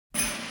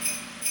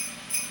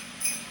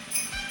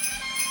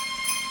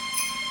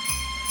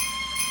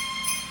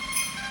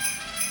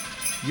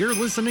You're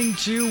listening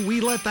to We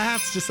Let the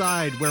Hats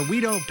Decide, where we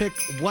don't pick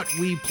what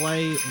we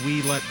play,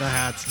 we let the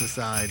hats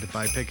decide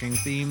by picking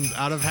themes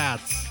out of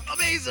hats.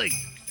 Amazing!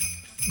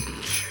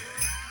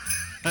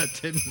 That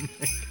didn't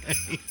make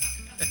any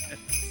sense.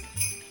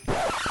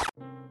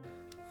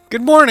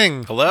 Good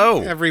morning.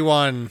 Hello.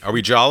 Everyone. Are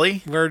we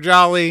jolly? We're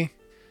jolly.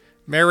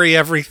 Merry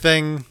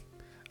everything.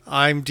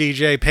 I'm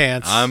DJ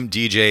Pants. I'm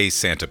DJ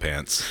Santa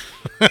Pants.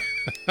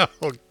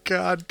 Oh,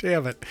 God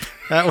damn it.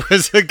 That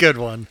was a good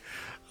one.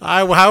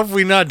 How have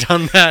we not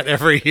done that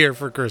every year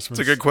for Christmas?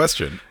 It's a good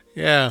question.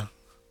 Yeah.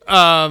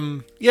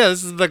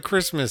 This is the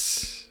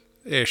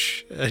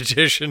Christmas-ish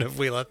edition of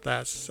We Let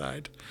That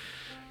Decide.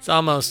 It's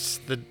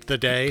almost the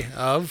day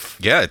of.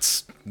 Yeah,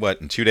 it's what,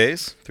 in 2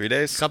 days? 3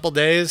 days? Couple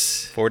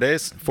days. 4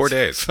 days? 4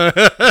 days.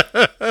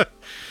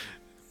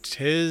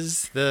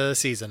 'Tis the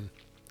season.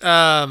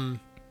 Yeah.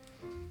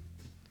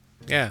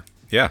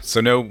 Yeah, so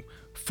no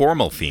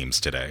formal themes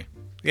today.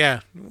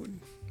 Yeah.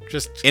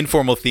 Just.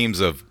 Informal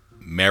themes of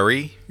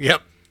merry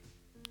Yep.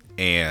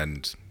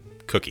 and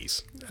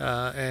cookies.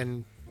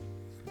 And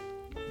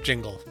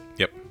jingle.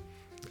 Yep.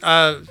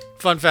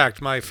 Fun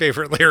fact, my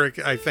favorite lyric,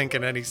 I think,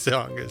 in any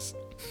song is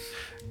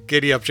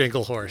Giddy Up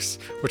Jingle Horse,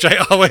 which I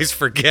always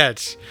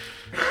forget.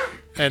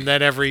 And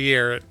then every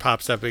year it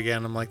pops up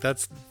again. I'm like,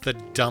 that's the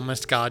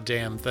dumbest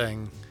goddamn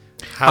thing.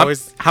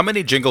 How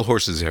many jingle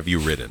horses have you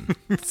ridden?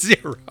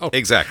 0?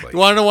 Exactly. You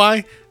want to know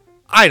why?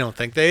 I don't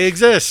think they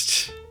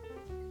exist.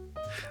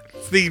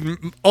 It's the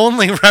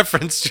only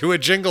reference to a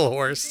jingle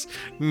horse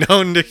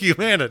known to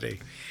humanity.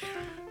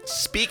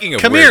 Speaking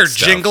of Come weird here,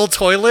 stuff, jingle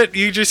toilet.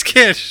 You just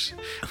can't,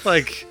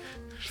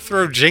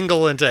 throw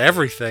jingle into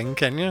everything,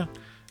 can you?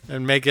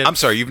 And make it I'm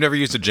sorry, you've never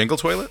used a jingle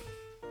toilet?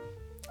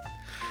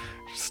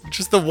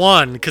 just the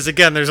one, because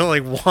again, there's only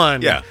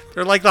one. Yeah.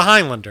 They're like the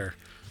Highlander.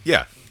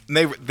 Yeah. And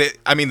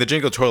the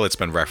jingle toilet's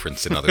been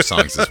referenced in other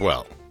songs as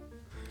well.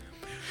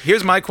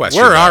 Here's my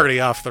question. We're though. already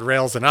off the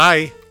rails, and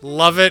I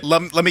love it.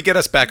 Let me get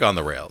us back on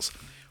the rails.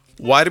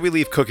 Why do we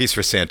leave cookies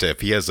for Santa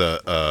if he has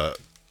a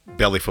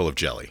belly full of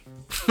jelly?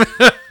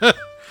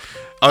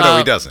 Oh, no,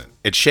 he doesn't.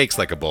 It shakes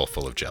like a bowl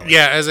full of jelly.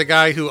 Yeah, as a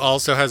guy who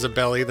also has a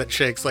belly that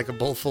shakes like a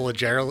bowl full of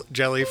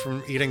jelly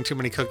from eating too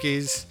many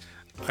cookies,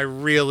 I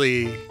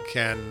really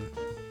can,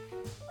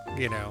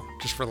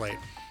 just relate.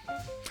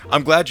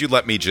 I'm glad you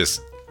let me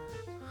just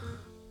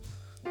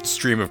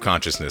stream of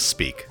consciousness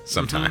speak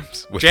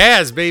sometimes.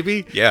 Jazz,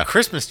 baby. Yeah.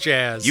 Christmas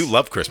jazz. You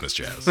love Christmas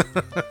jazz.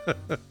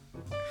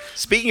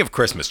 Speaking of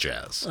Christmas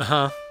jazz.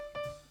 Uh-huh.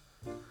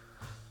 Do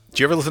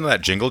you ever listen to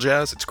that jingle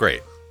jazz? It's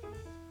great.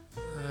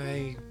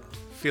 I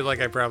feel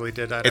like I probably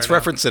did. It's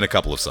referenced in a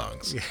couple of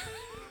songs. Yeah.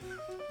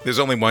 There's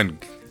only one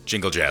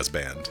jingle jazz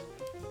band.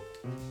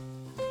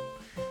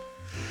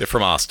 They're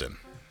from Austin,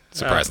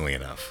 surprisingly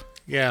enough.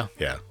 Yeah.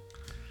 Yeah.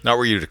 Not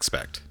where you'd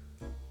expect.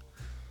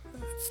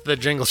 It's the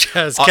jingle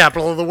jazz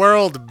capital of the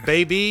world,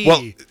 baby.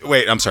 Well,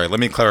 wait, I'm sorry. Let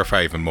me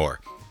clarify even more.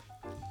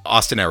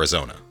 Austin,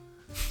 Arizona.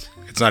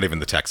 It's not even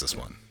the Texas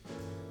one.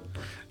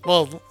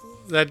 Well,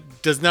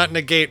 that does not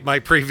negate my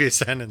previous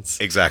sentence.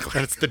 Exactly.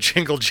 That's the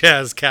jingle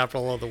jazz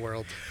capital of the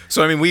world.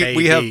 So, I mean,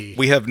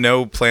 we have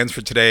no plans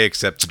for today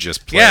except to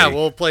just play. Yeah,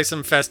 we'll play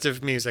some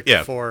festive music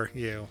Yeah. for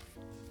you.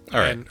 All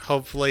right. And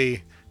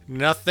hopefully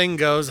nothing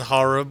goes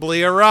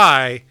horribly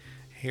awry.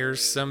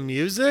 Here's some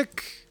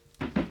music.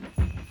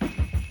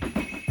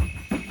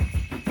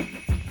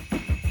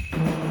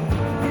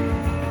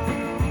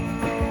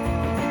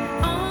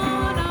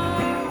 On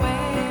our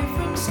way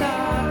from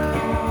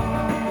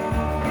Stockholm,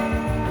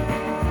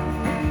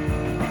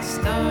 it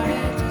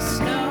started to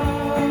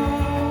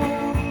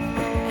snow,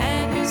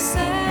 and you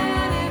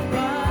said it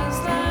was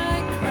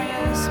like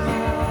Christmas,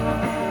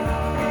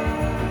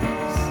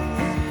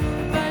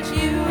 but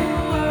you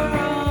were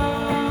wrong.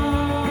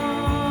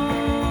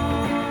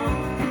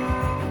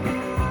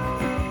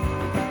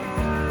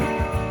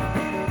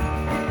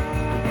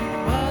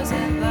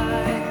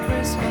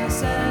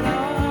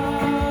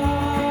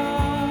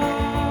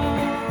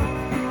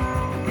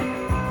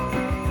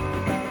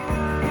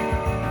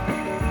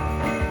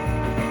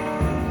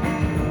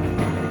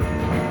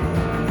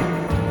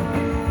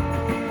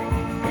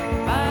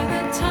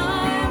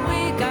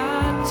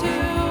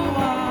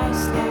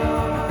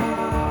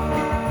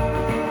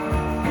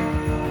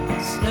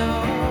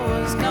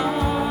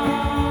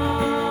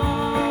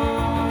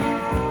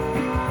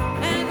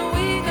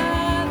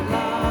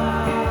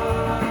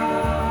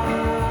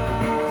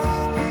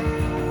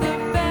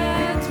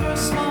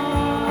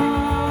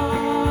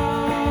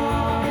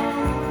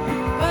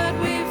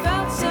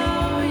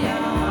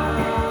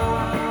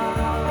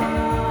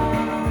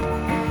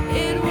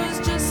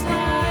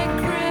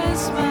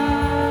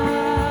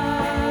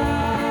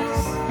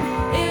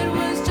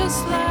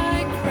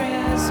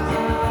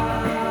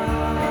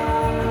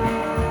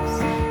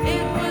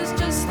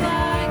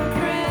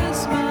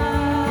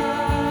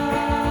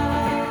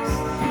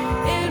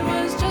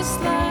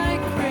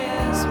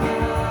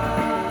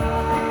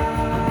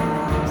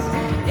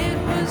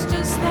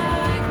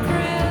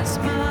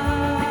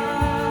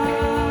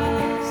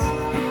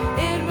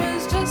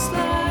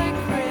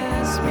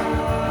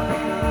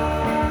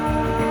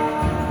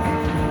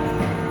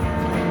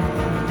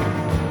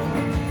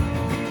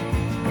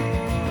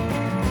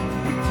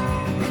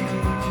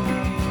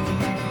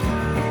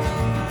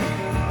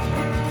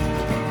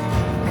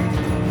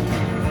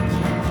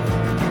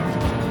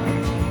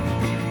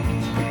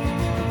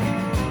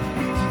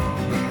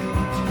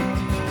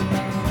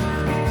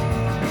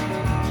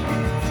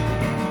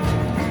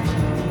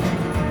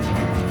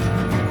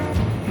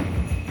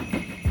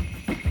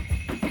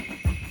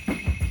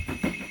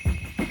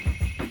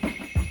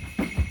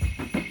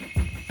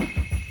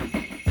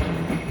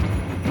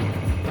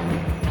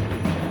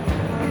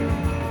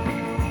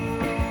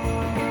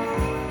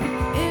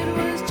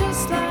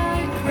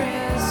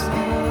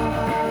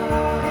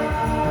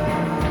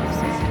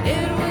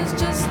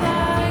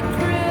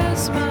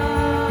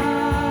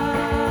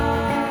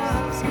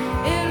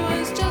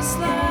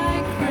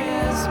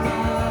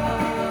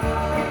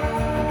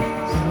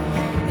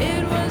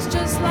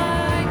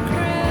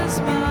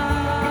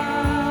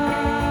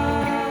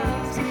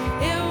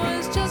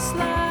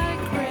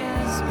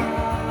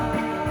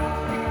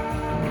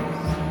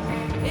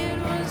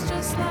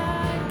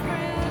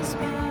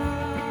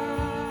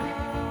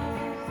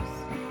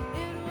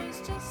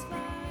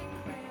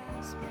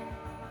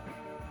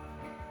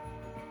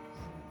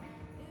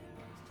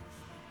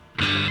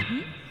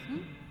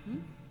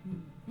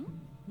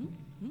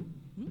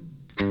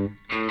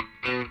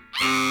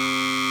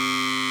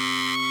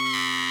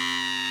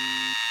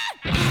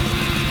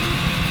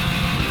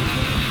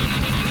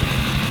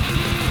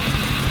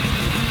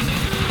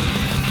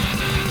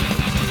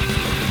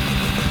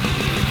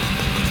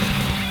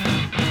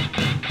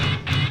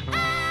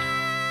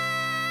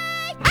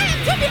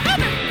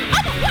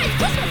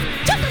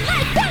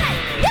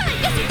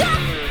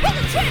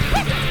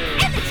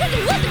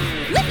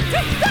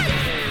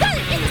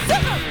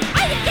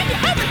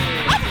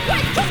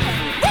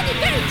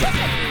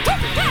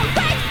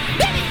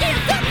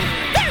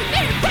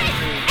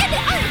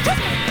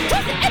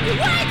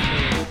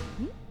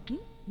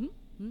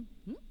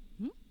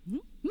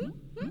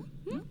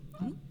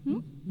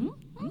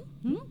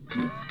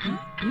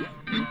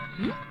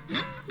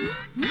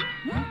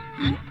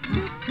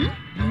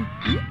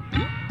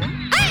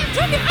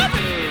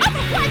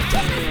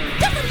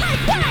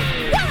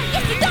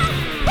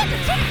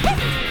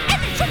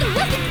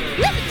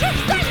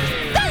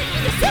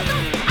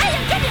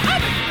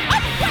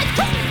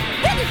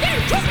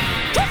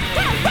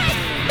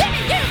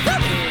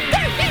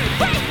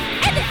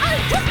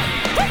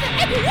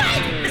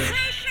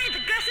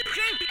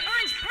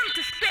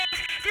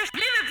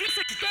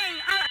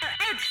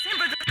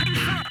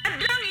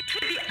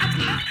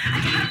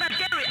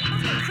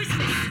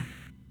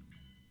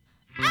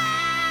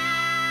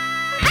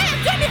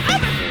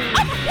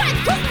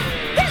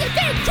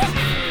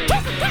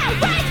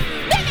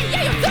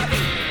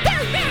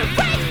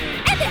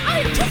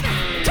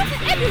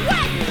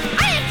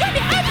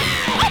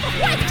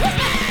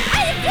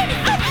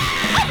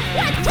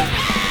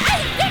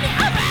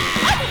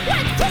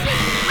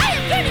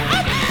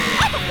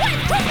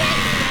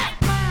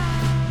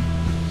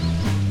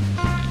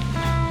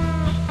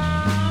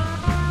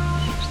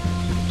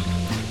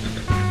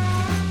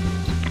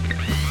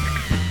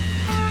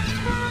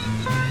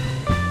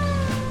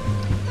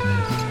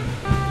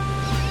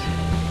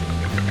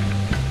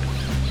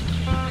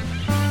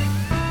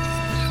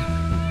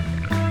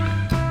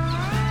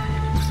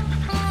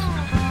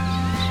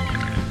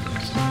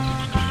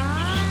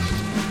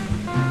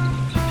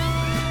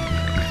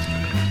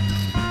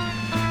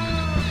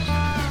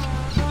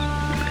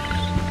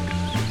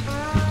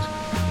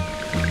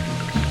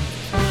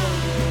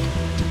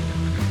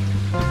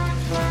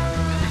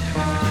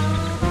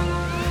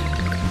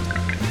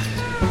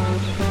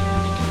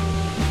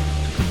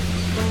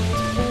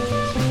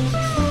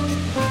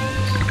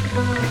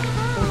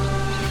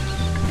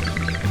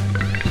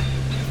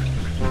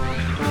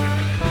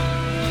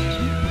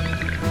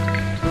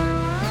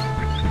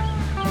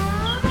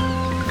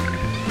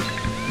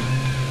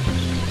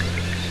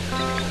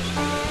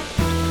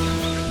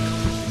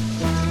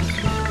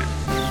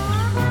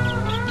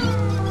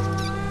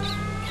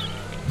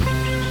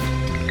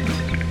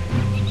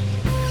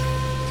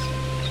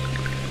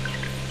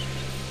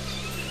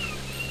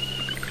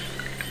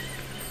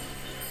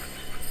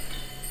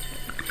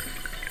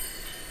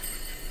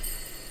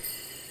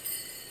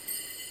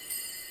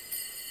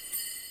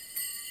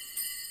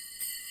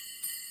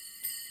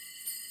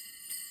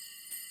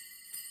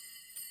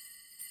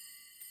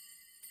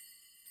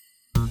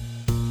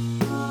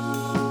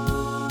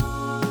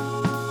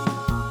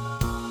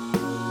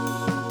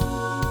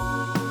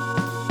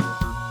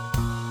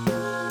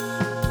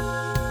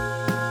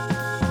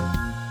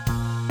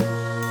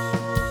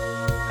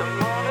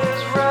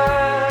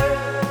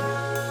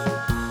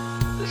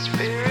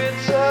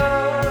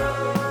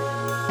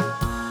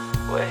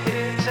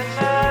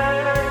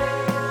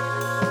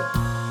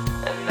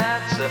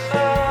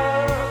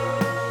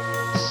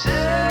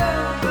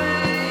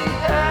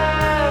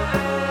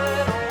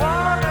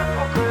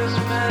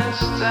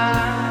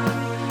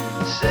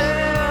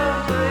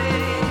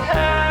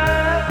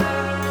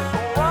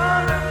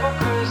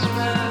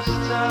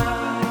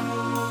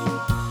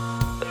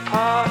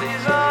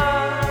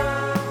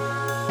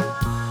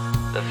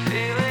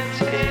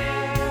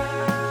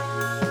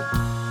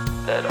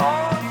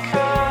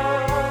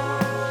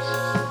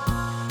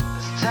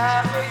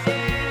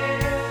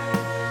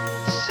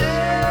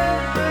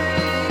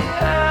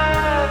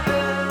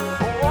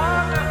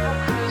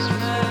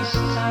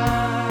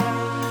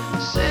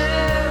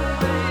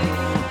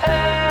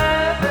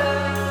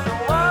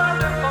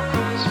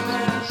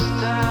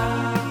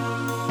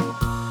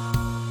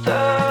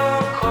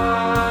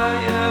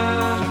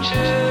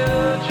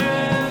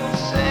 Children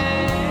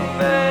sing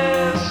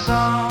their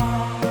song.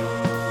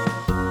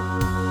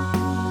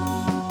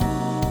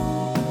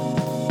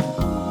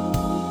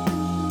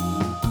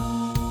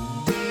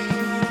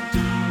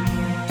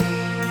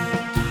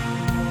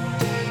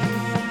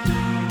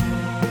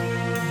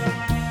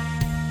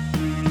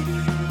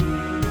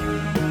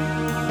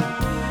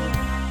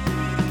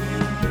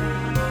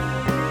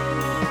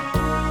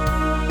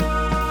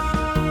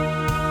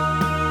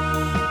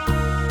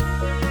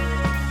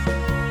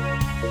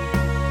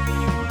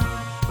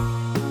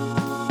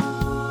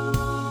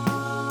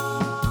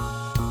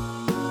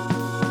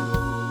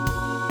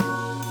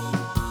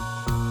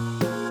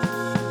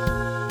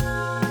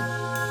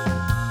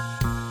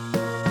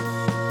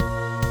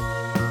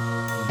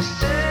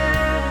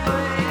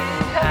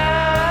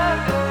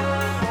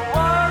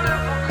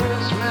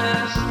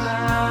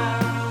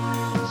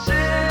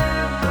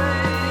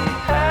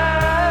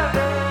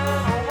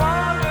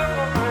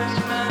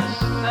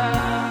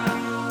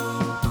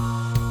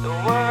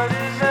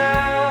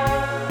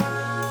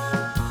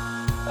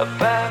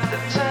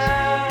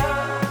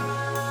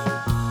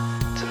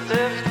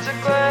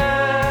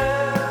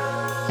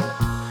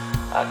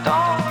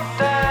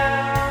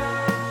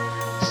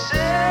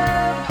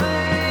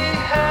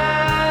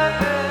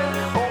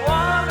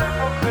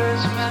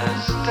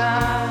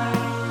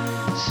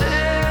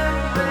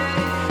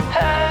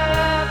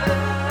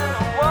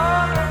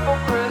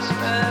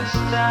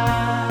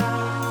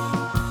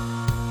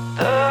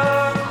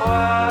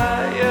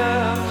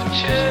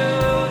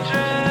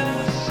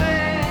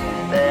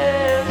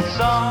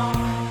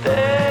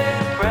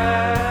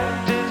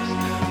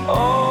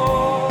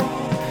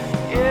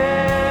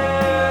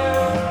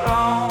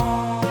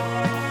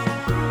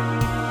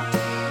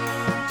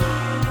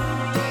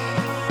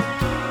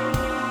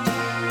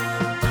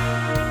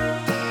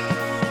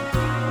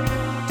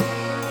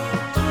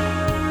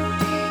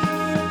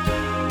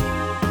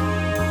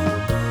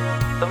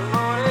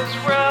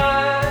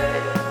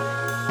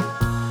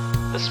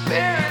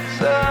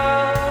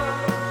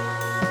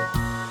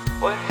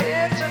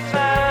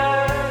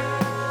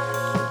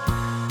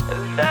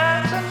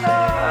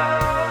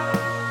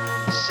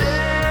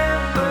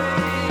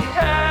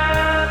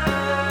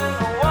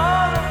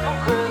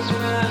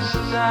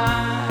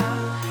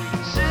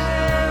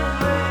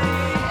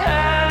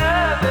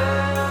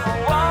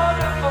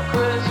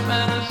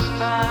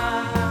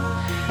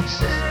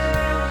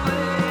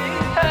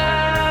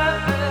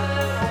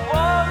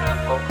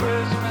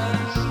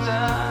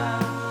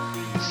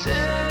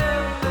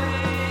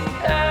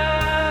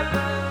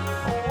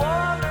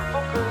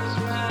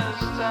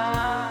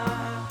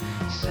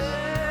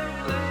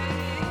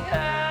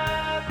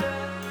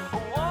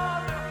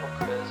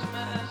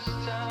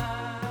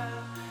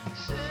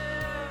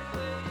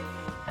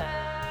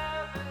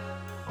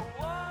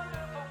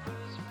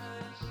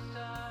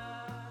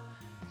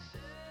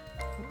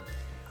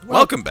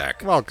 Welcome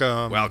back.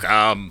 Welcome.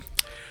 Welcome.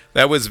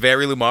 That was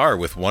Very Lumar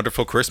with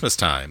Wonderful Christmas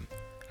Time.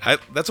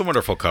 That's a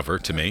wonderful cover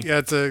to me. Yeah,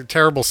 it's a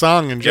terrible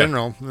song in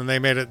general, and they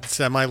made it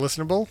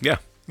semi-listenable. Yeah.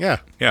 Yeah.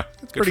 Yeah.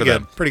 Pretty for good.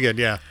 them. Pretty good,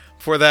 yeah.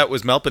 Before that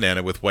was Melt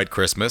Banana with White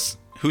Christmas.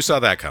 Who saw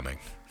that coming?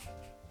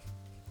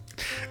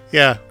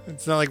 Yeah.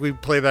 It's not like we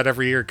play that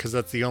every year because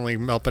that's the only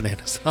Melt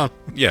Banana song.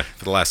 Yeah,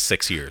 for the last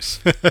 6 years.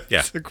 Yeah.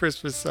 It's a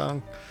Christmas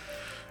song.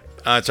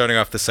 Starting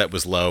off the set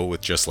was Low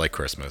with Just Like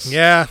Christmas.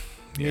 Yeah.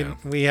 Yeah.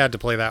 We had to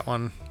play that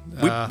one.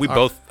 We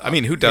both, I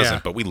mean, who doesn't,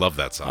 yeah. but we love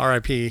that song.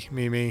 R.I.P.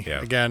 Mimi.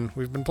 Yeah. Again,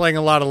 we've been playing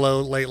a lot of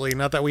Low lately.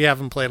 Not that we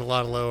haven't played a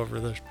lot of Low over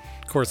the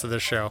course of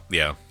this show.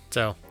 Yeah.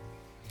 So,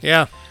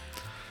 yeah.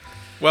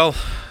 Well,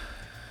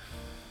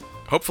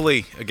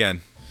 hopefully,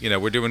 again,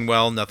 we're doing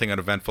well. Nothing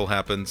uneventful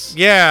happens.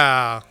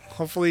 Yeah.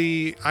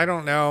 Hopefully, I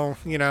don't know.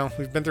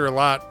 We've been through a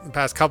lot the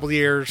past couple of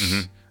years.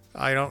 Mm-hmm.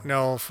 I don't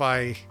know if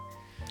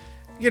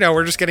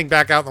we're just getting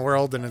back out in the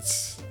world and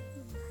it's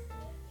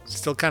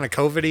still kind of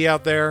COVID-y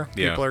out there.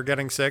 Yeah. People are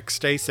getting sick.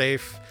 Stay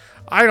safe.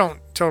 I don't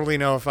totally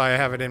know if I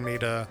have it in me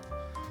to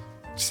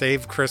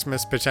save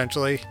Christmas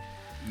potentially.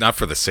 Not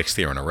for the 6th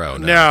year in a row.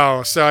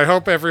 No. So I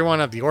hope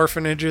everyone at the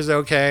orphanage is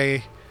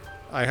okay.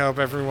 I hope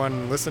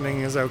everyone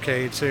listening is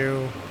okay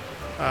too.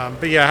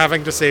 But yeah,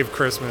 having to save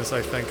Christmas,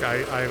 I think,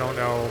 I don't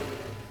know.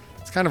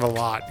 It's kind of a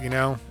lot,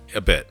 A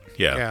bit.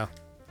 Yeah. Yeah.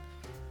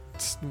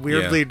 It's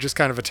weirdly just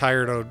kind of a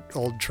tired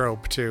old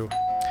trope too.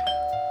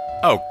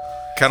 Oh,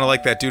 kind of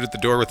like that dude at the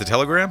door with the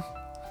telegram?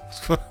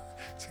 Is the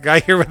guy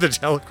here with the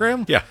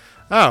telegram? Yeah.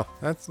 Oh,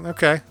 that's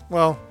okay.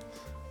 Well,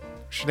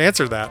 should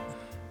answer that.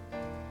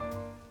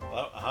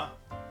 Hello? Uh-huh.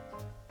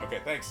 Okay,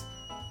 thanks.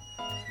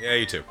 Yeah,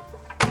 you too.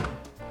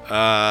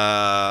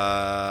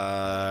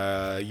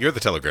 You're the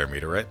telegram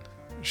reader, right?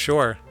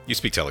 Sure. You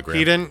speak telegram.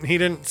 He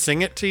didn't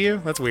sing it to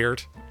you? That's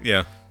weird.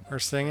 Yeah. Or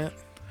sing it?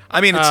 I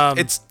mean,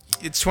 it's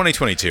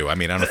 2022. I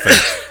mean, I don't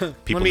think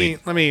people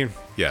Let me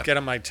Yeah. get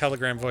on my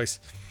telegram voice.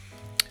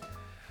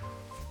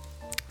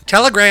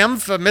 Telegram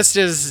for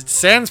Mr.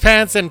 Sans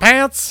Pants and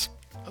Pants.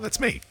 Oh, that's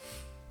me.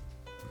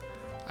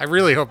 I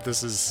really hope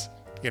this is,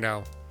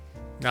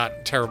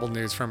 not terrible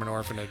news from an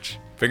orphanage.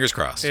 Fingers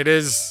crossed. It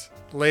is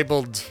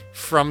labeled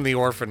from the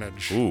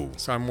orphanage. Ooh.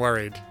 So I'm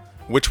worried.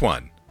 Which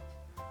one?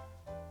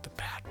 The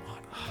bad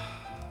one.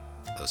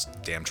 Those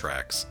damn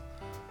tracks.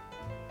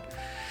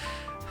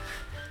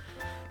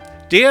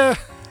 Dear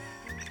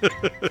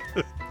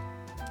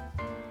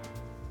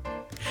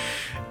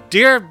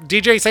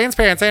DJ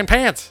Sanspants and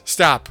Pants,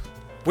 stop.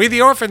 We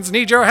the orphans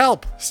need your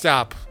help.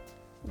 Stop.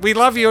 We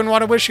love you and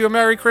want to wish you a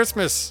Merry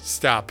Christmas.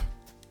 Stop.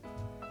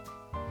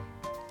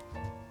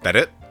 That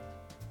it?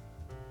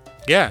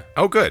 Yeah.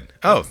 Oh, good.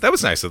 Oh, that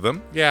was nice of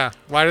them. Yeah.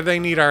 Why do they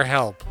need our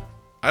help?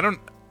 I don't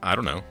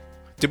know.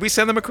 Did we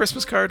send them a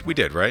Christmas card? We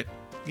did, right?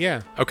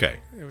 Yeah. Okay.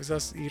 It was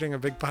us eating a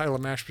big pile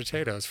of mashed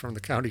potatoes from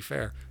the county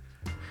fair.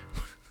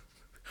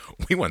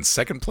 We won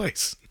 2nd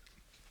place.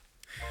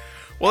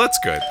 Well, that's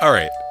good. All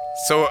right.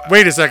 So,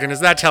 Wait a second.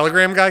 Is that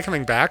Telegram guy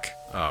coming back?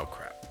 oh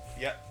crap.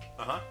 Yeah.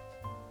 Uh-huh.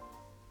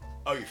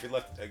 Oh, you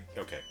left.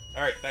 Okay.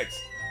 All right. Thanks.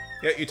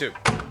 Yeah, you too.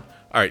 All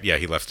right. Yeah,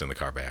 he left in the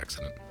car by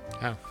accident.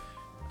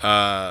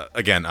 Oh.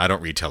 Again, I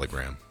don't read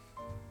Telegram.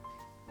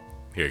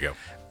 Here you go.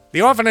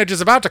 The orphanage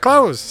is about to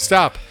close.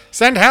 Stop.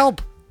 Send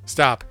help.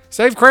 Stop.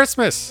 Save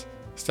Christmas.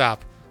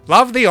 Stop.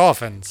 Love the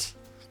orphans.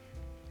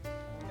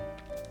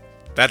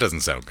 That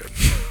doesn't sound good.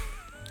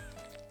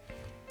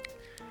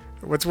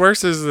 What's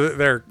worse is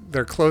that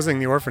they're closing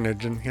the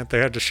orphanage, and yet they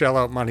had to shell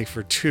out money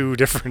for 2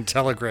 different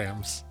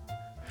telegrams,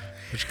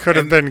 which could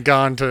have been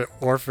gone to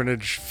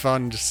orphanage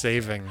fund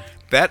saving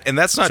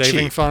That's not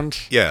saving cheap. fund.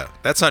 Yeah,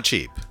 that's not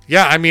cheap.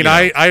 Yeah, I mean, You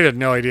know. I had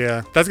no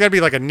idea. That's got to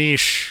be like a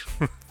niche.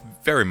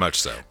 Very much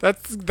so.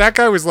 That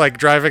guy was like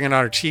driving an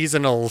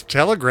artisanal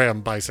telegram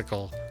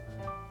bicycle.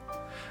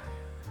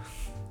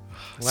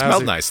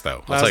 Smelled nice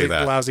though. I'll tell you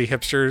that. Lousy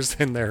hipsters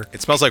in their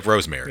It smells like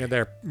rosemary.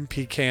 their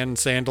pecan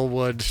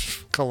sandalwood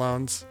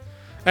colognes.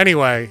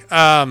 Anyway,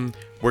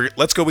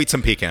 Let's go eat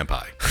some pecan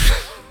pie.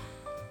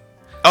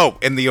 Oh,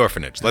 in the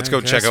orphanage. Let's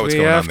go check out what's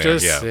going on there. We have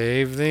to Yeah.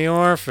 save the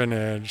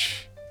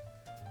orphanage.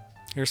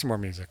 Here's some more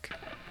music.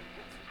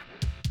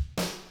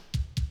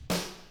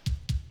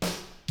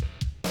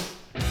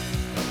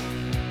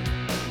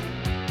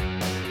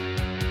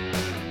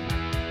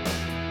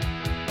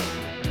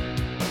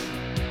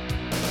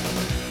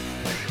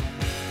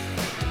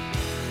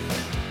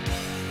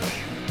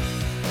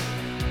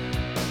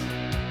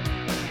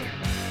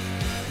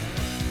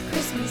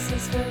 Christmas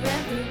is for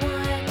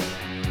everyone,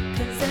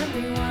 'cause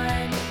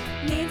everyone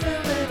needs a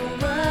little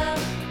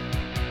love.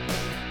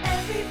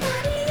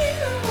 Everybody in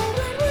the whole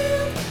wide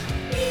world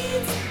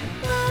needs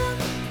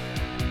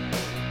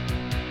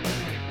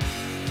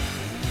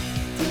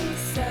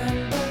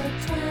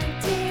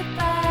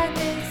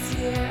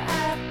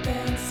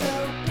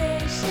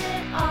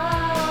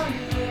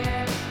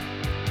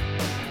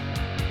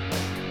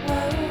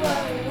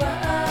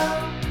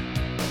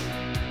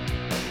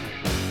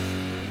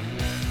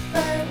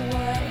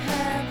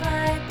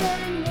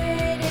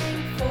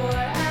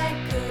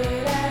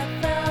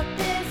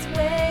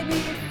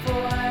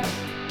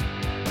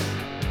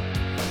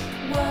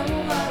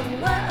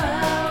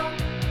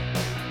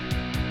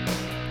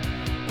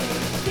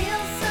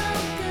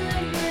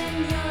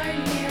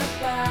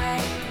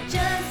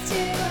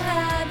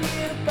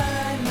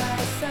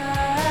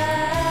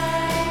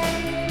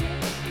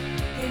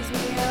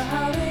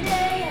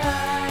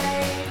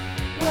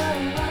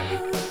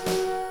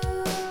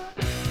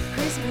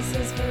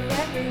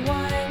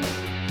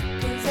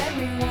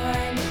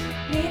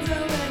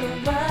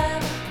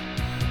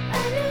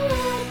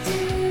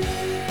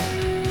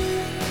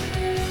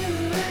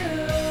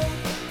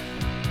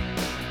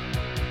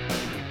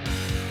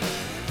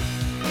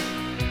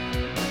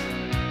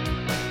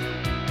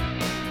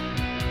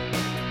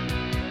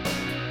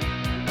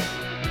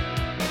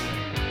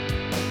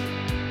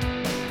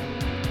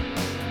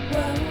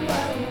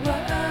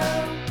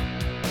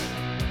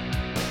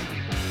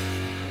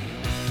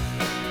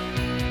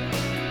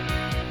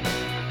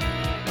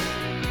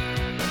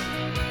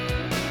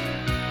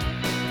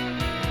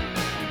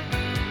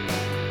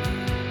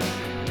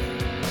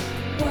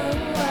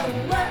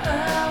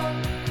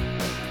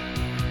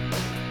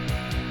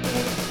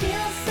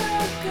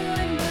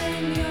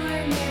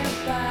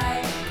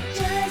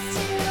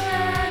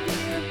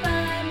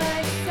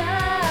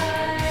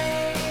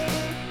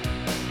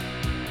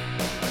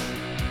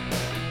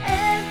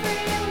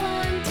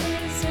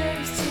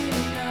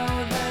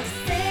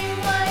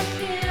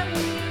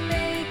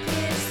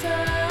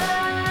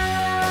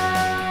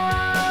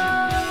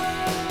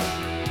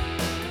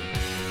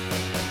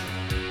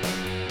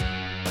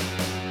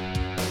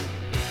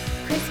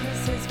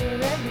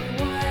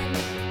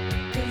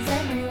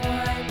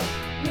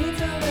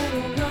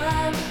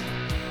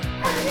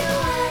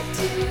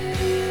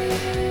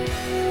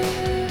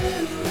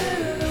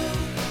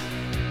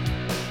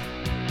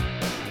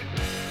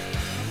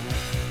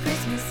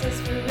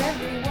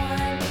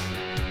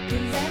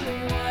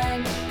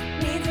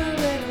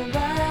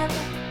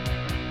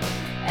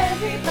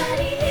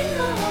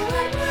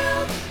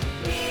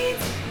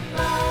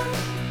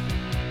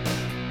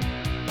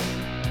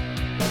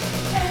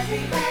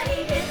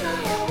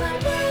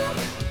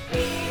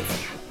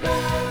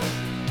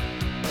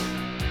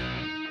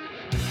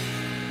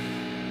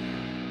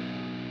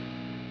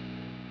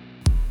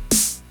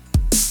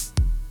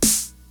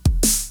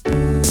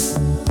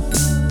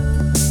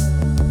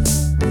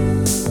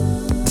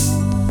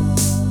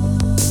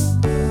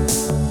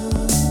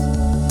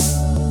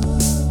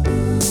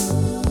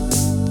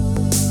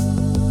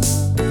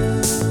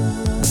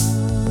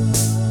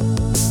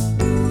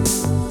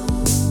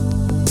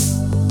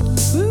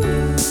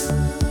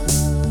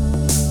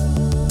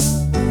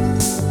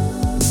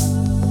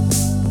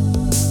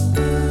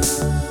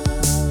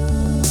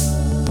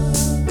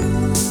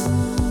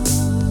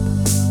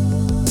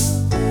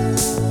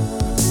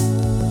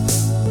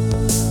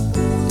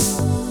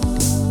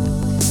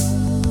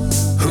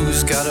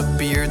got a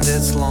beard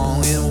that's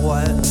long and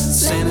white.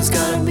 Santa's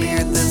got a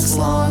beard that's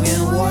long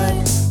and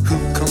white. Who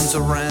comes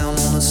around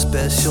on a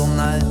special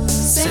night?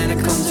 Santa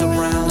comes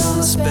around on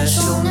a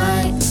special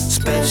night.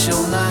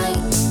 Special night,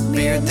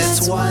 beard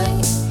that's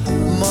white.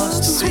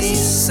 Must be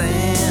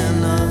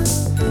Santa.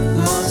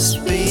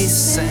 Must be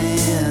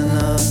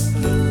Santa.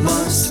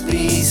 Must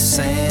be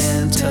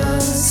Santa.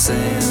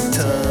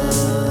 Santa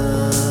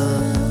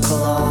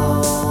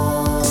Claus.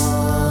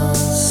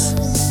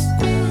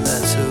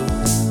 That's who.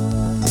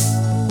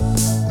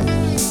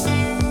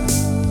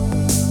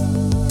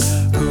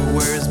 Who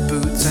wears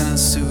boots and a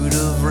suit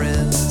of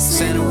red?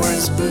 Santa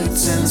wears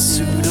boots and a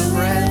suit of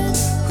red.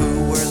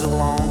 Who wears a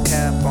long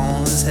cap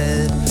on his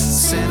head?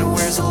 Santa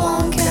wears a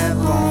long cap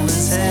on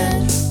his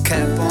head.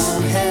 Cap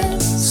on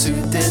head,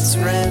 suit that's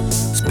red.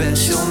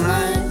 Special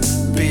night,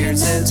 beard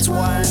that's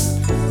white.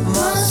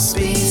 Must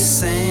be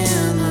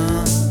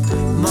Santa.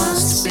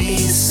 Must be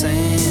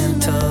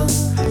Santa.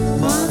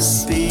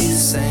 Must be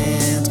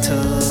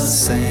Santa.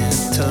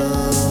 Santa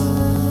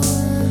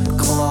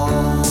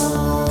Claus.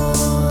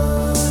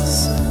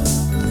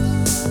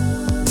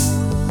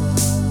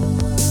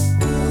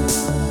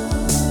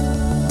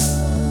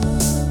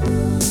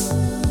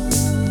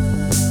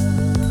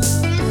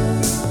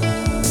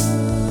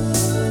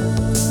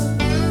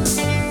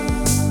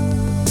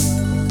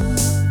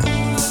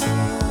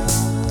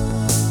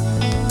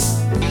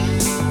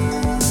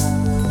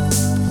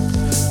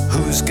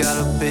 Who's got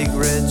a big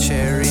red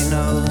cherry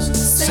nose?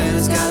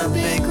 Santa's got a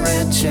big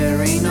red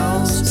cherry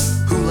nose.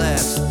 Who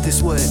laughs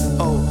this way?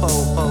 Ho, ho,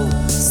 ho.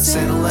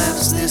 Santa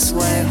laughs this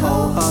way.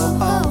 Ho, ho,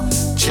 ho.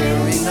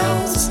 Cherry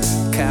nose,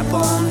 cap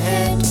on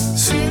head,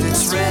 suit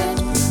that's red.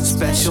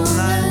 Special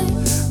night,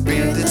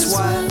 beard that's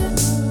white.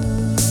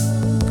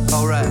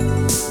 Alright.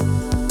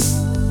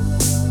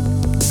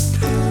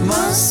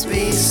 Must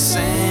be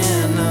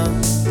Santa.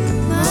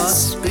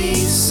 Must be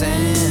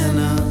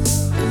Santa.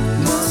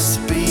 Must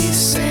be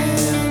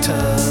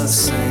Santa.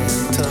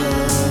 Santa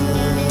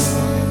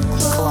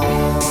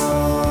Claus.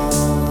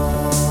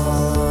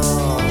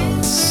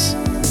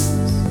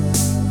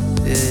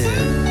 Yeah.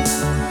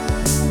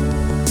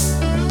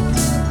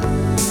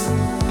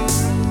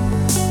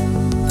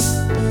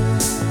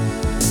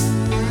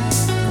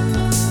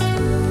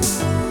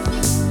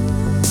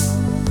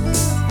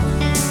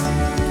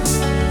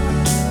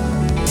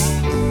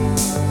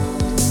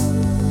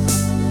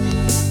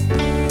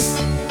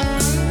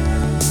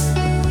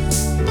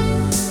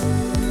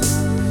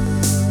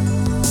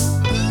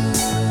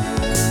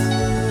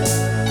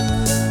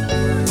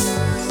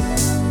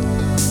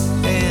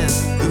 And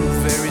who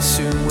very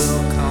soon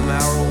will come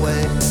our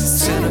way?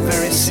 Santa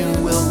very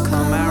soon will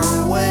come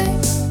our way.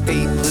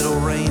 8 little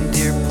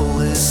reindeer pull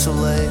his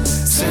sleigh.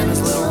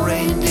 Santa's little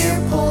reindeer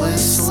pull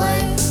his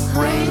sleigh.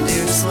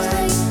 Reindeer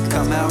sleigh,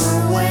 come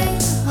our way.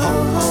 Ho,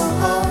 ho,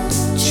 ho,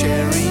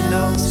 cherry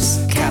nose,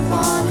 cap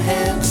on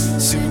head,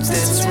 suit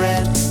that's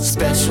red.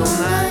 Special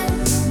night,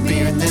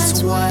 beard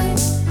that's white.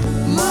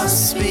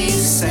 Must be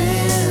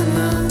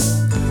Santa.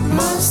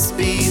 Must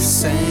be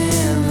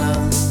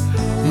Santa.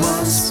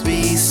 Must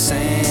be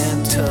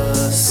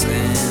Santa.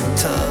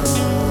 Santa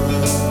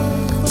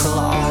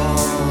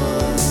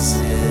Claus.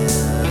 Yeah.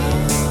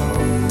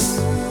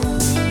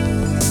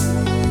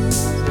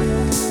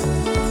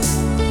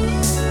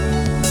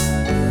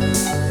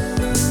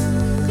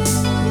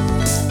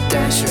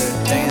 Dasher,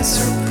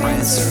 Dancer,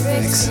 Prancer,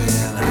 Vixen,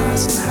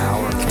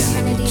 Eisenhower,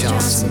 Kennedy,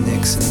 Johnson,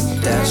 Nixon.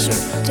 Dasher,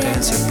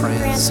 Dancer,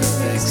 Prancer,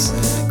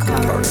 Vixen,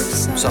 Carter,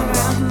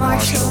 Sullivan,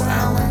 Marshall,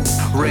 Allen.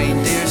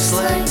 Reindeer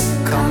sleigh,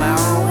 come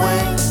our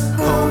way.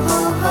 Ho,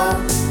 ho, ho,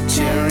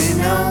 cherry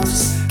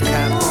nose,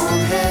 cap on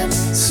head,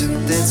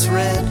 suit that's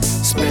red.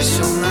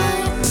 Special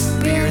night,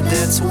 beard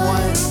that's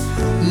white.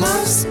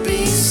 Must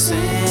be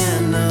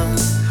Santa.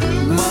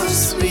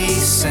 Must be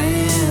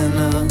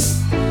Santa.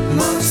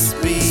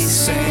 Must be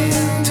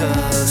Santa.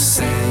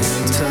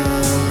 Santa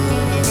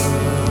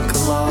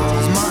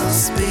Claus.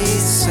 Must be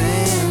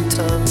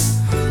Santa.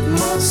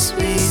 Must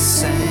be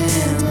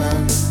Santa.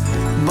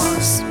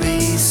 Must be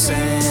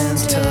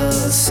Santa.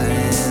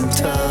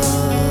 Santa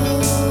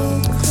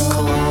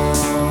Claus.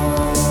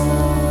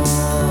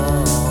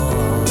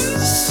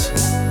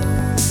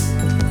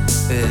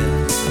 Yeah.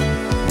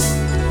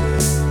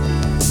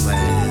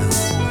 Man.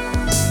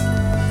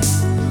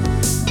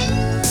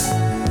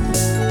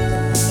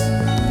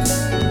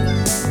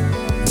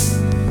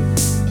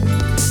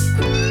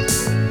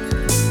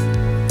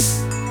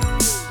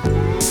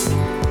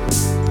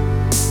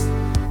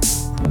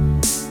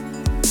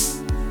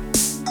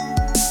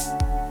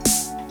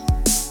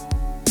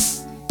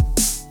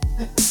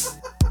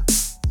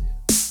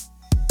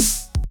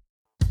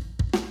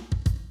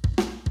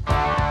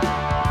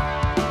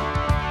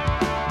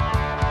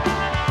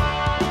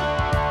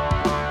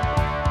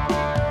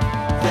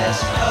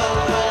 There's no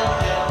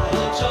wind in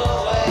the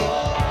doorway,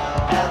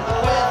 and the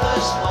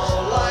weather's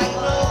more like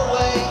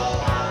Norway.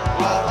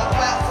 While the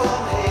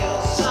platform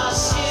hills are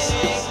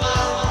sitting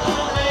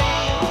under me,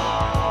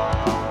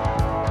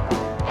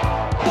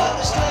 but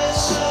there's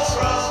glisten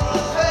from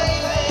the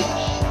paving,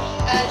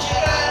 and your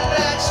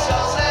granddad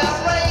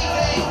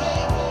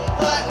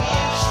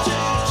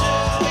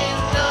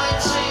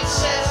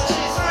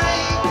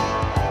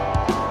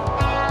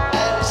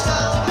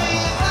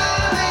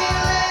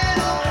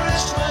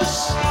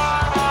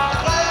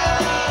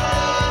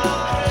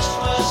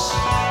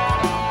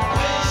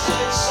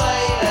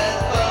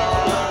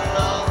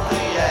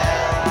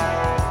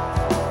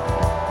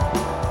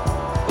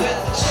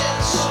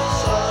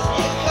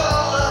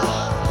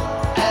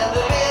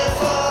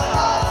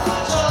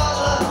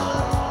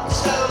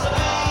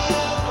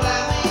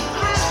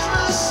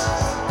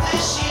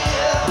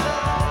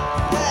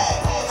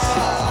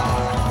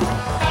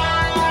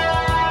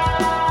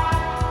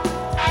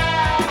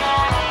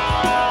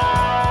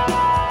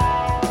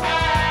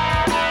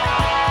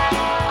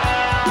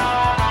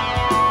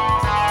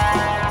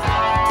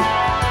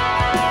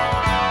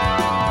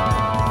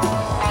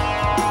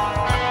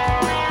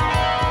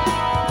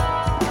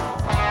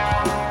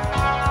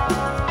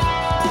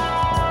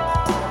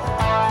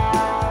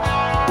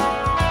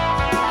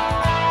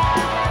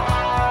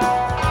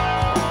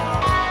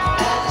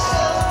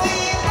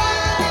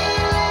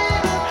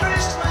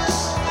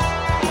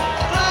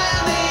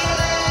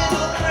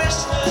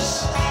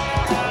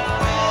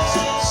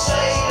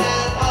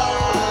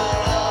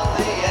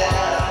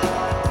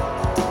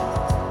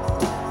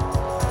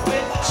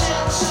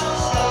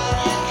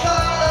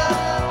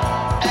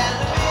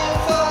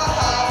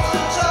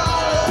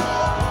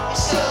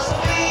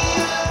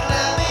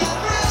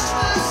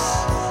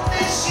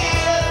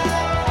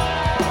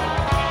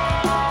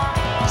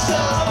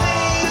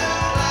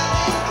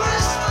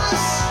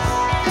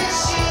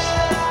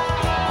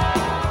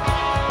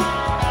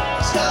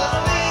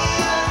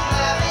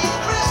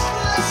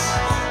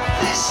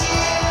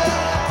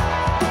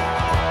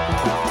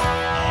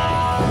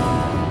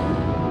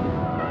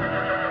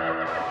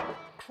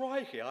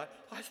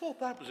I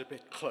thought that was a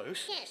bit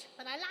close. Yes,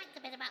 but I like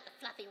the bit about the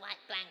fluffy white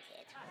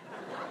blanket.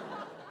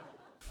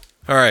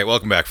 All right,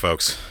 welcome back,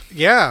 folks.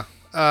 Yeah.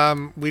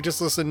 We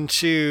just listened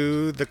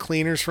to The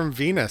Cleaners from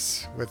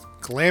Venus with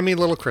Glammy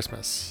Little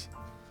Christmas.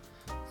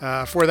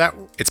 For that,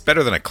 It's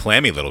better than a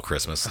clammy little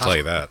Christmas, I'll tell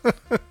you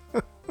that.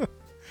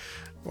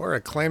 or a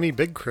clammy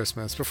big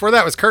Christmas. Before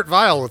that was Kurt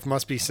Vile with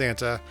Must Be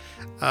Santa.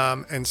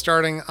 And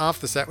starting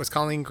off the set was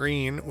Colleen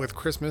Green with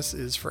Christmas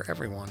is for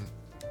Everyone.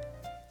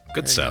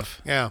 Good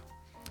stuff. Yeah.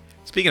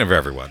 Speaking of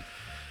everyone,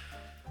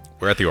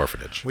 we're at the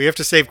orphanage. We have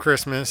to save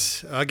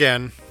Christmas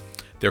again.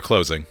 They're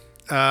closing.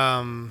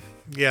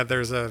 Yeah,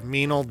 there's a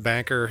mean old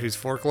banker who's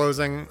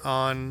foreclosing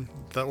on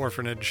the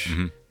orphanage.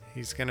 Mm-hmm.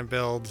 He's gonna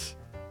build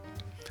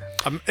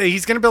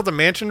a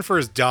mansion for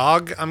his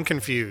dog. I'm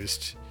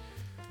confused.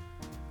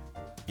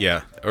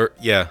 Yeah,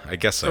 I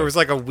guess so. It was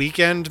like a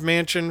weekend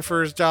mansion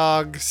for his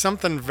dog.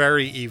 Something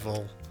very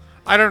evil.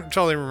 I don't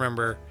totally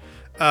remember.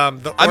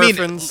 The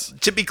orphans.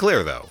 To be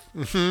clear though,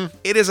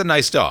 it is a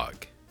nice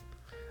dog,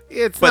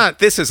 It's but not.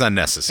 this is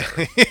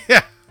unnecessary.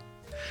 Yeah.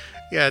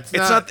 Yeah,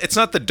 It's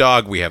not the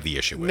dog we have the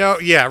issue with. No.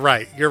 Yeah.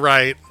 Right. You're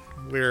right.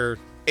 We're.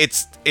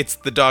 It's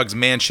the dog's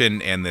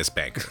mansion and this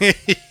bank.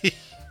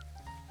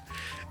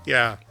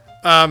 Yeah.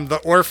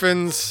 The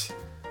orphans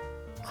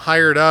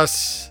hired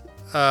us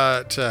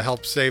to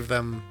help save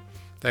them.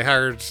 They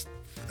hired,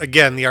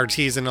 again, the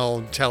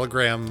artisanal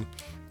telegram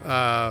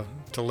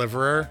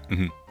deliverer.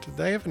 Mm-hmm. Did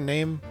they have a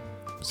name?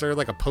 Was there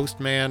like a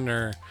postman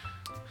or...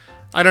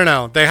 I don't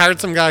know. They hired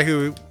some guy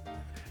who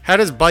had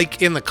his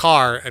bike in the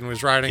car and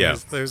was riding Yeah.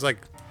 his... There was like,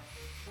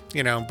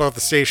 both a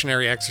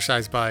stationary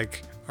exercise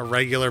bike, a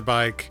regular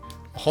bike,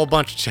 a whole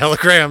bunch of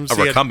telegrams. A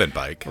He had- recumbent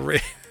bike.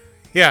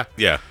 yeah.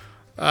 Yeah.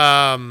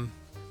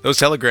 Those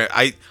telegrams.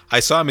 I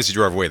saw him as he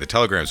drove away. The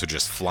telegrams were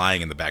just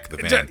flying in the back of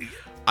the van.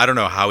 I don't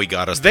know how he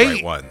got us the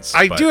right ones.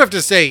 I but- do have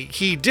to say,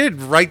 he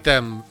did write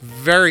them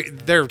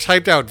they're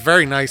typed out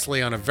very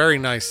nicely on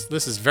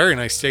this is very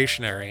nice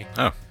stationery.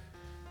 Oh,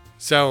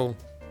 So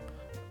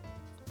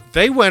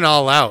they went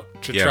all out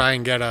to Yeah. try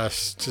and get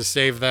us to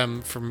save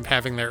them from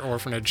having their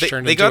orphanage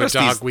turned they into got a us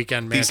dog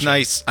weekend mansion. these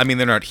nice. I mean,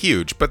 they're not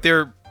huge, but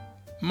they're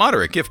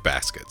moderate gift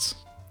baskets.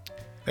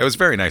 It was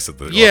very nice of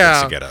the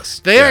orphans to get us.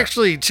 They Yeah.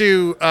 actually,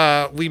 too,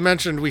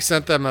 we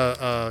sent them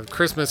a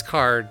Christmas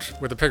card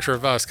with a picture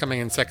of us coming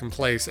in second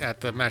place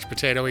at the mashed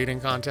potato eating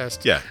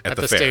contest. Yeah, at at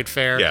the the fair. state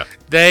fair. Yeah.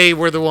 They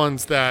were the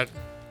ones that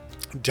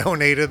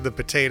donated the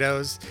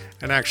potatoes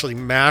and actually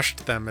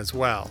mashed them as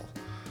well.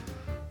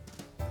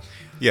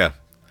 Yeah.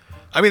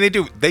 I mean,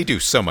 they do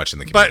so much in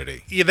the But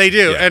community. yeah, they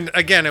do. Yeah. And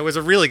again, it was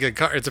a really good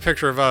card. It's a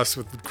picture of us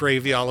with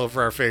gravy all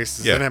over our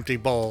faces, Yeah. an empty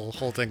bowl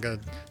holding a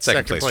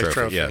Second place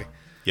trophy. Yeah.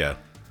 Yeah.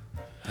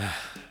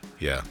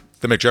 Yeah.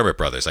 The McDermott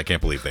brothers. I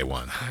can't believe they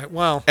won.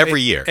 Well,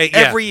 Every year. yeah.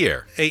 Every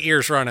year. 8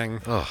 years running.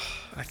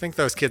 I think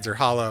those kids are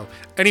hollow.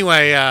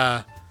 Anyway,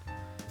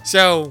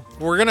 so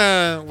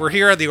we're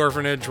here at the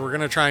orphanage. We're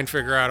gonna try and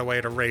figure out a way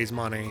to raise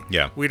money.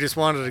 Yeah. We just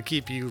wanted to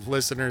keep you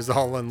listeners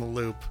all in the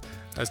loop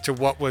as to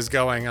what was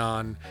going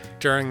on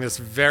during this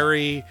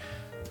very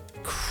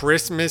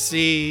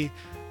Christmassy,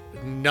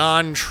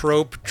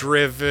 non-trope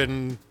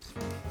driven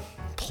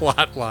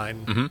plot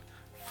line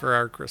for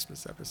our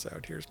Christmas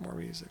episode. Here's more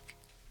music.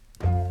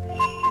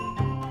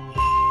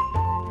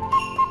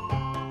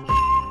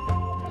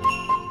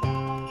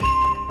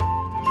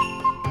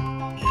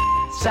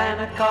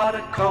 Santa caught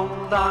a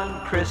cold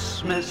on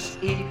Christmas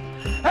Eve.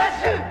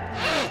 Achoo!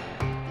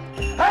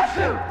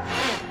 Achoo!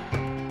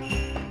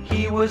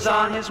 He was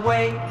on his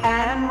way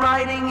and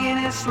riding in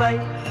his sleigh.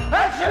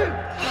 Achoo!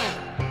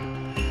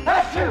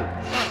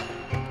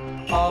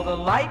 Achoo! All the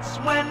lights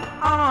went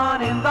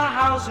on in the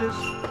houses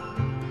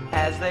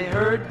as they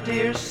heard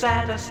dear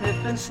Santa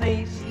sniff and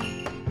sneeze.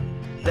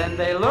 Then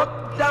they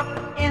looked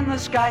up in the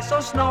sky so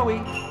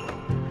snowy.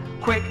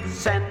 Quick,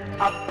 send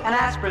up an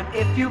aspirin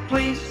if you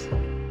please.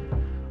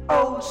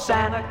 Oh,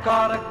 Santa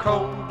caught a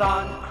cold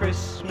on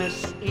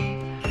Christmas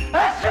Eve.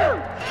 Achoo!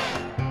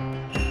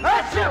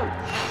 Achoo!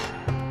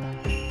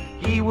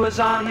 He was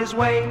on his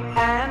way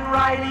and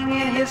riding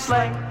in his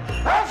sleigh.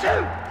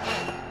 Achoo!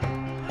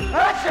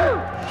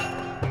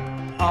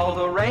 Achoo! All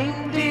the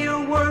reindeer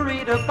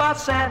worried about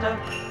Santa.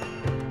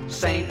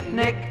 Saint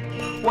Nick,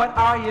 what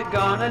are you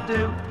gonna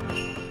do?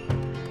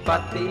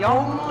 But the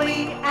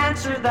only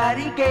answer that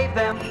he gave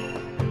them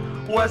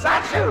was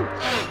achoo!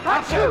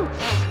 Achoo!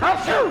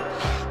 Achoo!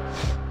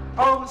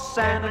 Oh,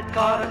 Santa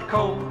caught a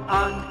cold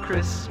on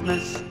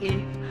Christmas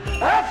Eve.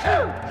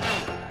 Achoo!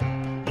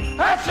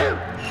 Achoo!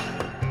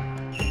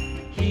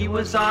 He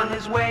was on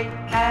his way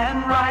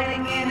and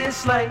riding in his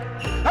sleigh.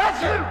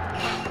 Achoo!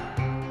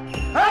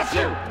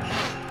 Achoo!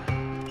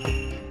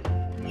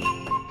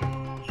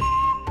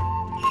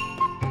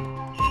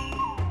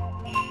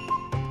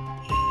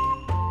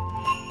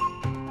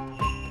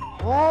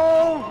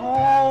 Ho,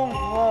 ho,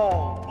 ho.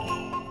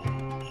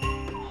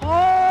 Ho,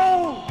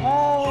 ho,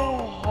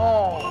 ho.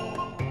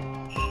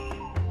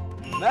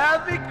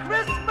 Merry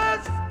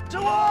Christmas to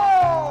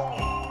all.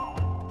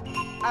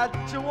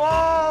 And to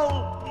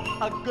all,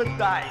 a good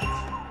night.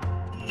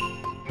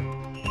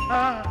 He's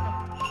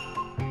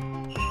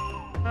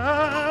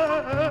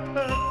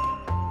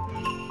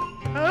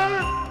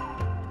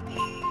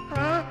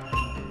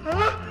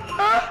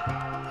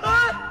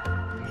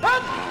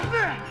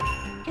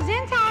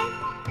in time.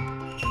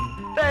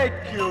 Thank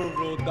you,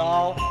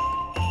 Rudolph.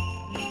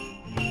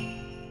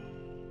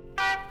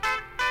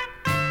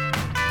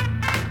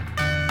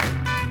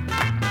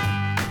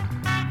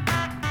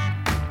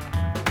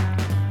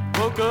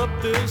 Woke up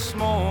this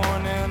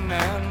morning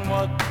and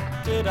what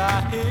did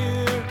I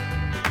hear?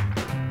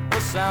 A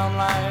sound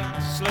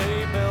like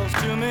sleigh bells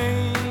to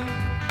me.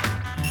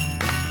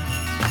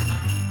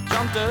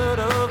 Jumped out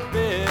of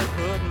bed,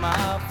 put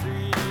my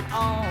feet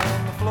on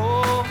the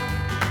floor,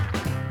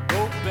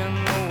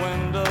 opened the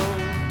window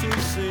to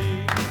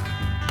see.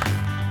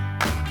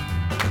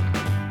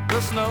 The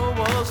snow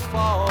was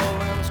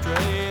falling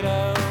straight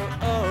out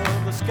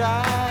of the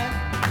sky.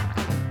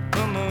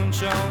 The moon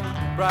shone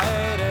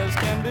bright as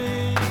can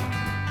be.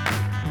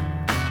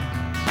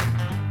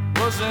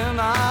 Wasn't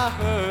I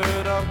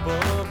heard up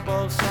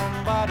above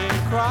somebody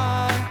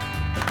cry?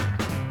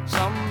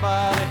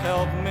 Somebody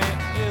help me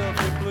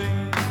if you please.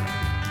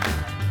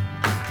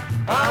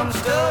 I'm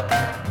stuck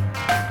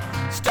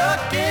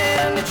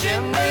in the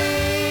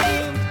chimney,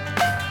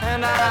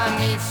 and I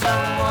need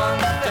someone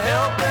to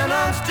help and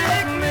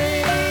unstick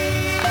me.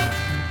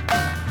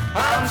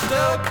 I'm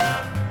stuck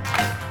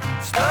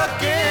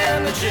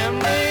in the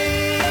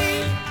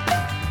chimney.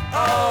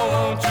 Oh,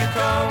 won't you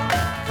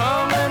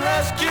come and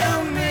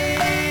rescue me?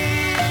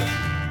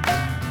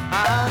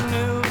 I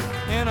knew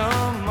in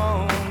a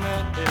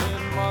moment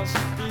it must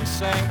be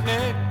Saint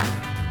Nick.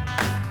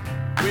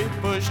 We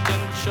pushed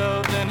and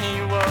shoved and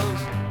he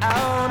was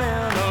out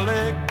in a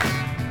lick.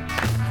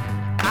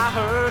 I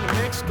heard him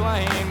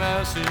exclaim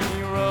as he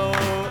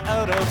rode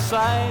out of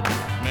sight,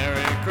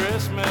 Merry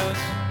Christmas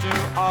to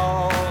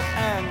all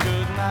and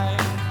good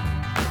night.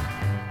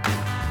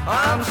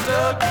 I'm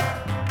stuck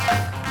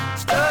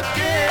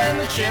in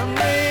the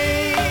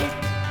chimney,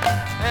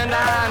 and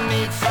I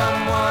need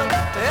someone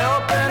to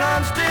help and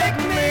unstick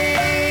me.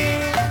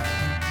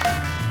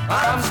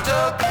 I'm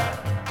stuck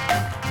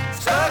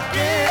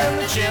in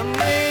the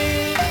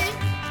chimney.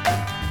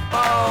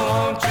 Oh,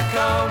 won't you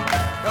come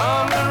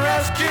and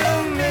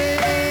rescue me?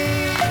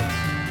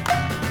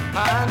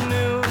 I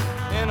knew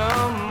in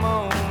a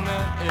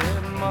moment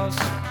it must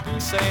be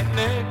Saint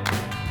Nick.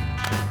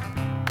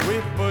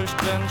 We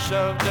pushed and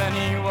shoved and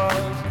he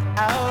was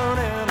out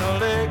in a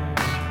lick.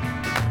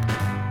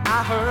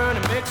 I heard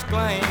him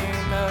exclaim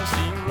as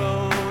he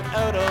rode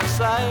out of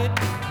sight,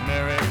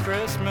 Merry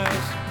Christmas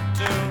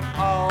to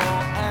all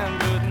and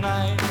good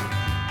night.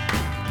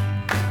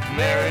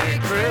 Merry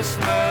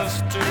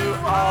Christmas to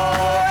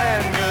all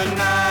and good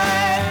night.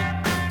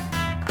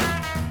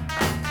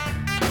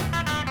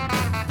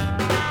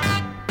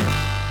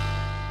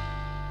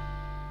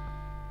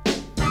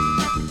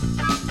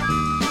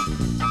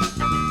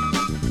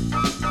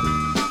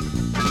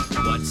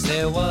 Once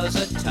there was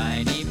a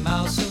tiny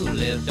mouse who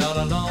lived all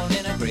alone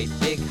in a great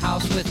big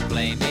house with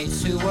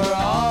playmates who were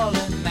all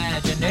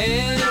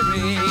imaginary.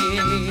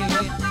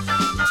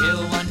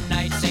 Till one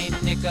night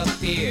Saint Nick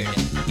appeared,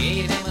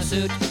 gave him a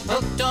suit,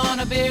 hooked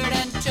on a beard,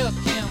 and took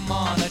him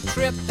on a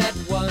trip that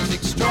was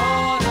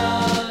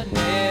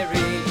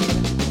extraordinary.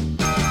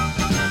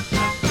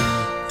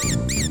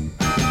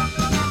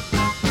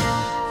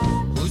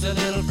 Who's a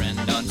little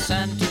friend on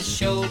Santa's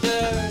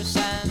shoulder?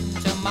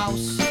 Santa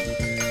Mouse.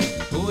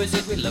 Who is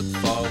it we look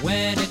for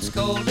when it's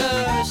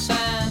colder?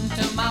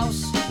 Santa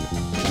Mouse.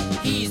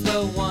 He's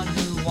the one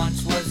who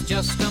once was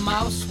just a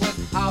mouse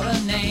without a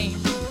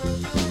name,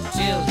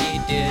 till he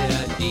did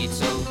a deed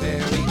so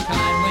very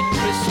kind when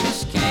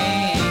Christmas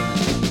came.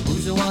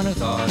 Who's the one who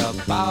thought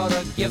about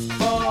a gift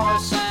for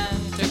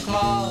Santa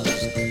Claus?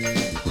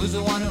 Who's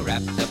the one who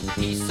wrapped a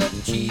piece of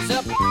cheese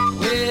up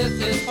with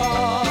his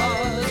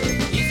paws?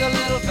 He's a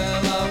little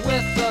fella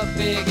with the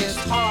biggest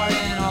heart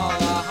in all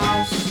the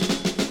house. Is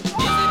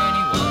it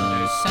any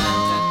wonder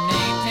Santa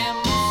named him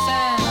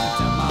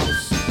Santa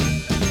Mouse?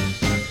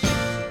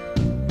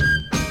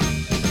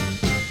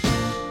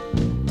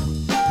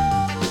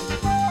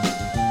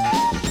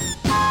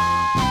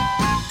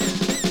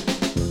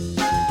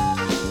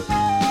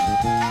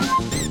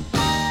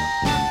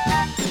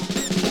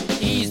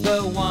 He's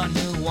the one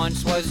who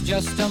once was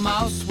just a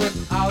mouse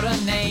without a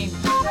name,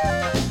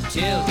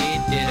 till he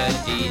did a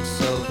deed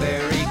so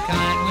very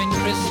kind when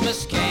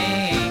Christmas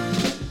came.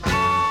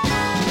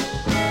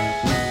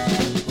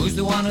 Who's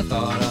the one who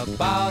thought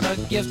about a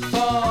gift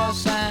for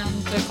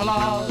Santa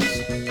Claus?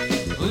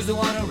 Who's the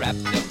one who wrapped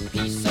a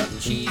piece of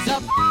cheese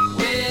up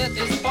with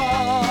his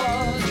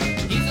paws?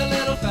 He's a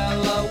little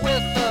fella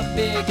with the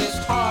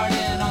biggest heart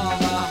in all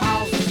the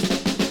house.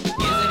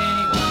 Is it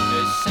any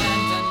wonder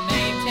Santa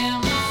named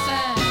him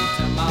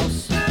Santa Mouse?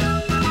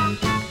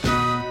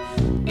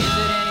 Is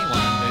it any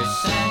wonder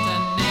Santa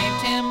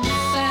named him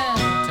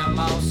Santa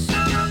Mouse?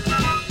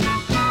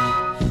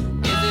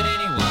 Is it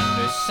any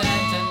wonder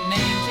Santa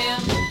named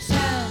him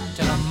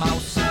Santa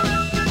Mouse?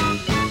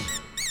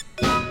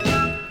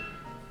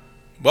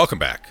 Welcome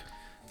back.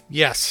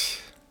 Yes.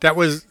 That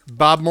was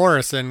Bob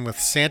Morrison with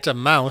Santa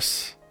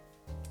Mouse.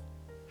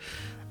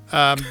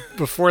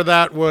 Before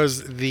that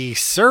was the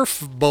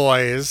Surf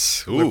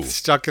Boys Ooh. with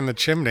Stuck in the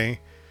Chimney.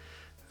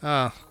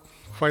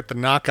 Quite the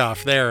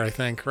knockoff there, I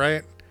think,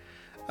 right?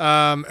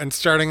 And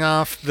starting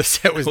off, the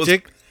set was Well,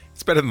 Dick.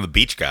 It's better than the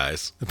Beach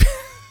Guys.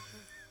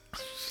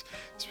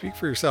 Speak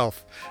for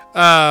yourself.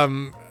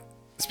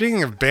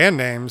 Speaking of band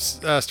names,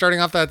 starting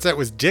off that set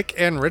was Dick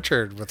and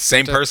Richard with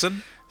Same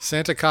person?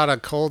 Santa Caught a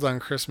Cold on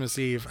Christmas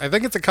Eve. I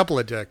think it's a couple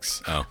of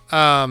Dicks. Oh.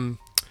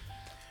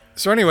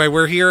 So anyway,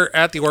 we're here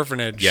at the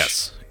orphanage.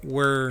 Yes.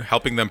 We're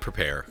Helping them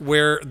prepare.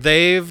 where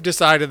they've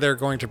decided they're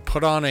going to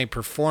put on a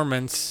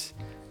performance,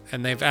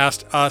 and they've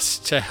asked us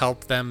to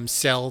help them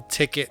sell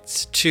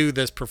tickets to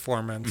this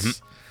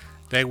performance.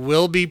 They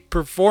will be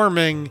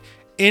performing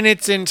in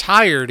its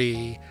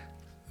entirety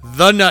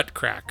The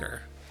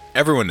Nutcracker.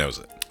 Everyone knows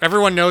it.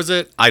 Everyone knows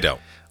it. I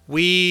don't.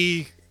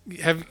 We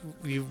have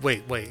you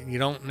wait, you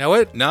don't know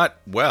it? Not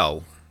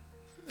well.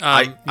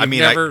 I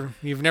mean,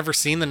 you've never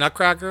seen The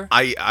Nutcracker?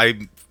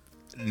 I'm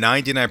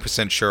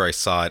 99% sure I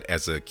saw it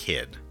as a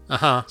kid.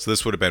 Uh-huh. So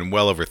this would have been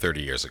well over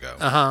 30 years ago.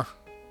 Uh-huh.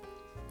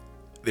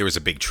 There was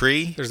a big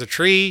tree. There's a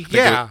tree. I think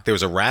Yeah. There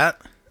was a rat.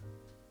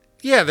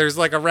 Yeah, there's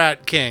like a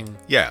rat king.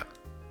 Yeah.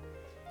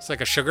 It's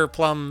like a sugar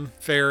plum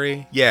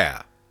fairy.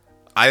 Yeah.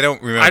 I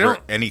don't remember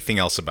anything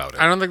else about it.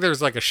 I don't think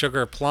there's like a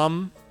sugar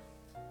plum.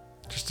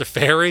 Just a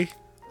fairy.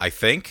 I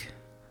think.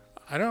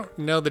 I don't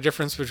know the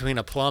difference between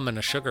a plum and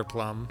a sugar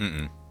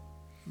plum.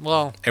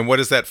 Well, And what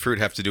does that fruit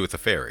have to do with the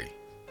fairy?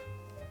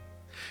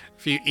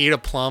 if you eat a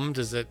plum,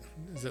 is it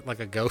like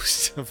a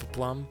ghost of a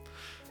plum?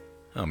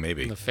 Oh,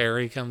 maybe. And the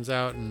fairy comes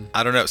out and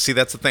I don't know. See,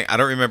 that's the thing. I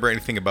don't remember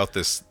anything about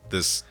this.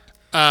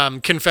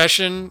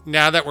 confession,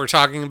 now that we're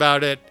talking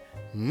about it,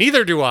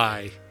 neither do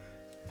I.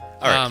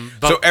 All right.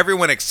 but- So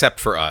everyone except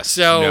for us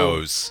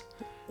knows.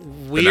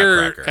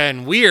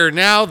 Nutcracker. We're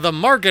now the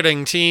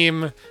marketing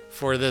team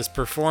for this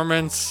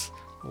performance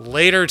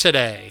later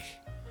today.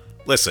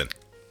 Listen,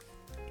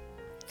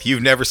 if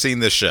you've never seen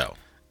this show,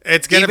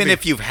 It's gonna even be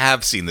if you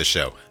have seen the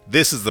show,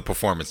 this is the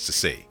performance to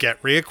see.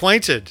 get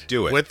reacquainted.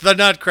 Do it. with the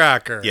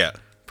Nutcracker. Yeah.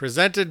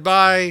 Presented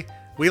by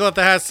We Let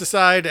the Hats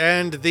Decide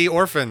and The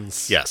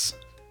Orphans. Yes.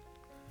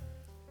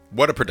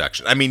 What a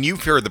production. I mean,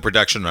 you've heard the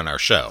production on our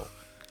show.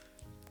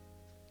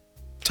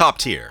 Top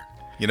tier.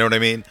 You know what I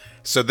mean?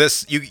 So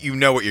this, you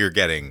know what you're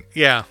getting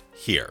Yeah.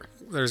 here.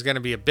 There's going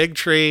to be a big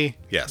tree.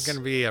 Yes. There's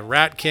going to be a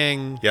rat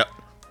king. Yep.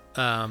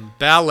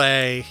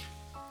 Ballet.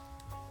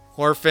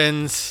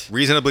 Orphans.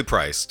 Reasonably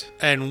priced.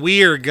 And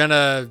we're going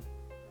to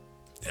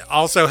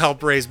also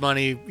help raise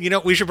money. You know,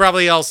 we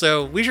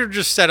should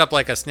just set up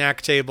like a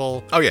snack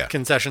table. Oh, yeah.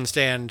 Concession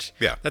stand.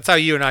 Yeah. That's how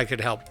you and I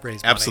could help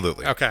raise money.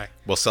 Absolutely. Okay.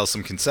 We'll sell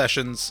some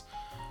concessions.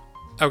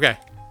 Okay.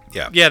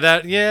 Yeah.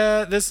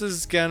 This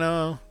is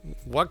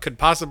what could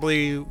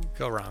possibly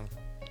go wrong?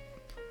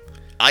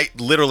 I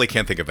literally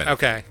can't think of anything.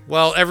 Okay.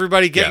 Well,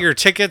 everybody get Yeah. your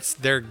tickets.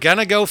 They're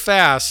gonna go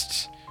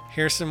fast.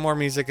 Here's some more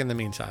music in the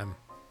meantime.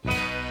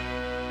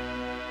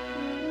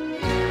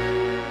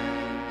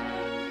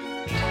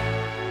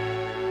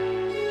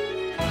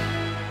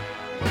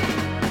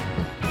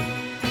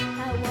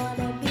 I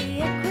wanna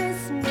be a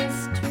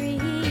Christmas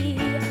tree.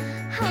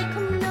 How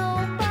come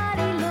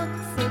nobody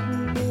looks at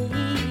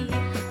me?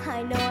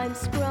 I know I'm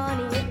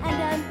scrawny and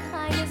I'm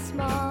kinda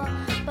small,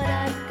 but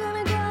I'm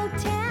gonna grow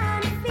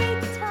 10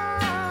 feet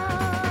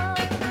tall.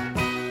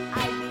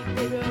 I'd be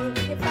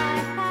bigger if I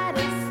had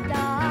a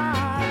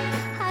star.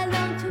 I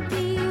long to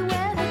be where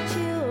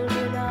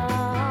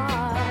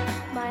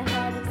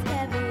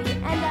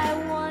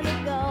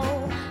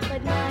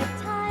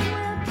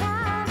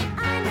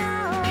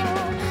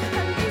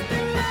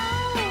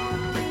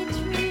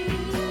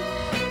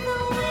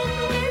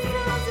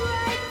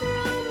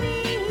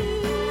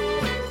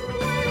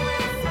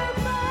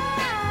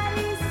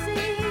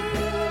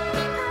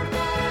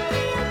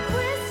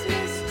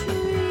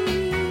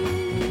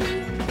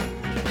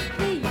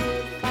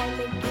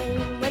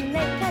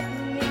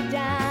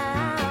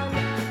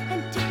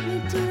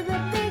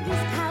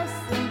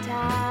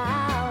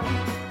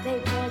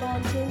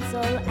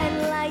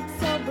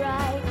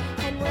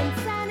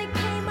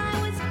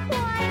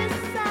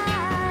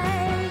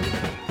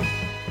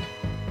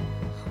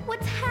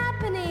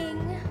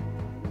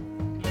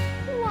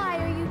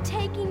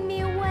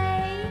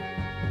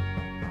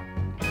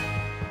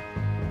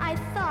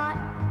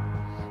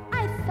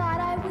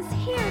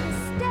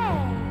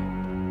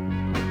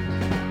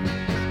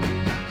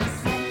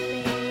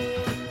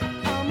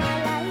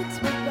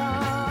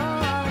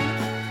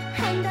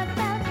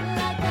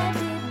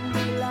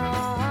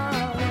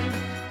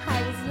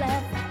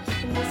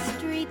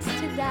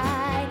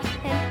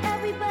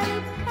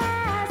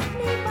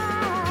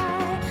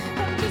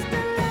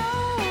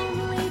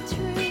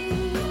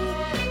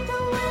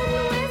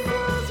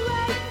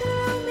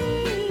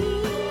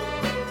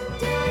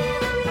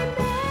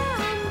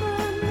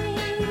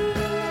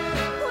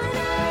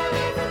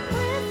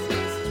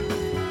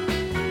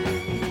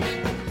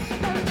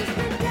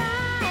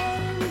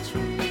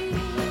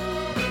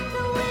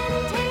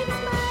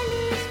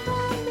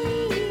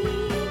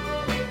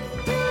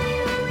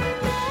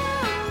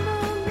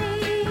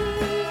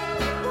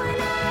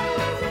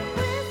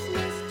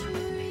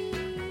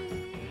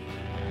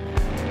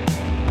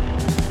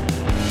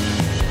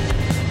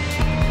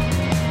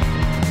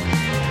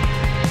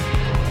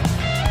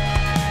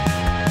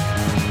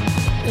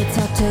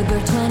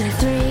Number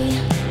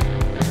 23.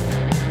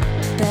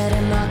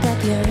 Better mark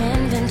up your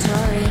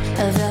inventory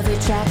of every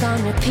track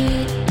on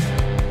repeat.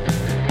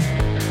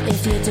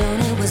 If you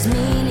don't, it was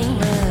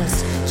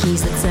meaningless.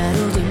 Keys that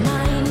settled your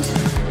mind,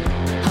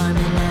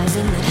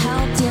 harmonizing that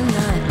helped you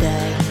not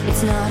die.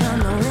 It's not on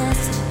the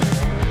list,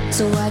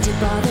 so why'd you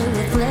bother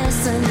with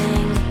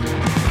listening?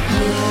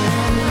 You're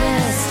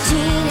endless,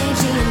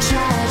 teenage and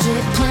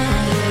tragic.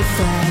 Plant your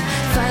flag,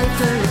 fight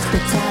for its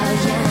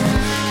battalion.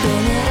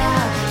 Bring it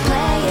out,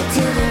 play it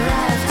to the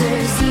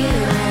rafters.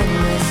 You're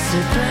endless, so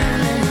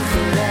permanent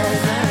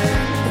forever.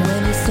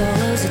 When he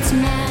solos, it's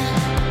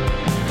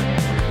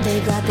mad. They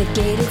got the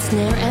gated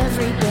snare,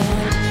 every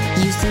band.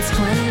 You since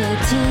 2018.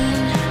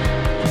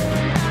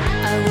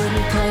 I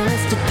wouldn't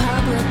playlist it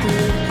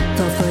publicly,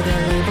 though for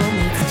their label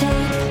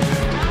mixtape.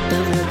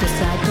 But with the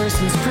side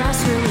person's press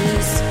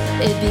release,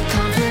 it'd be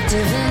conflict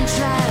of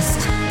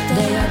interest.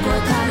 They are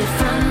boycotted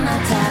from my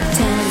top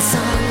 10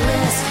 song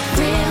list.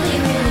 Really,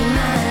 really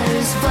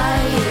matters. Fly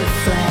your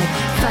flag,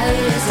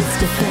 fight as its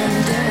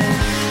defender.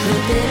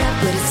 Rip it up,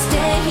 but it's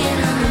staying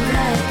on the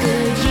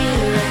record.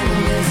 You're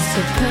endless,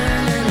 so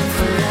permanent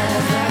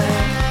forever.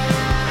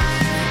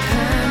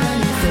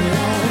 Permanent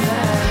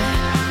forever.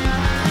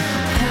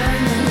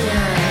 Permanent.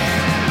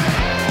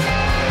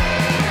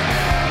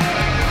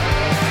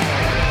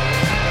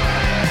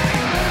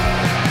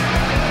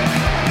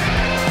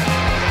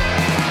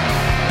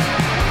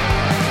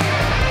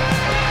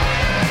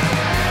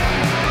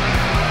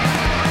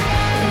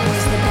 It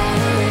was the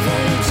battle of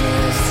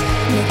ages,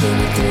 making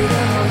it through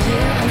the whole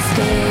year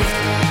unscathed.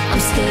 I'm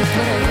scathed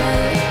what I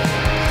wrote.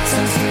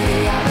 Songs for the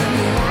album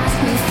you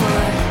asked me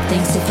for.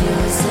 Thanks if you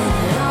listen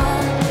at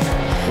all.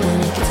 When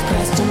it gets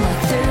pressed in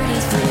like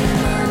 33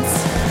 months.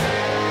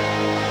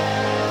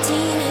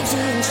 Teenage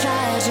and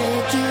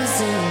tragic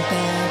isn't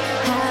bad.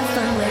 Have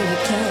fun where you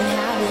can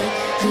have it.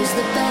 Who's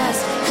the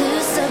best?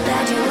 Who's so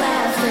bad you're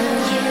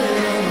laughing? You're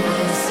in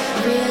this.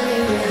 Really,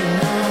 really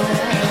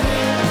matter.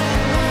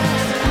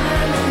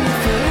 Permanent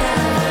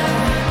forever.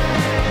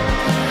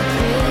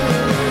 Really,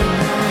 really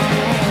matter.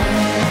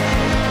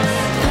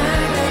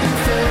 Permanent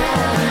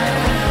forever.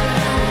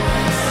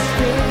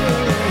 Really, really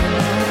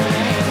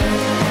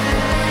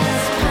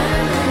matter.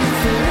 Permanent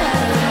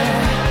forever.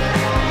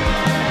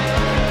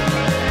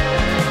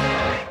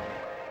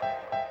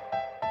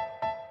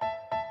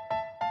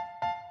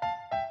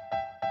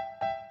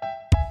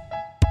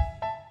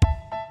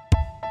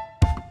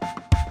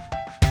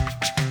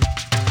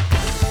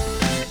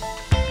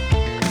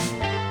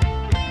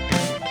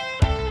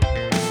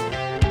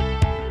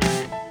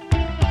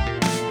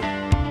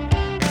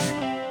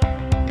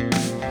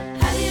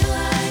 How do you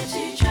like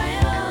to try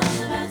all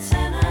about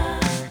Santa?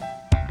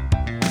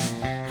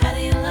 How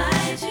do you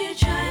like to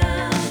try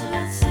all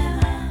about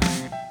Santa?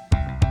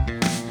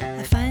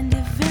 I find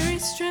it very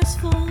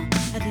stressful.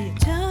 How do you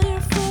tell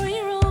your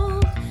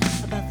 4-year-old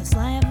about the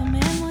sly of a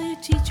man while you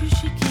teach her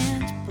she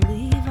can't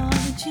believe all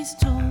that she's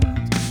told?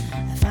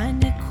 I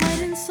find it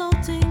quite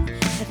insulting.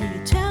 How do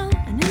you tell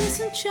an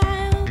innocent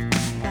child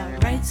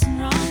about rights and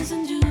wrongs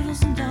and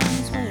doodles and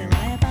dongs while you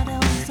lie about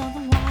elves all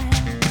the while?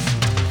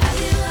 How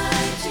do you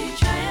like to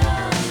try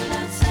all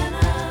about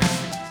Santa?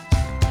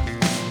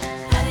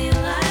 How do you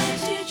like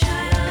to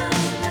try all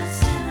about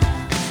Santa?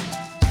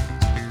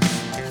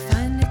 I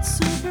find it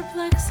so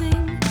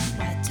perplexing.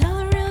 Why tell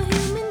a real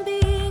human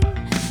being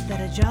that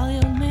a jolly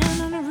old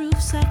man on a roof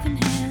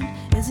secondhand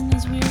isn't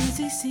as weird as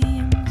he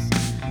seems?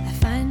 I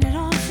find it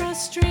all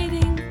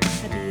frustrating.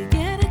 How do you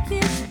get a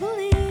kid to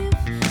believe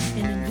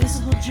in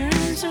invisible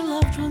germs or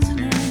loved ones and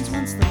urns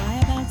once the lie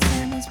about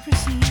Santa's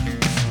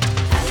perceived?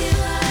 How do you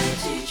like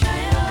to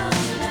try all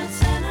about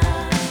Santa?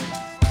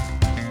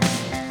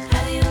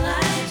 How do you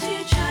like to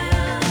try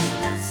all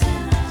about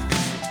Santa?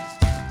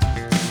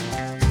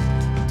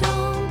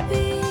 Don't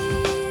be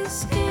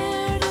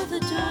scared of the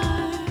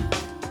dark,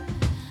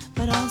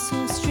 but also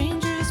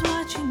strangers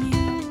watching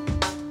you.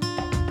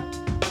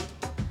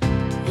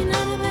 You're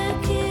not a bad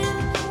kid,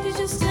 you're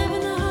just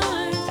having a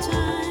hard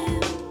time.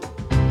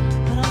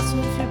 But also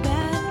if you're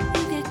bad,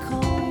 you get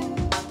cold.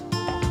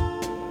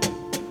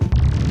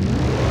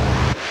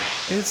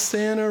 Is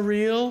Santa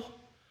real?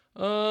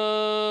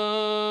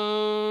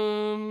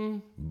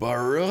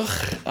 Baruch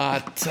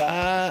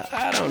Atah,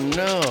 I don't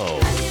know.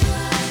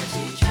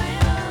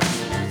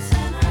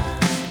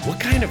 What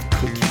kind of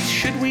cookies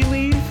should we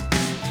leave?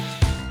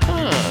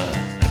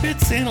 I bet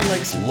Santa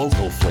likes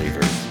local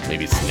flavors.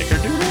 Maybe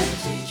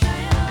snickerdoodle?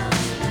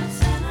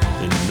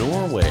 In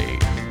Norway,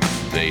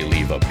 they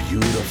leave a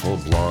beautiful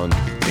blonde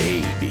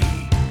baby.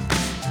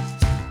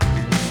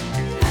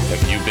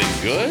 Have you been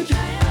good?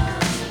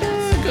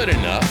 Good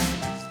enough.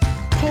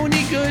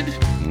 Pony good?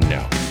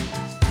 No.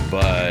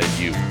 But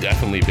you've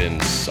definitely been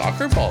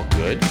soccer ball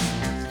good.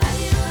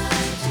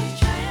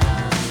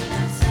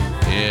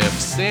 If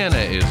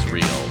Santa is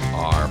real,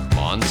 are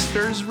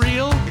monsters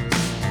real?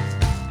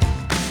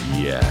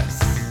 Yes.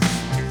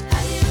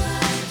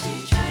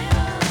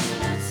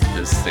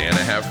 Does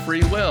Santa have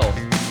free will?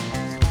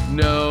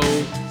 No,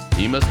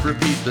 he must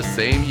repeat the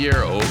same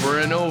year over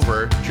and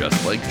over,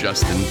 just like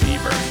Justin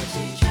Bieber.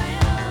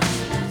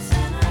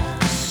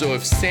 So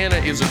if Santa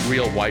isn't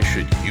real, why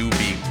should you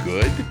be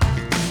good?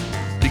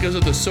 Because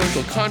of the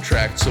social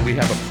contract, so we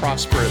have a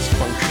prosperous,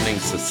 functioning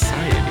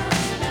society.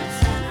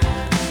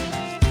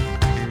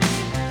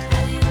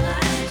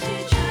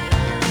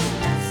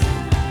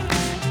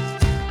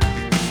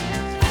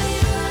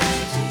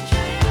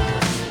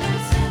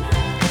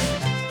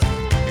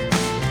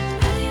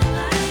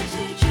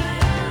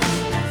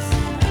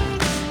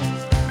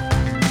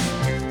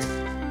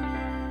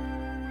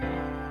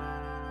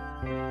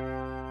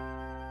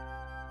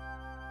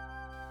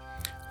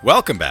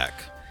 Welcome back.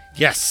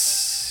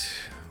 Yes.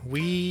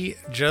 We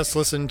just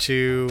listened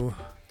to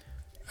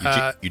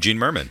Eugene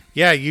Merman.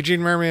 Yeah,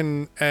 Eugene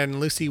Merman and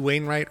Lucy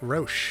Wainwright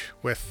Roche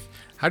with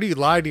How Do You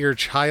Lie to Your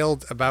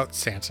Child About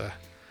Santa?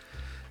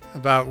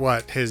 About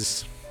what?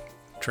 His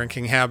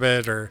drinking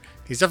habit, or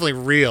he's definitely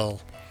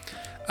real.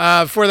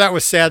 Before that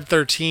was Sad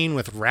 13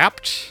 with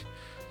Wrapped,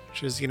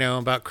 which is,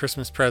 about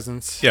Christmas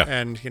presents. Yeah.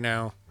 And,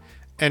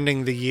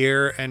 ending the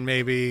year and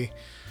maybe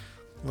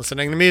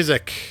listening to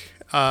music.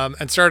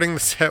 And starting the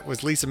set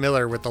was Lisa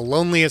Miller with The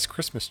Loneliest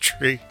Christmas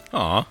Tree.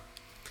 Aw.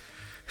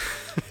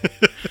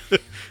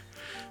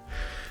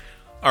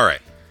 All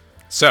right.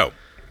 So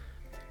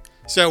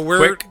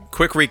we're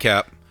quick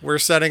recap. We're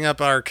setting up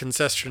our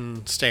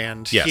concession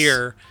stand Yes.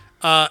 here.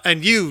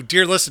 And you,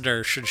 dear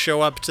listener, should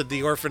show up to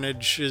the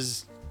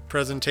orphanage's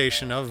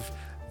presentation of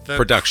the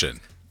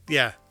Production.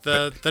 Yeah,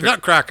 the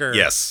Nutcracker.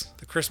 Yes.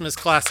 The Christmas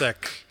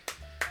classic.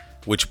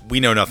 Which we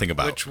know nothing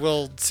about. Which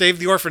will save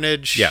the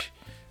orphanage. Yeah.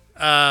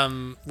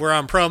 We're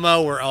on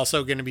promo. We're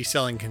also going to be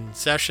selling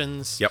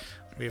concessions. Yep.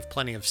 We have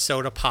plenty of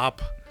soda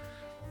pop.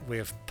 We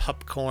have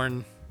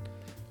popcorn.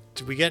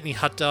 Did we get any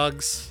hot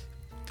dogs?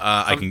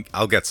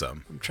 I'll get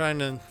some. I'm trying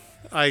to.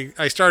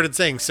 I started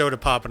saying soda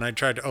pop, and I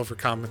tried to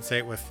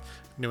overcompensate with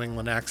New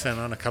England accent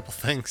on a couple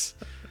things.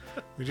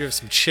 We do have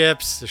some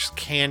chips. There's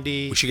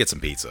candy. We should get some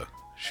pizza.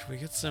 Should we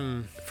get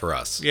some for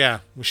us? Yeah,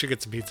 we should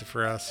get some pizza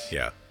for us.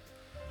 Yeah.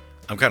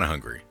 I'm kind of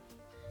hungry.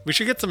 We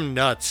should get some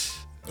nuts.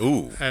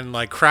 Ooh. And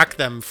crack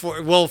them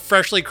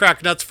freshly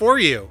cracked nuts for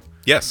you.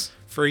 Yes.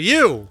 For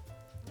you.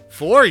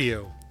 For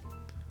you.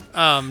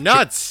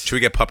 Nuts. Should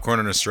we get popcorn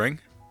on a string?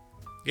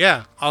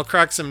 Yeah, I'll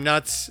crack some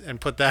nuts and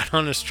put that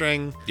on a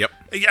string. Yep.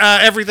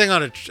 Everything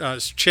on a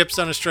chips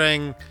on a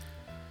string,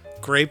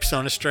 grapes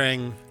on a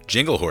string,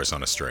 Jingle Horse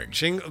on a string.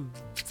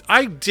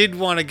 I did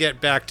want to get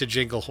back to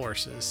Jingle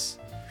Horses.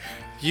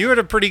 You had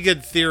a pretty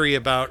good theory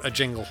about a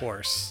jingle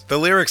horse. The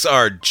lyrics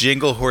are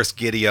Jingle Horse,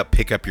 giddy up,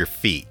 pick up your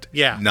feet.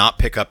 Yeah. Not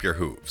pick up your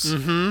hooves.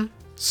 Mm-hmm.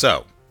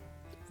 So.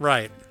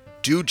 Right.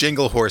 Do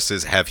jingle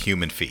horses have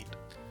human feet?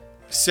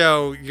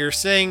 So you're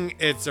saying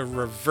it's a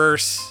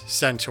reverse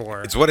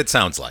centaur. It's what it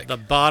sounds like. The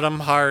bottom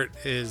part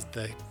is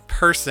the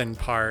person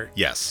part.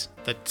 Yes.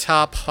 The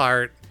top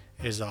part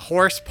is a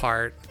horse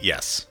part.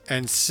 Yes.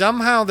 And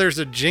somehow there's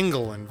a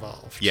jingle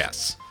involved.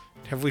 Yes.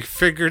 Have we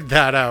figured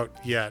that out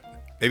yet?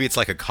 Maybe it's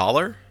like a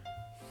collar?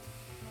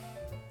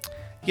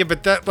 Yeah,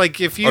 but that,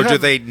 if you Or do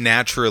they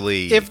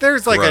naturally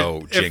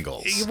grow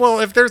jingles?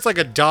 If there's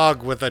a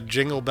dog with a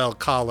jingle bell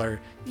collar,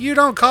 you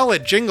don't call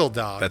it jingle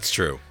dog. That's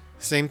true.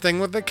 Same thing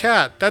with the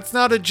cat. That's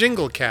not a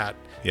jingle cat.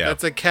 Yeah.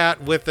 That's a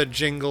cat with a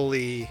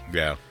jingly.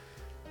 Yeah.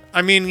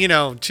 I mean,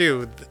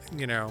 too.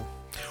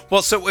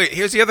 Well, so wait,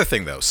 here's the other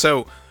thing, though.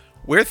 So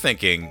we're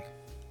thinking,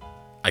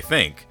 I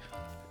think,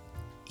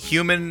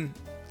 human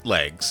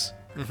legs.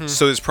 Mm-hmm.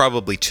 So there's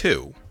probably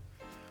two.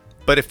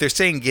 But if they're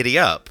saying giddy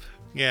up,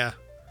 yeah,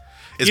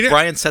 is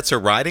Brian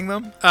Setzer riding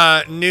them?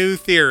 New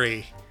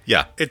theory.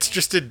 Yeah, it's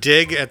just a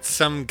dig at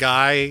some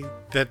guy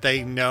that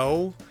they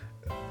know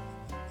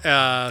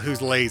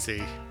who's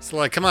lazy.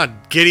 So come on,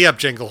 giddy up,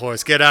 Jingle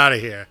Horse, get out of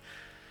here.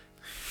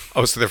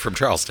 Oh, so they're from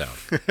Charlestown.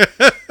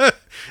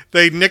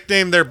 They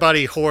nicknamed their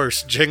buddy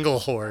Horse Jingle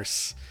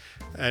Horse,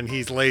 and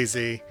he's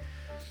lazy.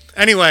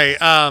 Anyway,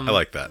 I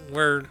like that.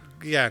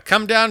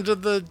 Come down to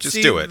the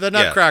do it. The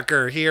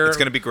Nutcracker here. It's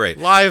gonna be great.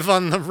 Live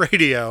on the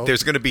radio.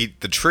 There's gonna be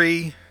the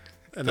tree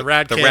and the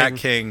Rat King. The Rat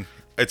King.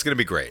 It's gonna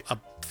be great. A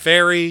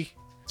fairy.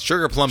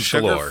 Sugar plums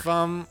galore.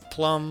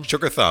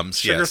 Sugar thumbs.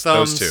 Sugar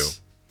thumbs. Those two.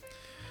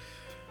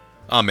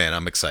 Oh man,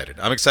 I'm excited.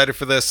 I'm excited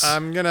for this.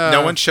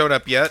 No one showed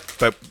up yet,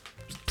 but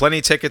plenty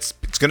of tickets.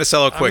 It's gonna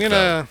sell out quick. I'm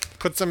gonna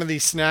put some of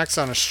these snacks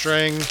on a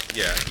string.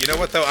 Yeah. You know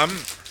what though?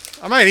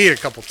 I might eat a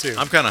couple too.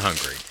 I'm kind of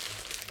hungry.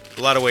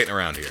 A lot of waiting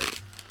around here.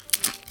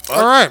 But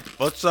all right.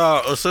 Let's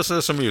listen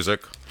to some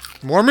music.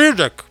 More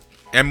music.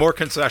 And more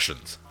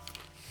concessions.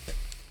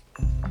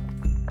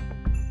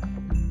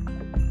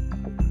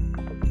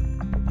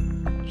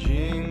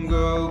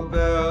 Jingle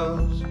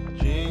bells,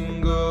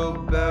 jingle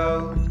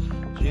bells,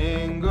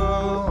 jingle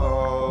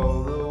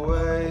all the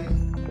way.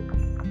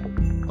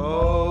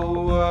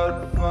 Oh,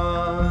 what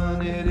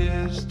fun it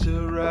is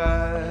to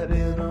ride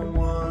in a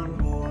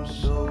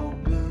one-horse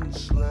open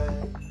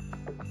sleigh.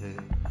 Hey.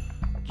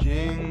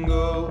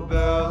 Jingle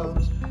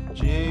bells,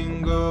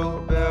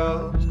 jingle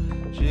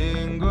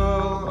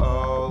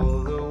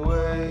all the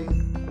way.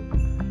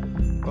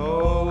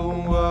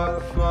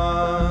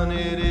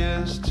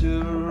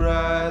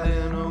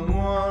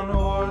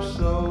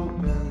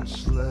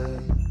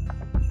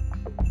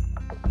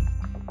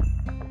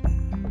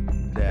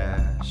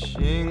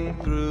 dashing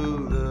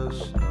through the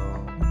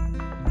snow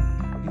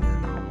in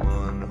a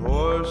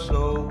one-horse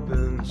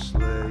open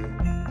sleigh.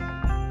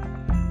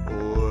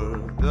 O'er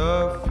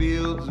the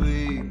fields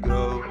we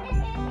go,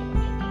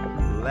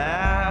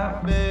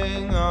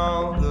 laughing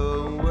all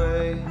the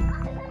way.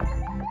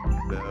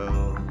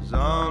 Bells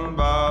on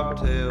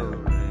bobtail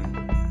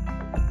ring,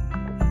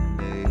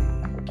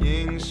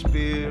 making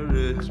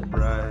spirits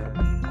bright.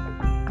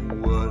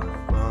 What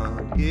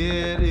fun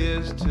it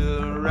is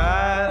to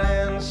ride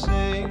and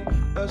sing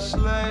a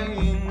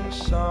sleighing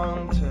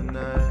song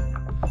tonight.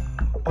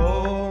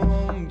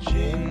 Oh,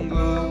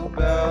 jingle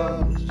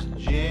bells,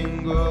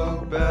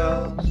 jingle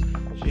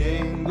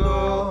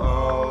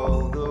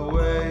all the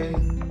way.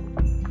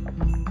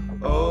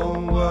 Oh,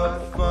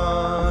 what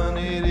fun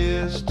it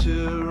is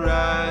to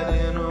ride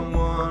in a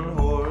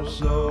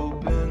one-horse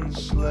open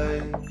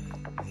sleigh.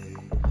 Hey,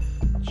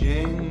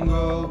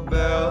 jingle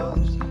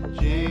bells,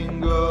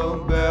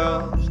 jingle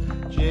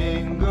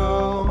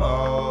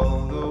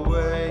all the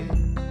way.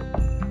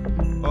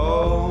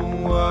 Oh,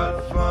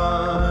 what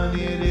fun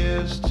it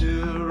is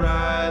to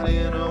ride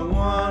in a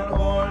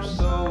one-horse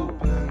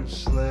open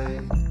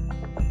sleigh.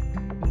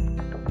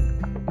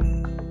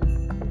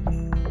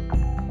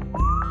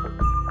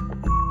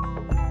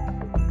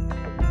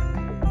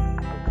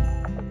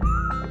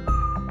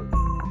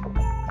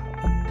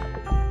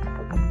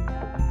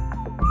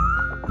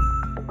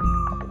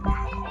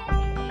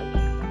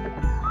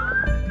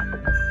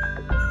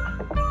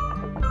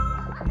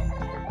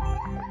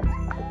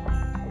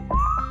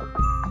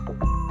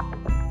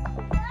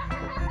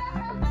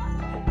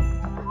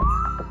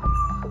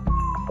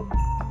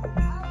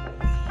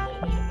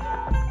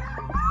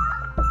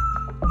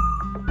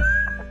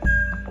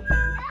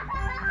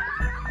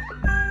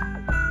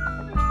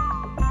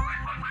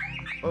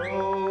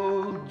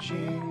 Oh,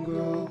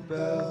 jingle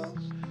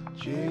bells,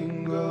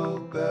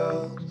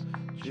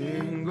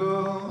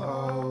 jingle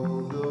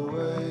all the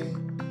way.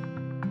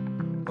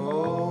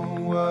 Oh,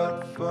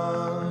 what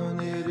fun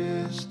it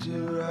is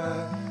to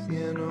ride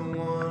in a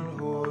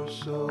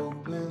one-horse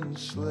open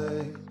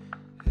sleigh.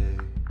 Hey,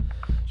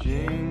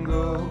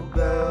 jingle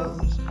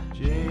bells,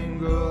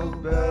 jingle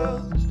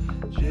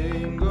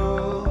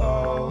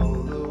all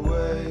the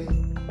way.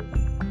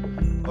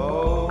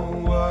 Oh,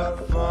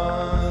 what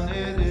fun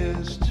it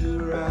is to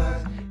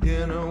ride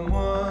in a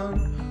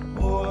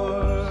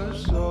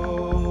one-horse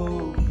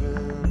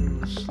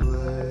open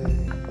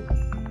sleigh.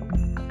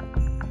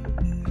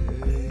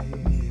 Hey,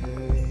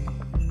 hey.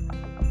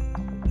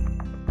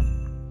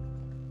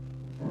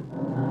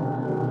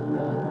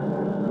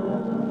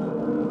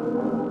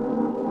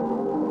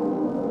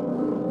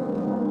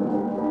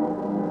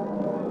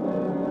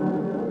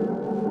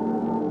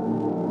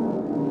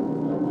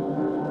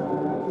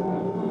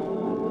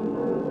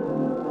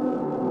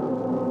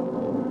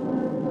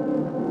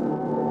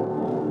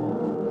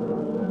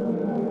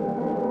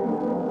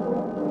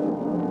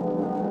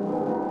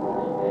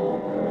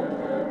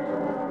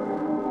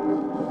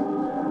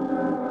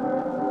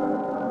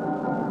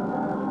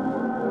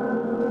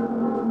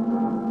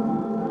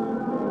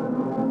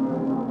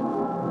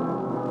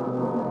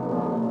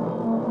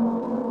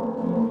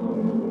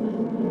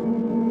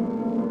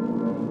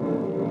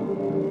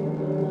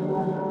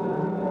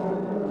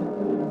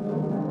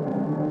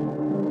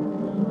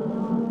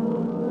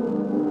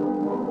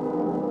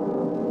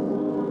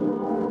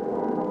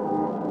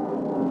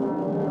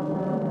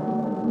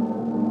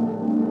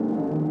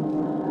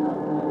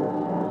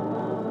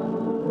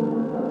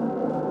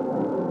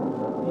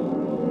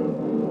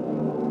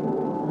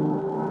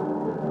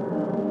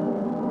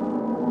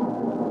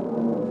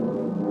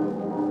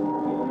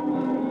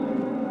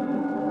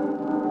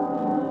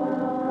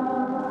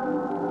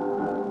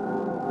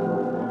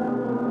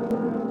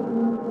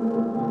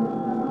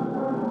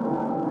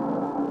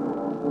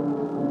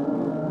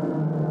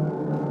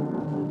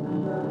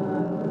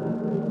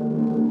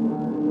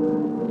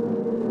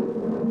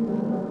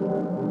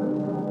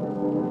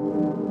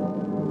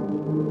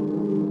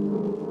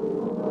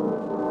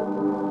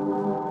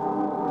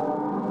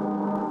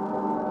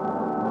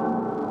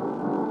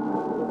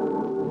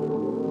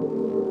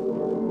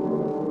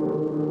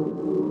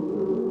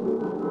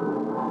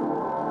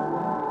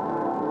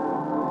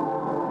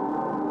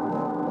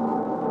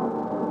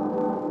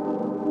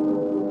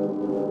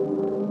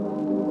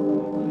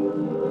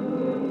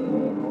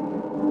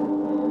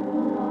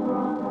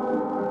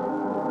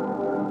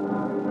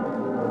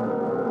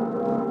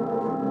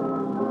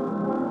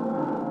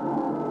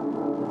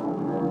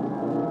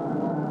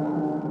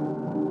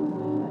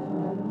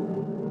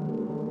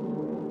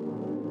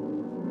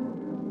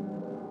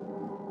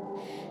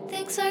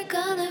 Things are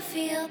gonna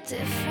feel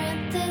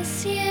different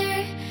this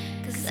year,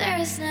 'cause there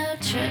is no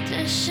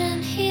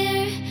tradition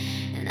here.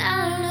 And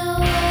I don't know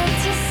what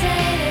to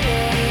say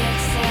today,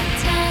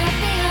 except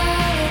happy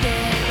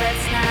holiday.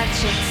 Let's not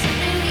jinx a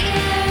new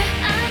year.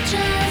 I'm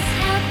just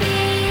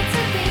happy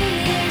to be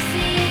here.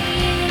 Seeing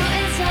you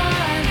is all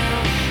I know.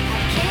 I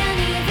can't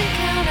even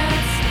count on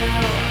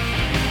snow.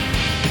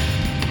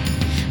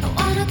 I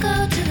wanna go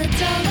to the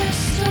dollar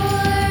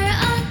store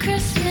on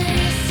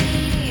Christmas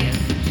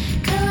Eve.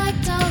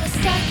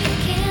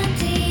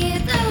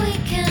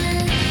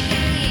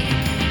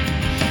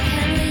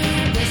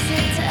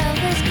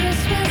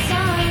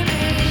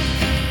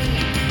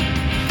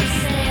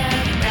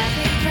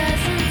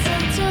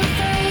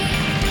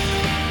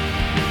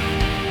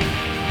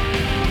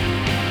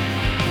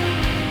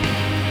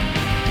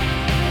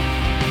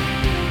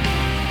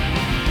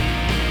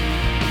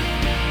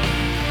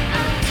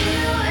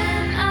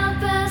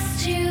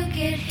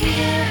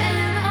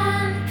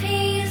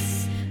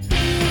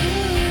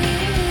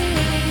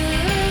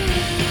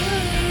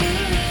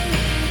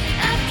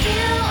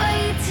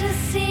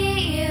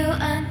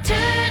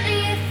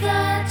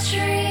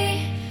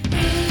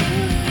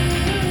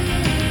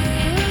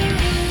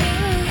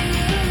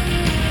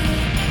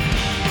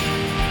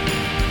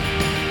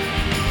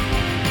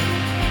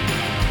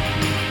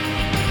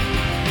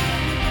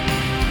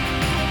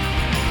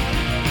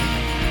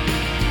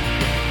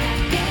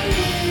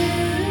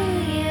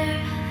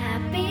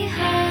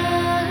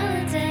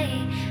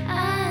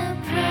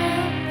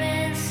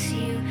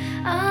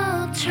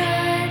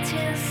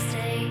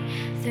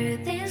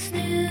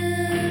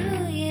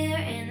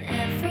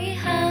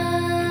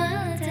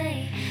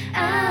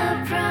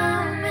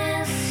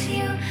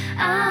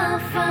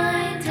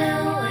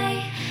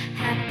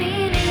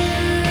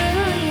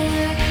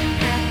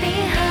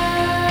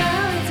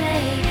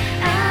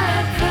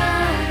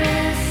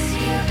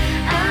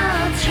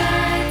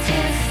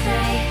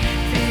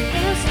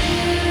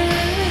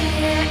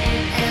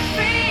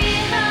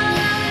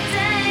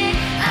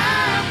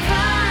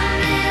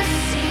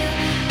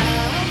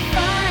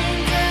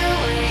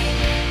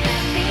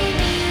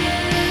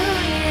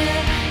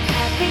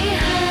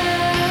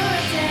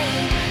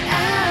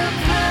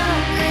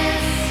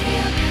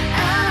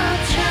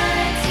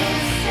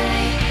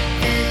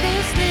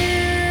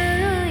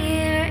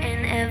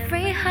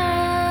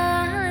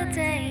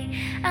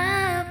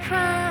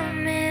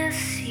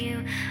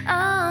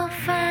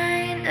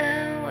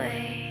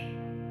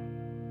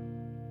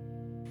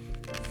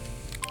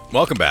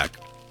 Welcome back.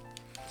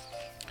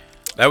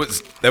 That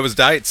was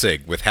Diet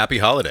Sig with Happy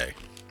Holiday.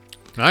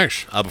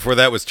 Nice. Before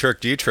that was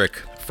Turk Dietrich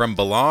from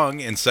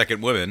Belong and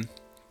Second Woman,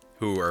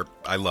 who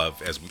I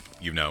love, as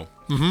you know,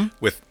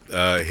 with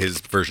his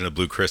version of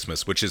Blue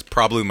Christmas, which is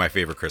probably my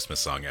favorite Christmas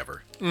song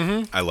ever.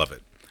 I love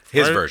it.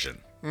 His Right.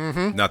 version,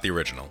 not the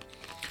original.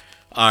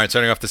 All right,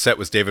 starting off the set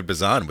was David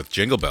Bazan with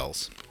Jingle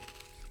Bells.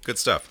 Good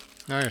stuff.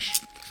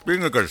 Nice.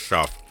 Speaking of good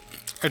stuff,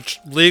 It's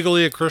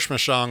legally a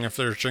Christmas song if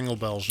there's jingle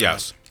bells. in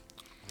yes.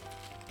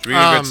 Speaking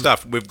of good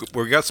stuff,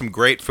 we've got some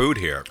great food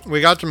here. it.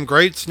 We got some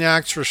great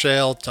snacks for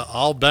sale to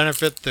all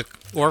benefit the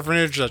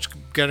orphanage that's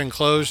getting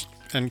closed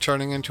and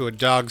turning into a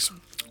dog's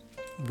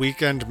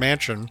weekend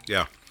mansion.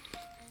 Yeah.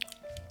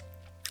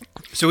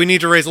 So we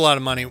need to raise a lot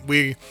of money.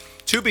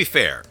 To be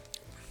fair,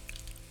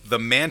 the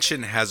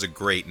mansion has a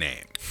great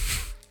name.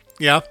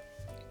 Yeah.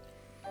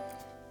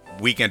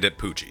 Weekend at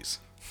Poochie's.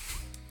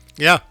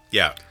 Yeah.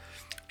 Yeah.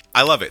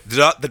 I love it.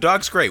 The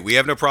dog's great. We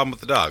have no problem with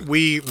the dog.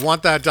 We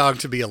want that dog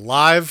to be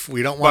alive.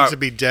 We don't want But- it to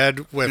be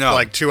dead with No.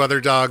 like two other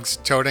dogs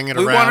toting it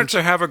We around. wanted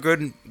to have a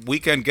good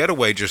weekend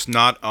getaway, just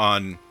not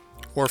on...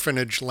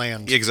 Orphanage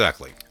land.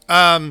 Exactly.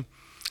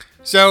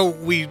 So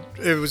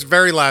it was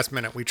very last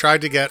minute. We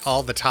tried to get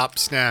all the top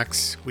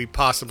snacks we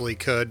possibly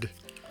could.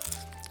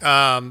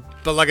 But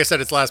like I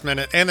said, it's last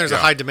minute and there's a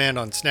Yeah. high demand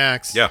on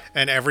snacks Yeah.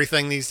 and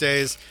everything these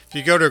days. If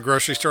you go to a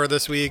grocery store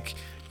this week,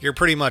 you're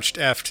pretty much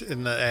effed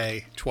in the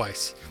A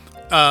twice.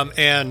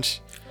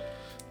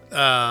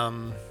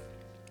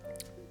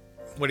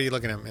 What are you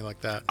looking at me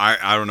like that?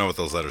 I don't know what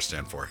those letters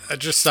stand for.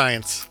 Just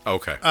science.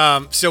 Okay.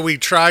 So we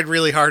tried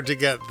really hard to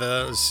get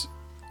those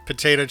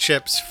potato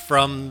chips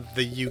from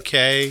the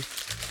UK,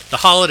 the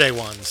holiday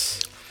ones.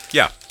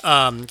 Yeah.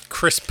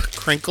 Crisp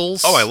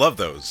crinkles. Oh, I love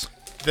those.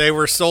 They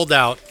were sold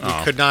out. We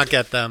Oh. could not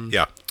get them.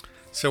 Yeah.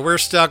 So we're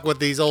stuck with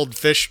these old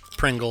fish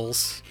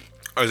Pringles.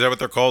 Oh, is that what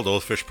they're called?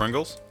 Old fish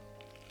Pringles?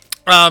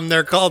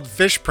 They're called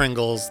fish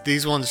Pringles.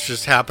 These ones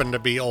just happen to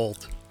be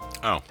old.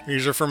 Oh.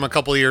 These are from a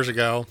couple years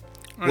ago.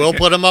 Okay. We'll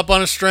put them up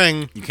on a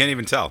string. You can't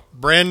even tell.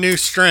 Brand new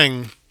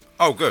string.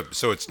 Oh, good.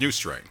 So it's new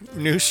string.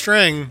 New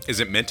string. Is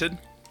it minted?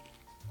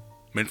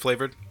 Mint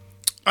flavored?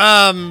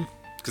 Um,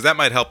 Because that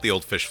might help the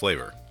old fish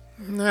flavor.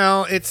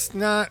 No, it's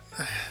not.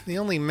 The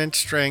only mint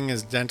string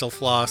is dental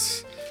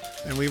floss.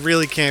 And we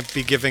really can't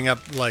be giving up,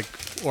 like,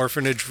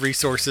 orphanage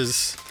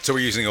resources. So we're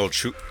using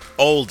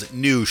old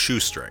new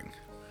shoestring.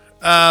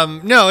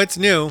 No, it's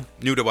new.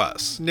 New to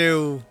us.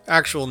 New.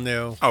 Actual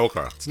new. Oh,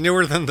 okay. It's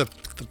newer than the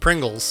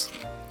Pringles.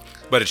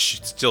 But it's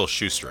still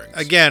shoestrings.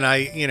 Again,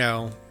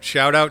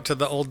 shout out to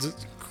the old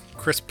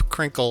Crisp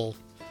Crinkle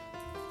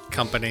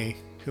company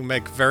who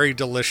make very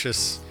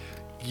delicious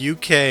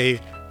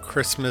UK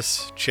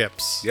Christmas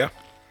chips. Yeah.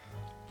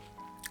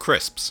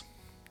 Crisps.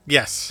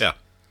 Yes. Yeah.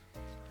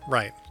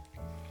 Right.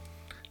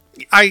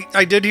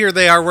 I did hear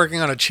they are working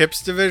on a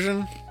chips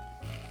division.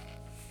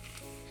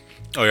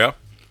 Oh, yeah?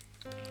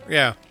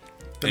 Yeah.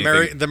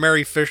 The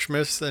Merry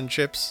Fishmas and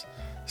Chips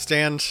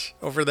stand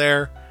over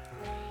there.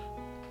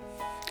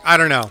 I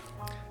don't know.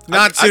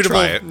 Not I'd suitable.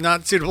 try it.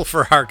 Not suitable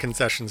for our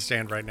concession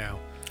stand right now.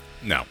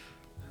 No.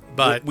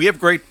 But we have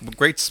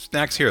great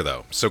snacks here,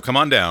 though. So come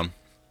on down.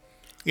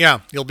 yeah,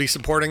 you'll be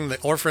supporting the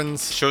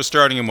orphans. Show's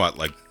starting in what,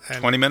 like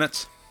 20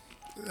 minutes?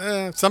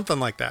 Something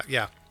like that.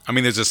 Yeah. I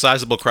mean, there's a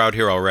sizable crowd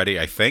here already,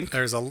 I think.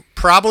 There's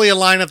probably a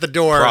line at the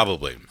door.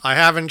 Probably. I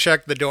haven't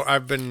checked the door.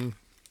 I've been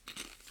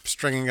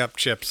stringing up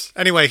chips.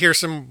 Anyway, here's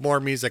some more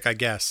music, I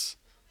guess.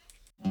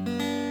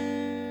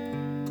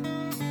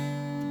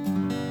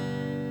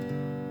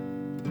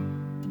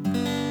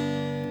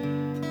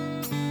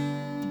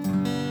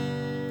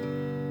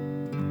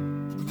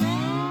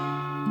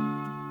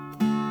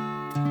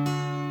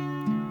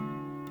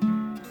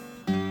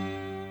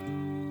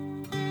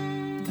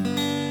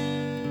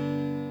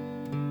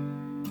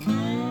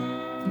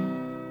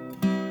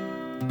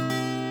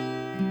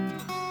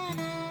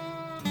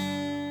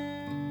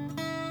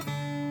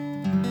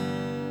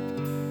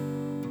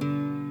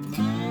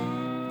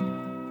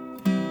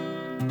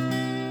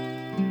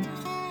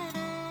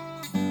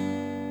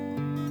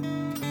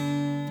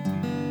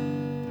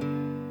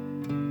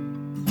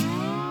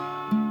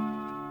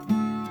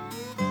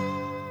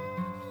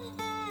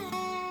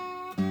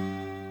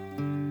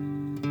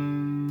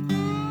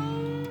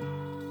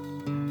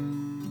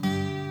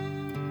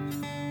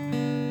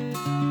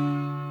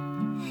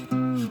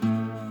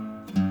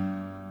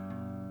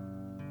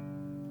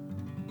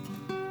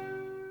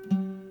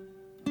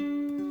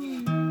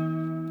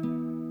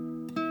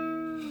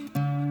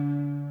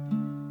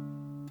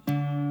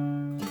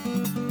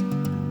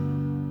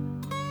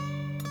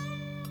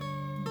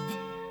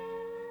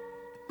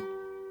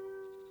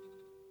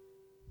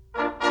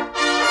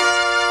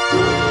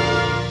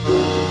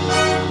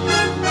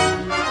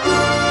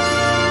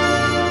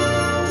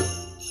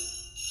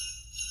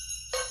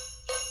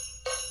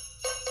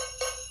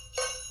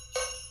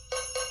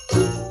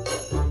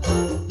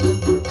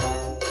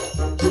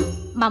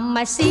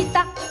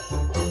 Mamacita,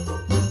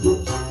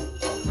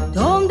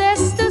 ¿dónde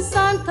está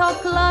Santa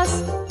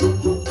Claus?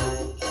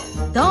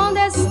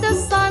 ¿Dónde está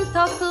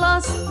Santa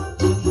Claus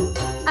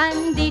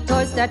and the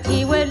toys that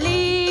he will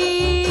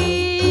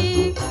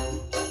leave.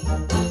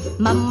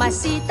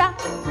 Mamacita,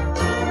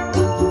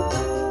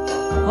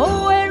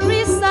 oh, where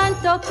is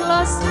Santa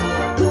Claus?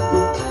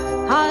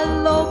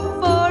 I'll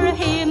look for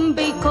him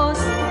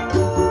because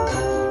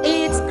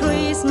it's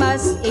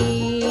Christmas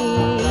Eve.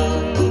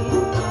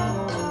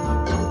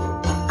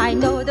 I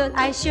know that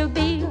I should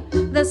be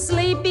the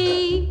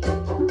sleepy,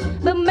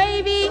 but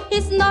maybe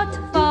he's not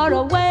far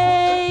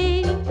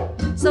away.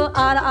 So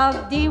out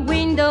of the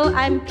window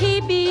I'm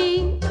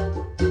peeping,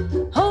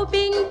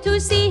 hoping to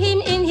see him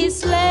in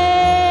his sleigh.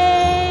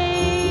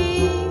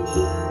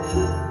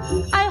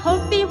 I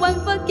hope he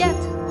won't forget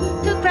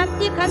to crack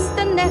the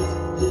castanet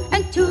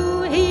and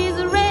to his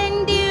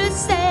reindeer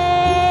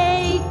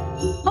say,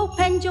 oh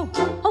Panjo,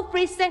 oh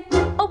Prisen,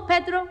 oh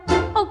Pedro,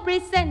 oh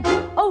Prisen,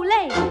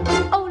 ole,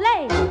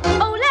 ole,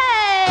 ole.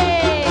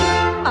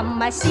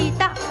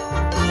 Mamacita,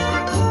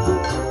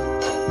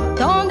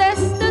 ¿dónde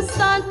está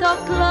Santa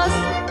Claus?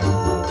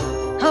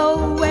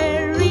 Oh,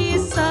 where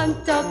is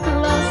Santa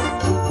Claus?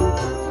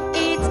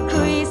 It's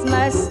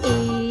Christmas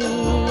Eve.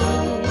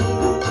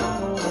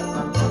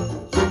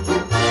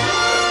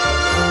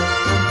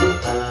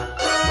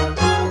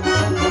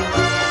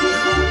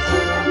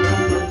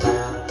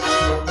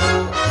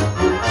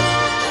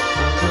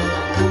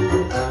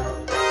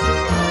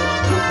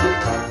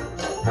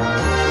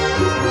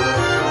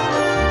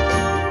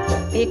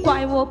别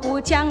怪我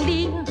不讲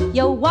理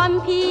又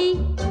顽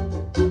皮，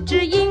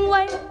只因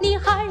为你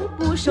还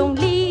不送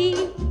礼。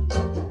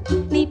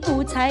你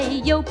不睬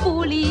又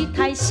不理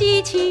太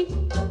稀奇，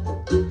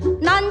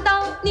难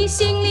道你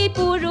心里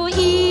不如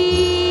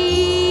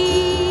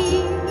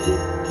意？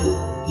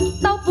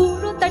倒不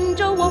如等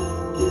着我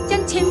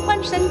将千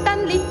万圣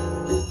诞礼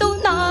都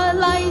拿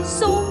来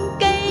送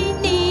给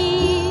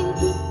你。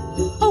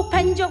Oh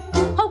Panjo,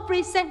 oh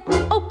Prisen,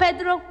 oh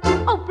Pedro,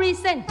 oh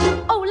Prisen,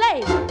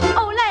 ole,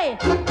 ole,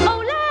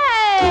 ole.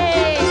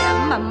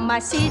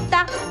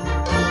 Mamacita,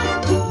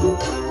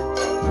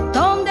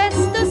 ¿dónde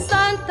está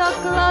Santa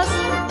Claus?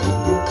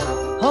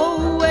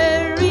 Oh,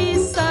 where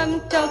is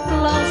Santa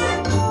Claus?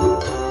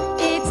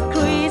 It's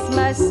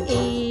Christmas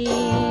Eve.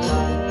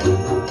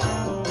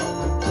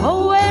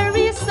 Oh, where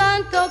is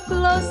Santa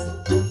Claus?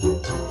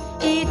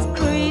 It's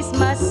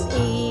Christmas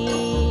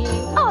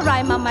Eve. All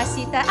right,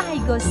 Mamacita, I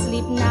go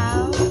sleep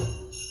now.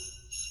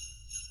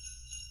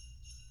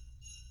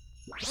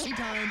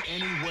 Anytime,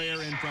 anywhere,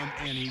 and from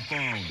any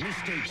phone.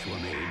 Mistakes were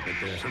made, but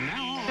from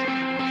now on.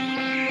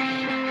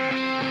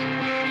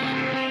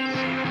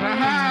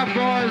 Hi,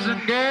 boys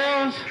and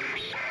girls.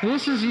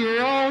 This is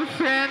your old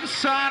friend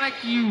Sonic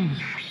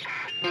Youth.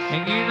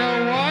 And you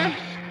know what?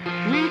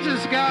 We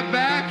just got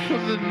back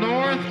from the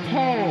North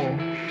Pole.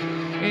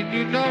 And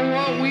you know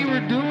what we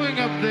were doing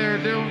up there,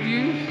 don't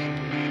you?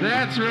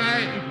 That's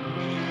right.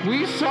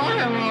 We saw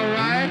him all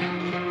right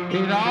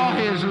in all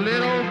his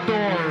little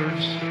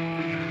doors.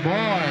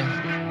 Boy,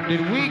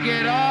 did we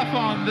get off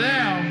on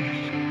them.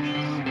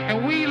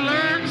 And we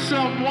learned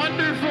some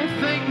wonderful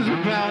things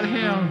about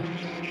him.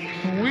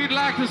 And we'd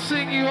like to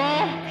sing you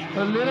all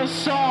a little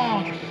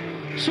song.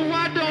 So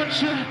why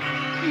don't you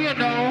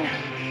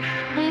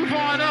move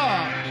on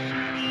up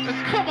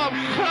and come up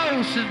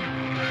close and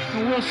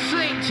we'll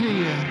sing to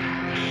you.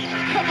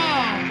 Come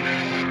on,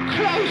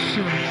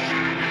 closer,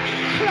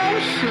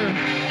 closer.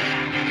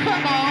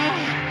 Come on,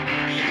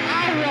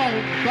 I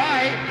won't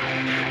bite.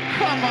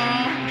 Come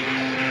on.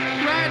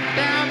 Right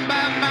down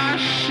by my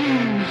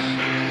shoes.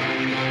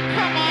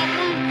 Come on,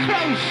 move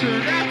closer,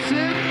 that's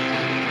it.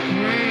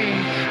 Great.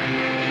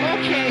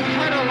 Okay,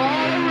 huddle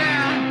all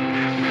around.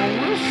 Well,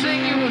 we'll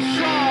sing you a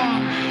song.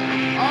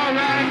 All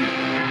right.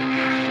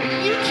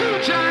 You too,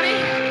 Johnny.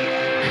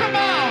 Come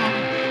on,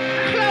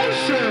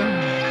 closer.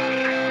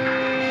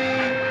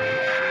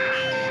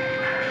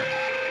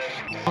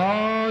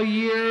 All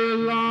year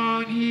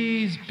long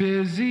he's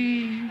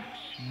busy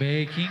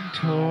making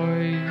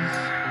toys.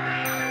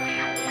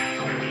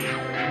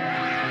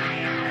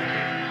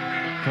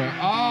 For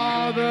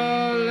all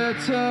the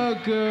little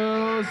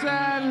girls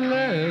and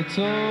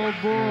little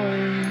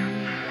boys.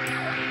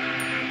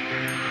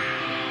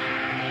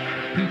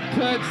 He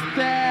puts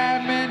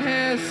them in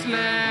his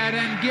sled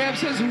and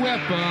gives his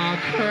whip a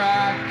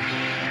crack.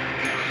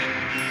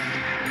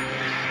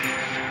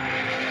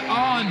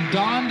 On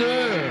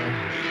Donder,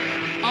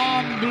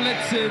 on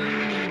Blitzen,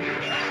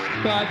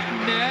 but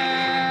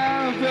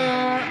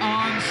never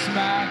on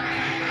Smack.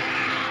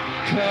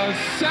 'Cause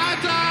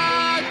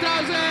Santa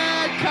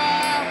doesn't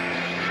come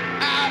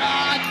out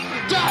on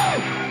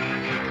dope.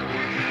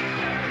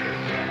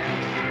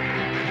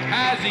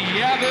 Has he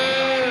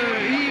ever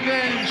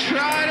even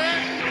tried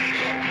it?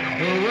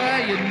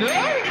 Well, you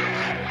know,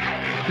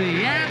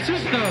 the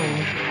answer's no.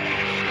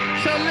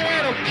 So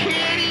little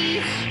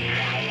kiddies,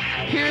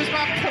 here's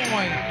my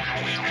point.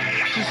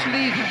 Just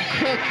leave him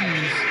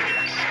cookies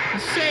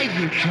and save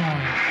your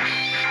joint.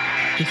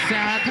 The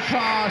Santa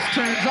Claus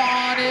turns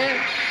on it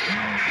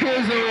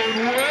his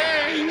own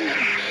way,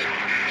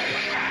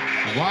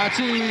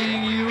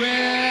 watching you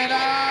and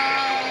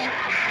I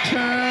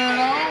turn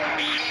on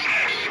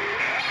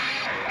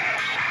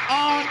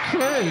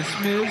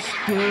Christmas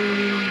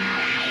tree.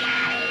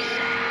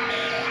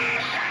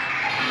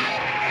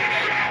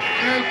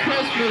 Merry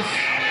Christmas.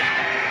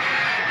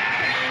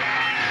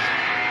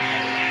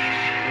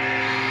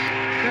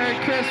 Merry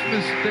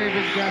Christmas,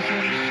 David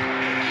Geffen.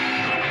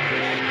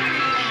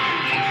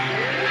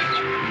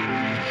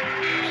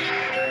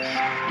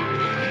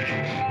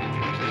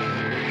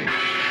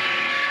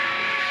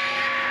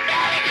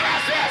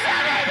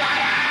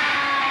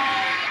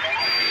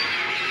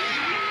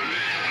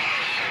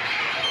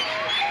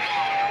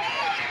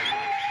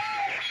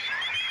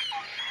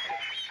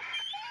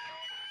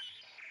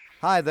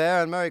 Hi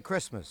there, and Merry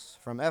Christmas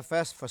from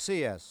FS for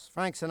CS,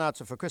 Frank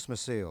Sinatra for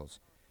Christmas Seals.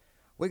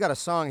 We got a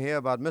song here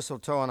about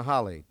mistletoe and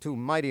holly, two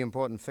mighty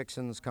important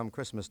fixins come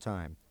Christmas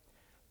time.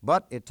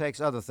 But it takes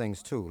other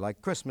things too,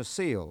 like Christmas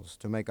seals,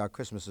 to make our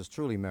Christmases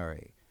truly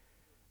merry.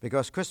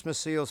 Because Christmas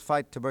seals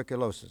fight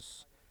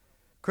tuberculosis.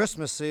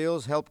 Christmas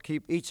seals help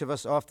keep each of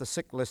us off the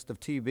sick list of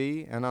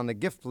TB and on the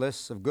gift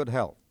lists of good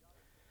health.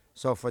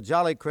 So for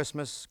Jolly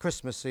Christmas,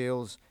 Christmas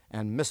seals,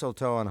 and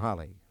mistletoe and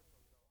holly.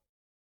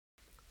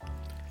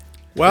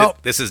 Well,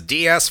 this is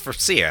DS for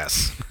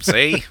CS.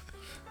 See?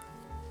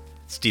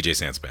 It's DJ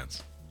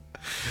Sanspants.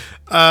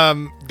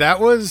 That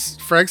was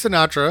Frank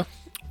Sinatra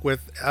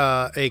with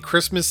a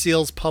Christmas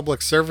Seals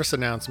public service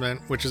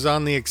announcement, which is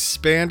on the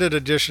expanded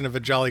edition of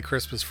A Jolly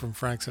Christmas from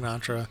Frank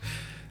Sinatra.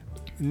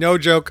 No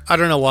joke. I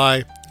don't know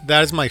why.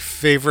 That is my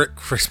favorite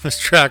Christmas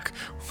track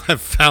I've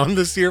found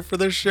this year for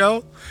this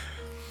show.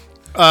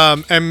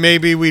 And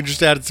maybe we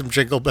just added some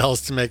jingle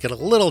bells to make it a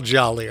little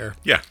jollier.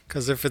 Yeah.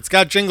 Because if it's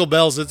got jingle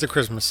bells, it's a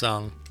Christmas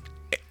song.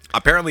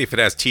 Apparently, if it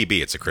has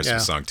TB, it's a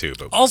Christmas song too.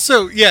 But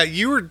also, yeah,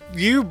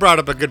 you brought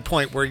up a good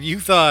point where you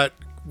thought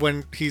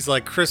when he's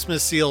like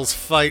Christmas seals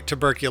fight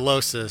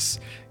tuberculosis,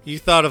 you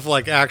thought of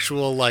like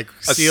actual like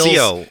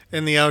seals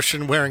in the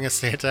ocean wearing a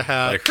Santa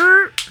hat,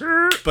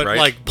 but right?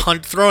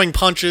 like throwing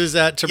punches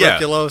at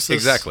tuberculosis. Yeah,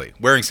 exactly.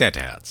 Wearing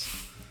Santa hats.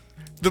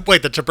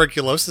 Wait, the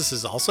tuberculosis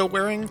is also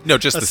wearing? No,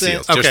 just the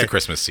seals. Okay. Just the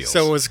Christmas seals.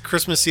 So it was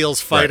Christmas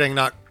seals fighting,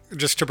 not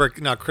just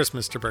not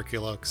Christmas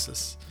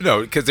tuberculosis.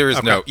 No, because there is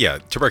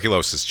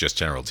tuberculosis, just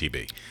general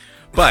TB.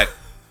 But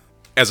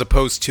as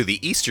opposed to the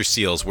Easter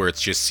seals, where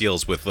it's just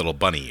seals with little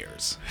bunny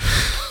ears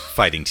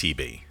fighting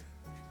TB.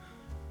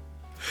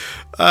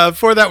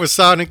 Before that was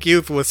Sonic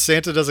Youth with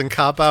Santa Doesn't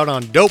Cop Out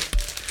on Dope.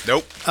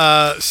 Nope.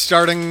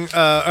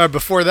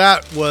 Before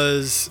that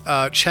was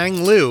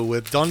Chang Liu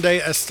with Donde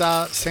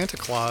Está Santa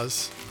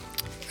Claus.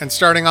 And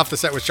starting off the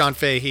set was John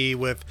Fahey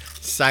with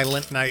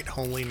Silent Night,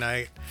 Holy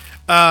Night.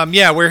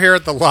 We're here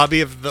at the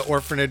lobby of the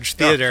Orphanage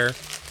Theater.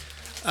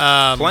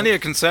 Plenty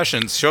of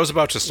concessions. Show's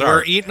about to start.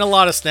 We're eating a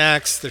lot of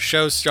snacks. The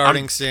show's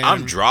starting soon.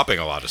 I'm dropping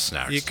a lot of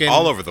snacks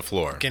all over the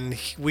floor.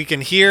 We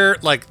can hear,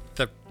 like,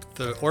 the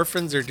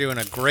orphans are doing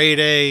a grade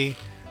A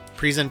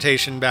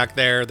presentation back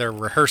there. They're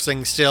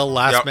rehearsing still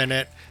last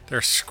minute.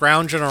 They're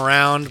scrounging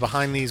around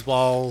behind these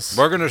walls.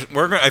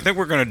 I think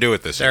we're gonna do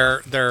it this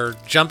year. They're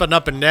jumping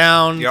up and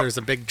down. There's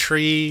a big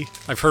tree.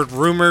 I've heard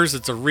rumors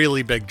it's a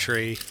really big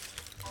tree.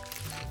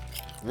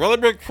 Really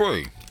big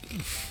tree.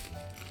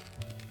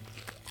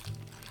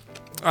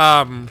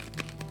 Sorry,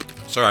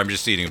 I'm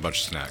just eating a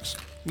bunch of snacks.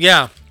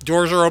 Yeah,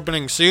 doors are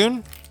opening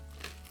soon.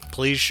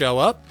 Please show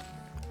up.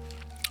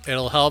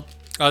 It'll help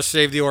us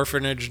save the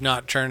orphanage,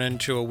 not turn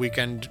into a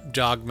weekend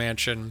dog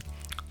mansion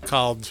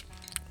called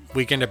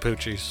Weekend at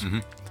Poochie's. Mm-hmm.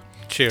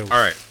 2. All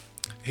right.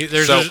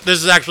 This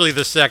is actually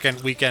the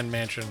second weekend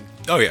mansion.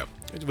 Oh, yeah.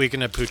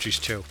 Weekend at Poochie's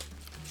 2.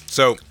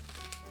 So,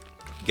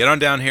 get on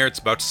down here. It's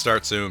about to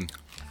start soon.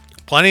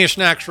 Plenty of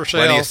snacks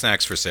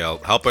for sale.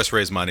 Help us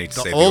raise money to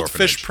save the old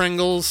orphanage. fish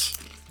Pringles.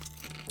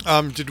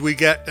 Did we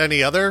get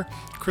any other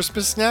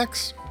Christmas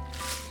snacks?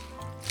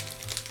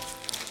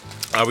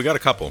 We got a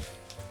couple.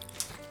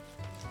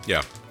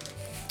 Yeah.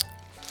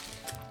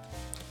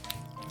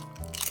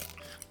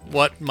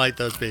 What might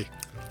those be?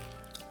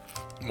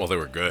 Well, they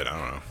were good. I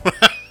don't know.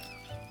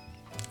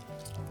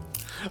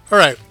 All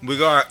right. We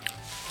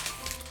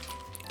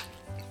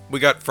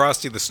got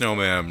Frosty the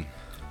Snowman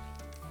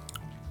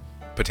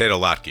potato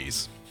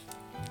latkes.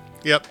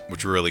 Yep.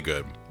 Which were really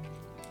good.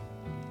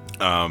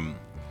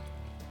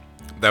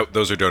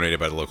 Those are donated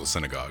by the local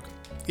synagogue.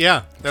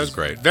 Yeah, that was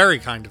great. Very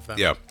kind of them.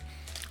 Yeah.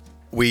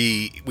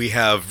 We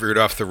have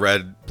Rudolph the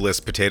Red Bliss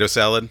potato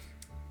salad.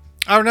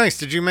 Oh, nice.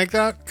 Did you make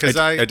that? Because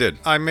I did.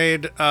 I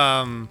made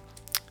our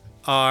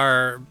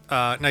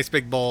nice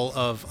big bowl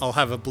of I'll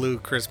have a blue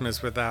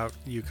Christmas without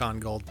Yukon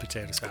Gold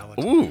potato salad.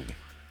 Ooh,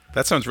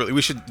 that sounds really.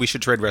 We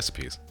should trade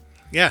recipes.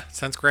 Yeah,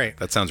 sounds great.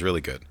 That sounds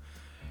really good.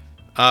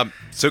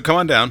 So come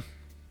on down.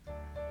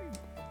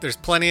 There's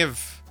plenty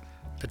of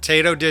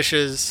potato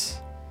dishes.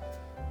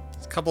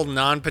 There's a couple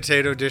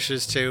non-potato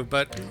dishes too,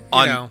 but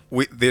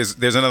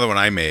there's another one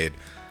I made.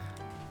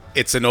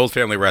 It's an old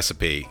family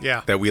recipe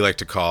that we like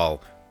to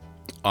call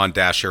on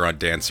Dasher, on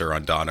Dancer,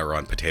 on Donna, or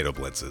on potato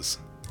blitzes.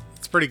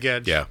 It's pretty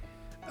good. Yeah.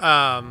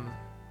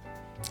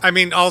 I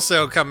mean,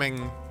 also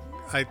coming,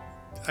 I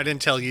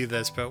didn't tell you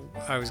this, but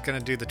I was going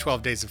to do the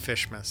 12 Days of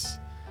Fishmas.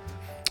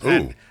 Ooh.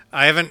 And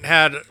I haven't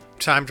had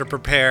time to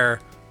prepare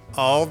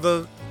all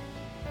the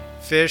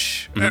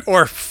fish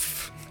or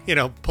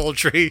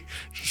poultry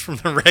just from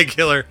the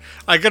regular.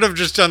 I could have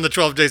just done the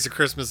 12 Days of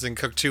Christmas and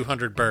cooked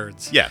 200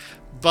 birds. Yeah.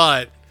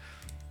 But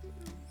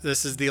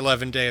this is the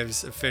 11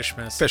 days of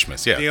Fishmas.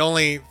 Fishmas,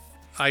 yeah.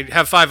 I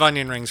have 5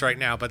 onion rings right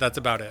now, but that's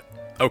about it.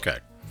 Okay.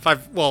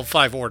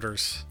 5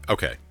 orders.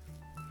 Okay.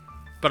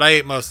 But I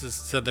ate most,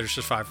 so there's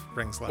just 5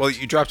 rings left. Well,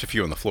 you dropped a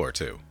few on the floor,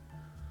 too.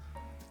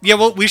 Yeah,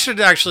 well, we should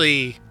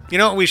actually... You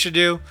know what we should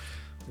do?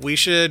 We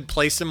should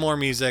play some more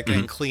music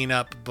and clean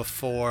up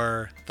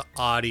before the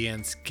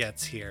audience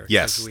gets here.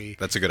 Yes,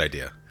 that's a good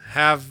idea.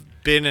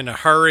 Have been in a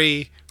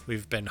hurry.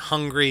 We've been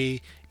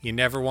hungry. You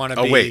never want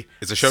to be... Oh, wait.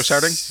 Is the show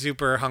starting?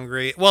 Super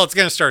hungry. Well, it's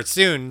going to start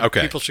soon.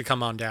 Okay. People should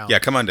come on down. Yeah,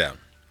 come on down.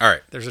 All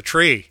right. There's a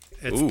tree.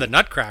 It's the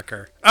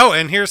Nutcracker. Oh,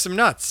 and here's some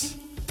nuts.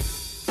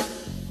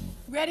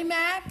 Ready,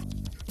 Mac?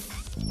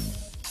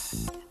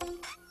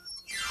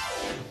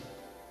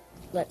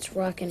 Let's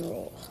rock and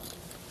roll.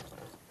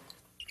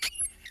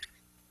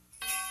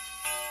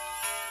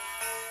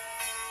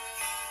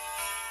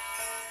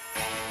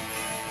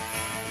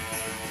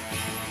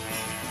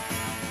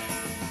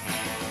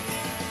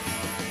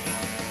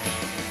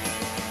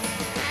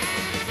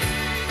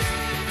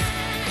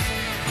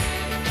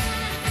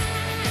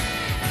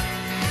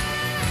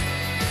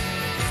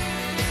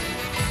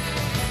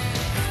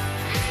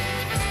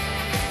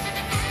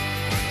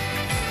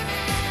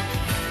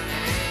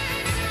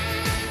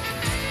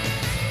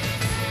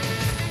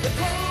 The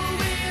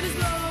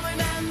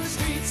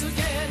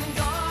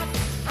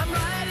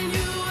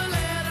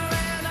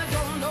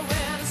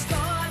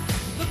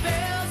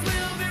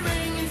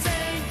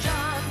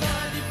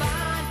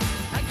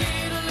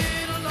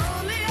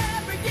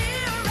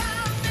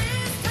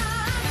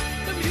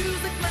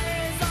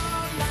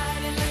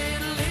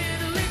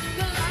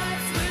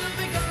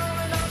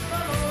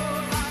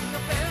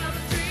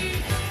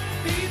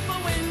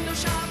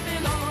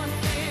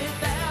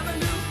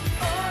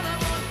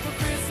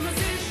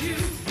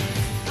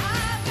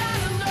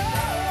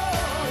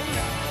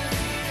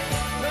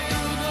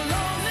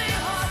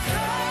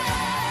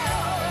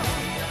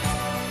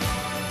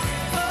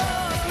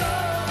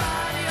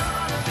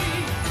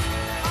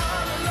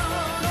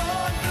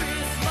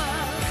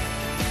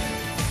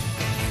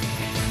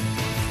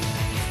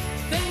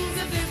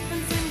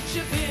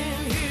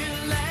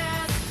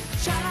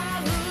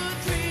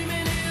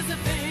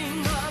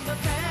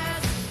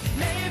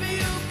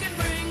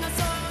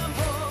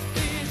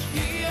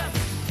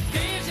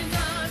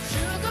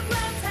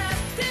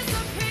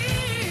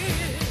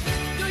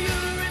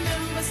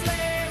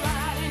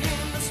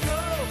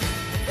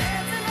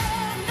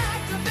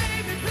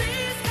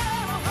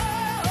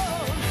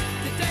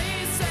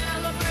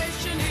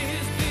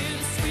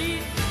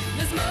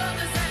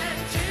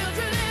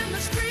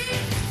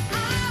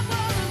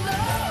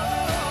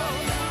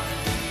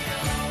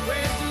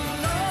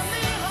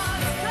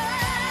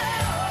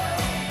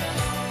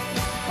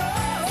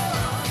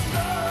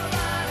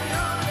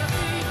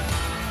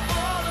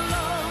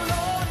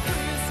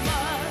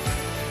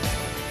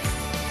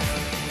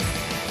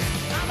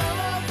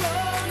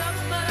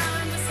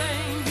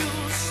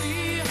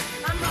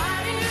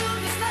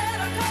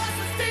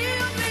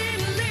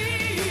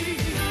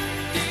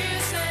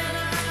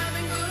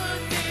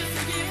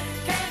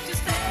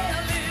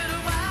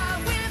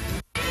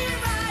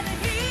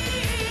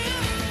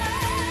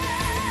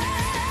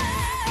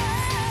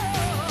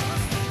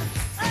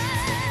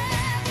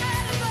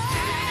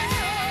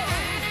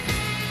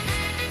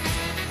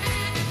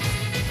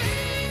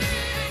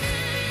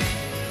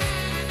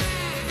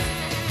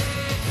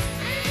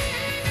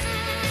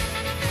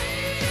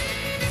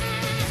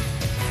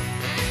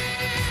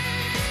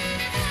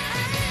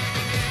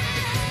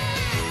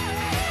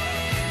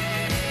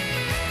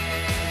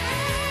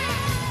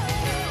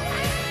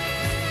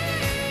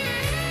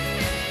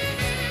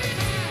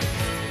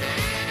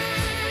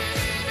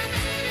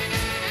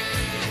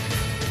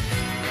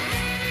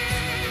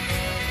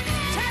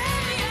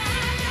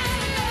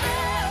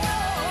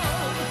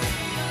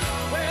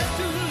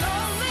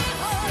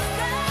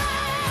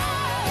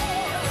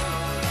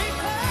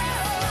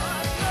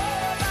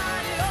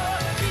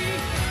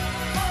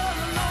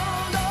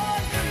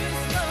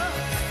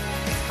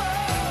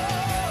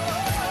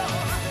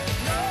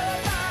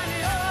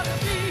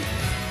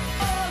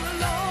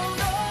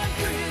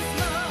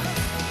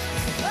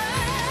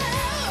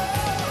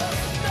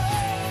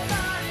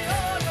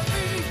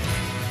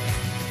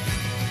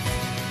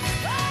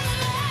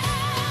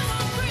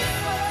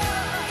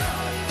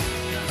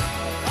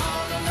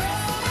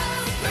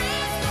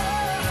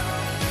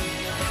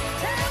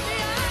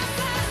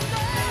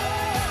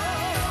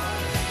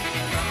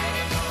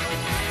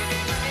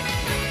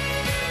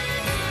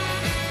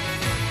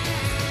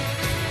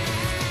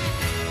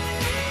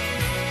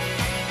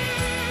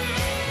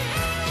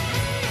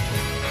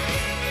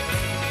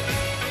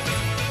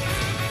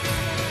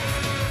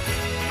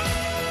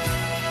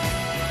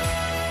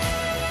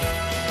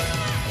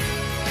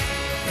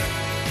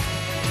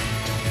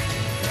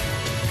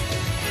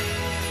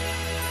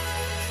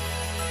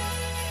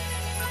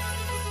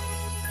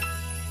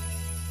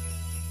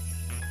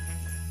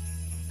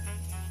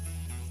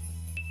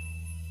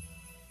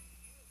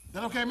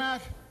that okay,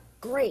 Mac?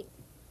 Great.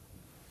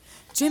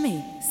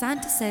 Jimmy,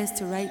 Santa says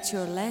to write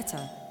your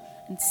letter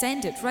and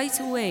send it right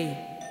away.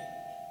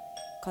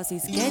 'Cause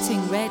he's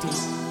getting ready,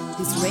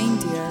 his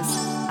reindeers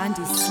and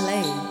his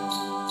sleigh.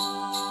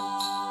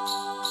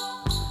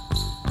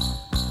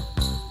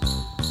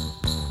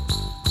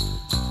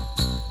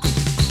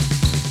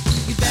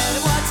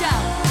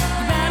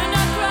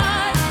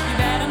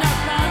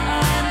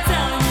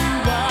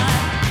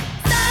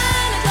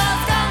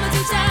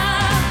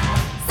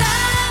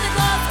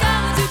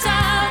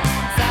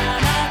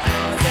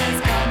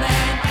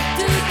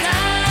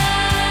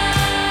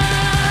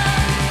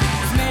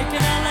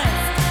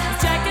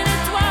 Checking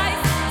it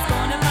twice, he's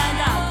gonna find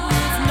out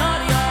who's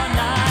naughty or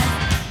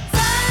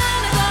nice.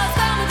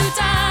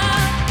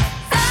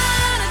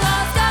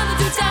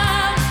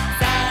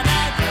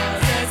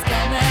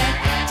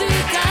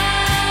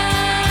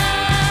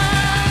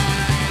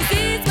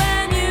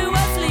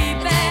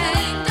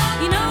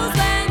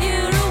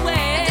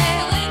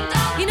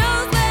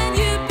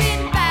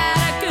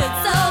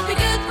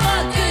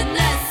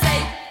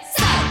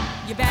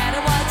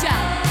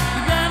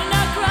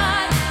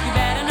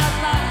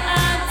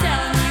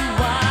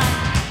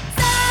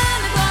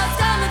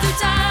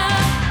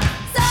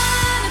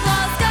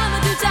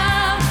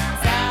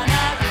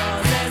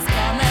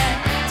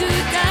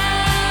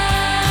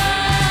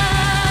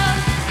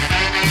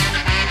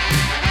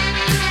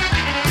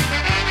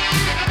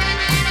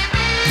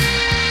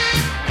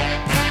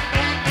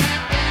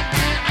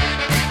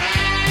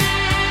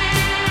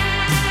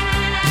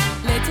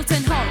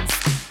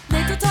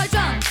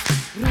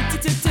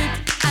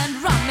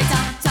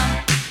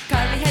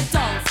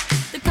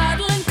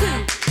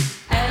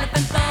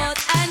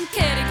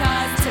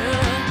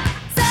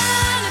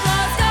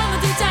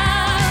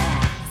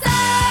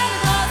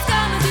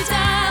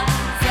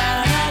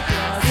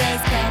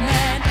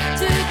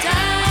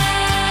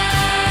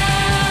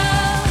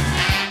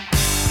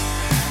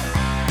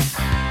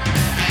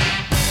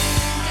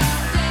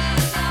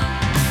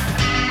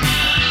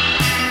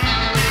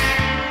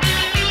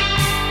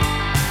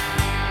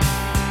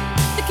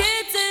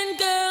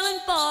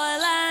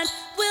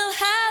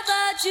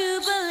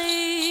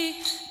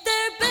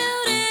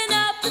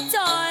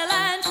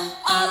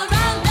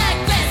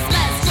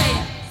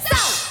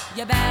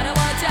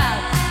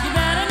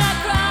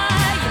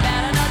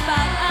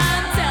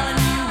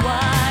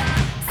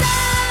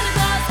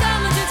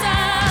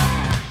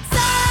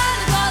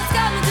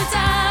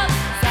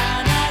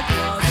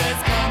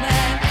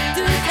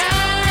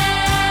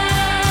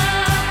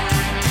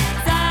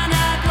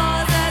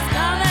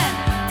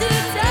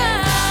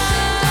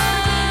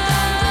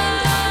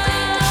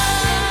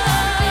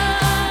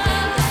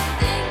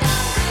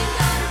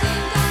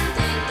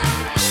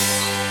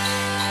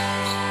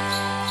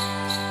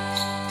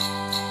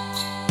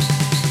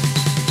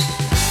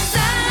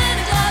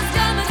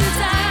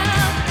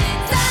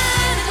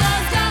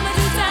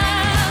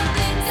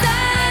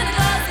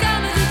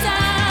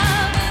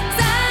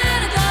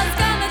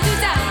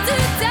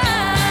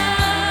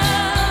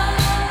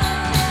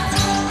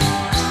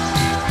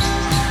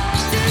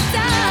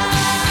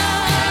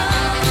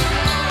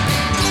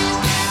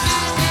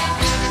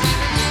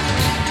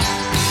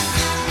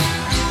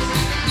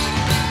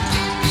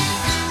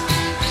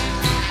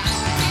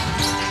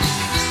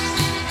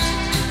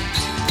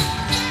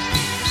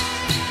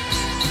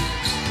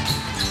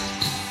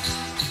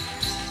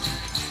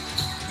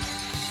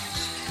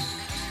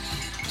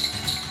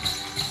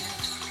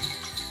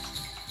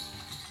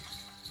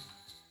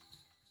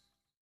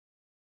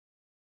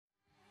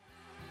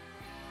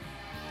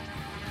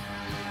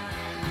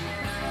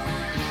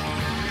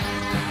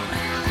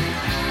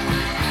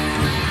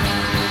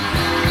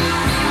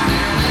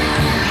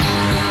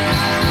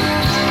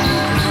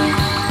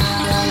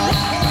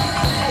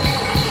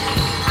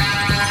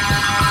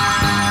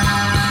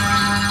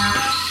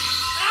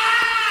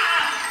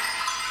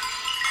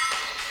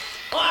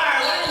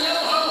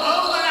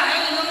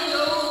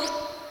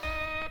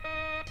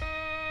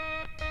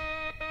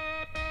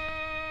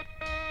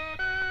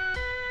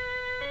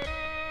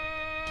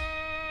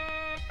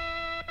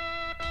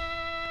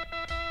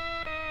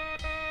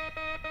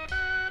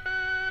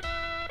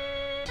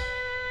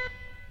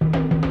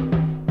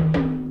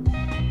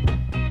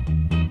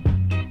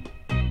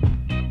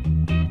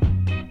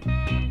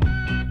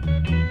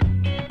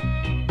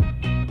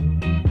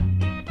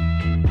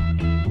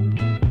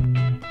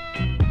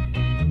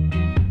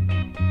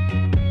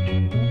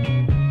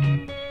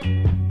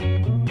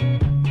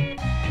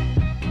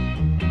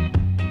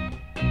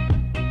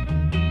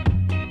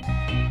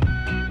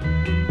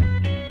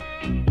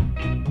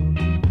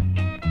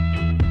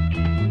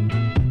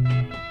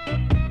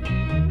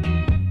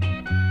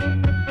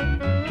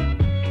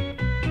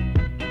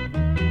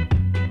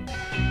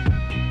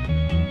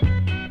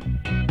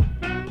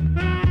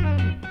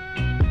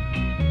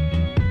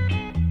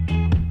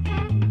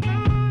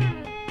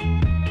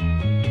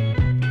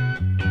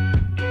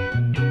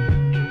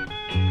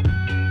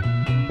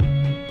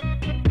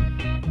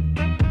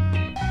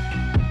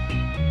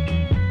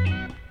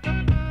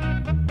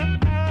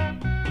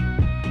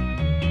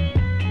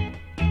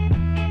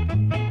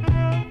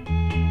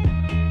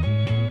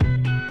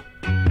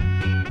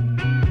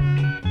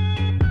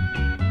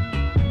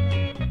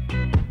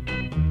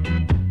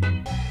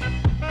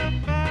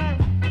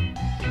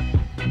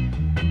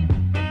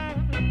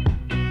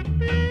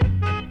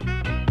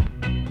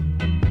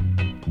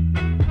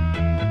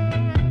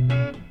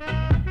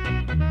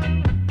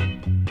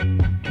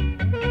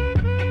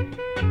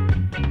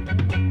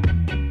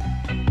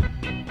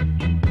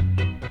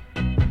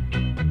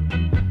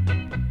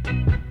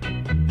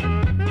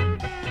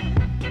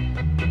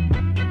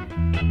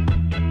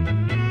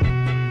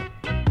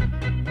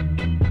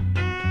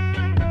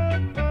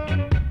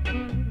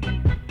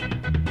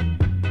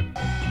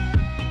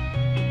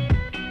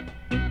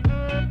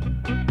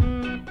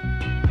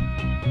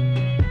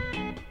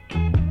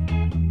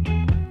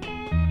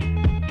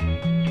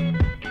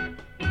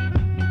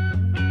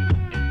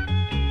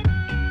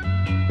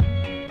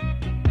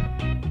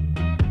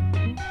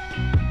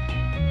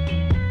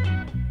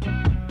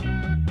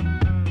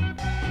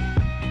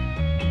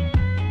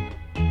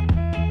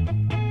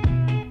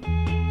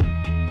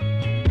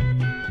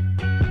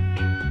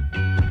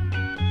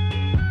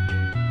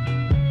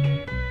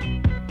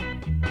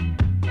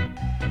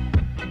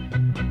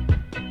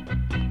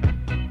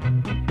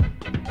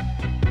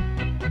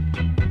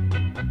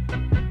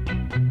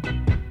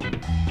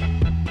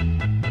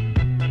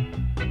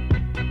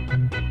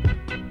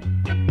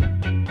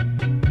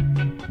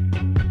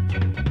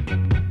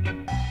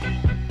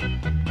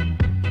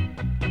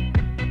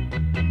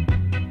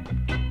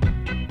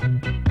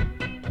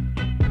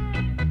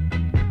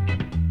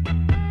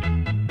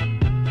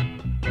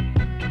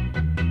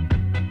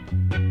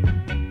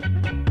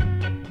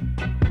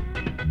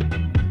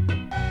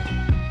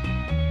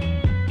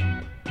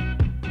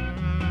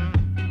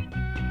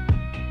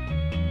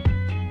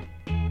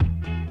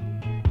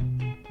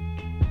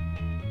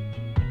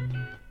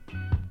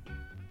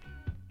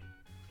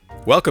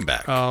 Welcome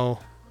back. Oh,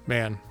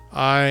 man.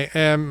 I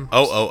am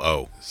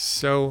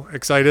so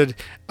excited.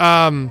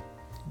 We're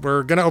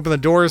going to open the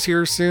doors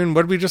here soon.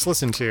 What did we just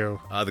listen to?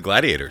 The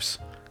Gladiators.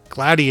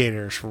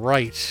 Gladiators,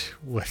 right.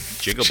 With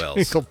Jingle Bells.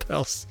 Jingle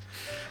Bells.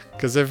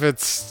 Because if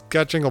it's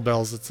got jingle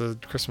bells, it's a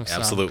Christmas song.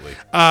 Absolutely.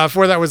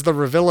 Before that was the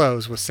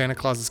Revillos with Santa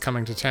Claus is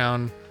Coming to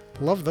Town.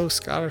 Love those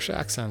Scottish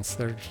accents.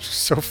 They're just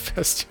so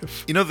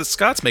festive. You know, the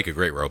Scots make a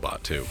great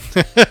robot, too.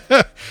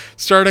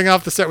 Starting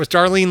off the set was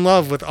Darlene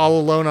Love with All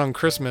Alone on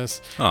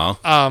Christmas. Oh.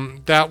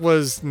 That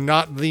was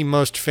not the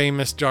most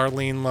famous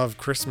Darlene Love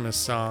Christmas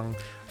song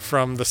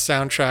from the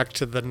soundtrack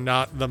to the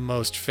not the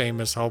most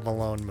famous Home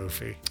Alone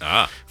movie.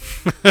 Ah.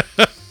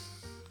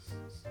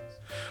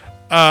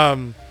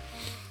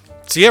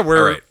 So yeah,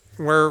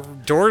 we're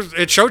doors.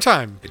 It's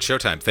showtime. It's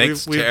showtime.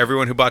 Thanks to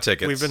everyone who bought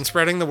tickets. We've been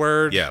spreading the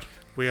word. Yeah.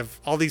 We have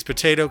all these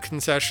potato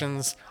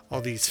concessions,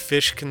 all these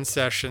fish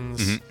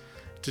concessions. Mhm.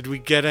 Did we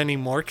get any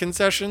more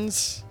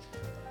concessions?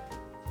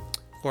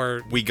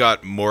 Or we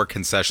got more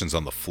concessions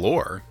on the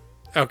floor.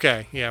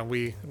 Okay, yeah,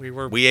 we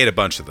ate a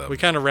bunch of them. We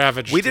kind of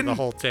ravaged We the didn't-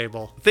 whole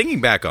table. Thinking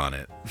back on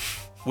it,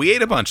 we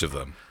ate a bunch of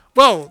them.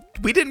 Well,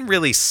 we didn't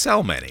really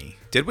sell many,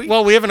 did we?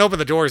 Well, we haven't opened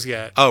the doors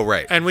yet. Oh,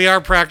 right. And we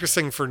are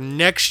practicing for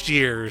next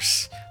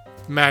year's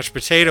mashed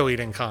potato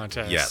eating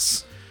contest.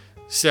 Yes.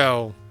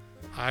 So,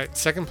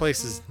 second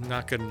place is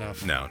not good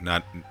enough. No.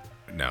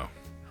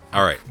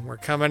 All right. We're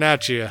coming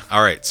at you.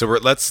 All right. So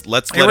let's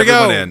let Here we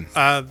everyone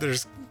go. in.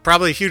 There's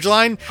probably a huge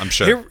line. I'm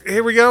sure.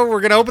 Here we go.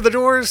 We're gonna open the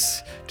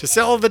doors to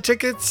sell the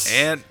tickets.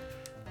 And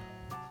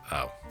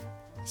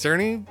is there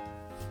any?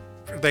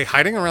 Are they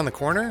hiding around the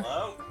corner?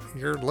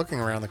 You're looking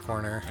around the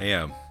corner. I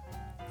am.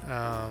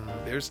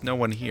 There's no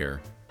one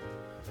here.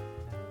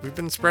 We've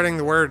been spreading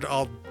the word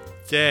all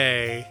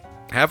day.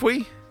 Have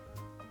we?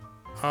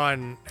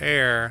 On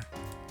air.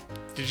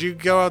 Did you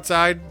go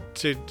outside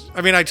to?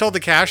 I mean, I told the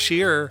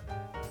cashier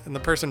and the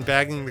person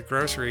bagging the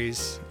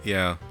groceries.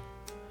 Yeah.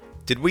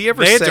 Did we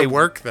ever They say had to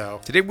work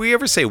though? Did we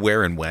ever say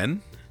where and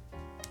when?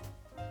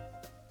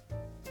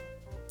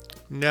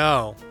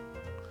 No.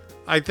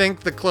 I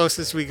think the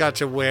closest we got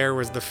to where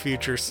was the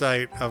future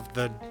site of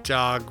the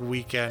Dog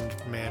Weekend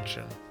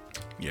Mansion.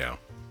 Yeah.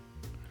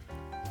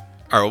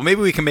 All right. Well,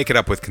 maybe we can make it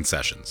up with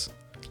concessions.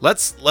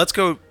 Let's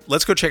go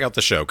check out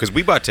the show because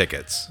we bought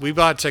tickets. We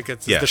bought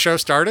tickets. Yeah. Is the show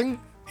starting?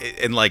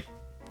 In like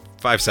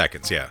 5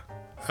 seconds. Yeah.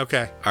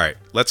 Okay. All right.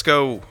 Let's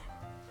go.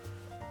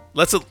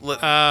 Let's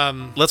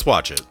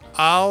watch it.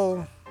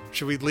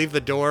 Should we leave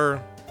the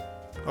door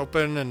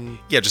open and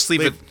just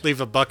leave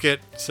a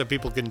bucket so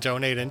people can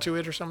donate into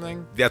it or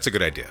something? That's a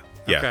good idea.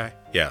 Yeah. Okay.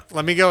 Yeah.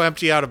 Let me go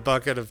empty out a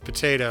bucket of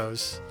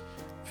potatoes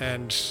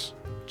and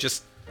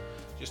just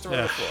throw it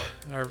on the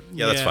floor.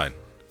 Yeah, that's fine.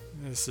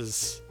 This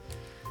is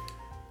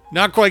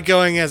not quite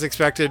going as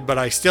expected, but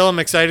I still am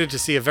excited to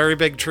see a very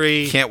big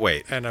tree. Can't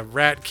wait. And a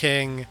rat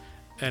king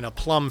and a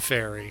plum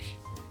fairy.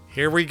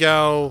 Here we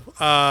go.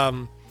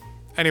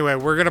 Anyway,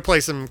 we're going to play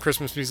some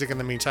Christmas music in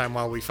the meantime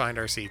while we find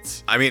our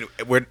seats. I mean,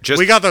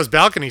 we got those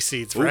balcony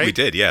seats, right? We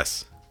did,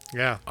 yes.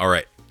 Yeah. All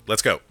right,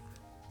 let's go.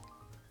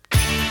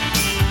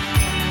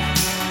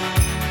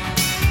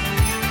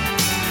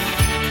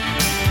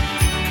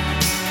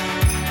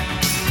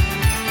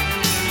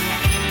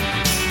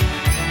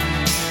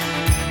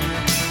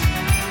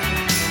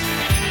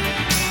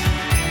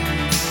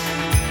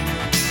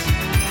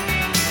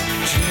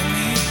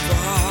 Jimmy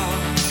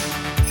Bob,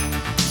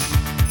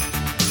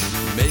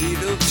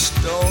 made of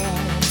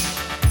stone.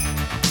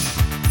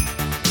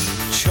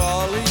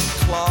 Charlie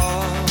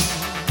Clark,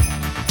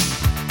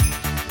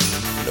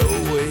 no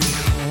way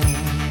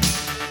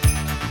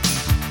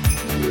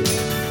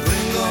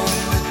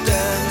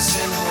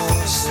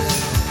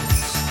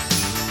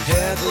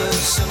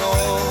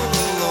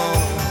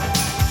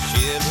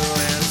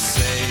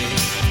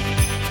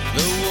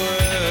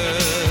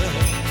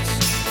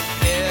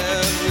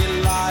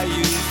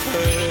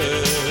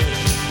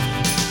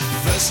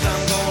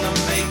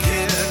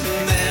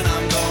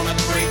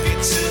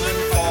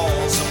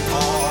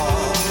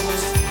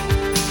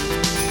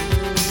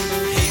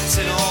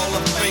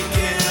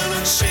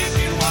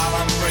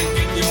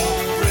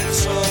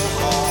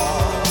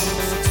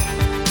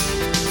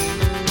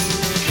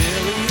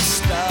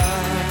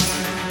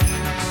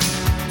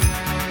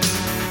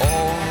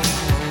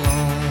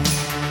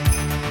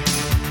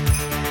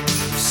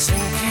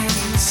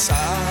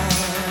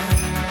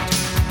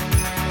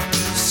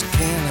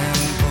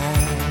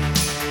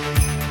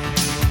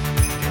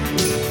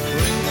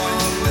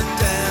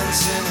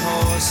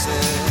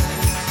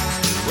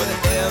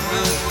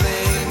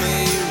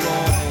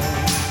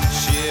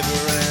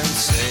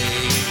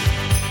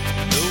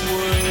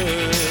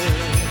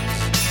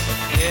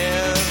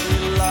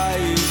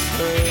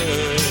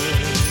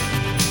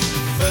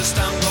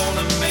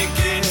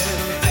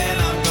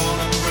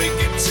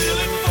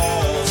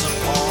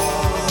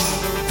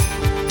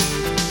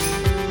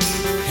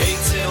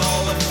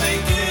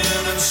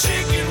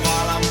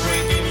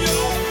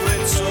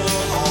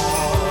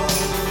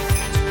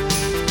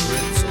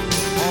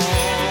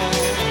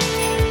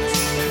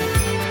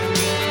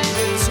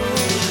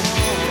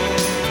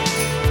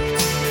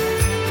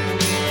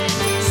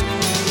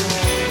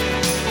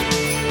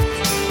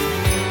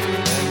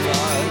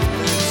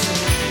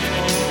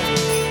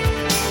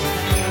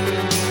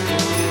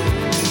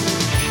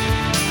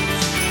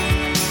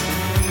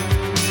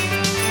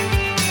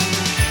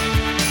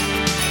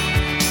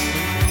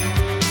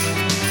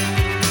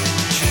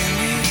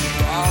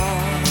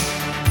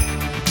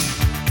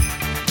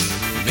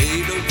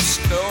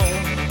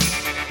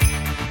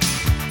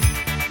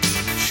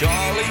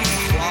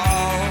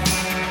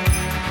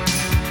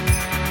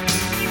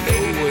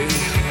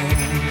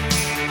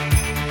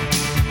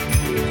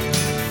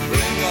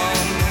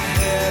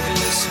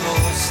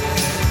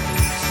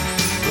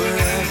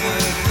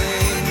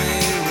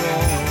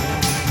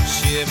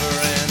shiver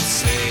and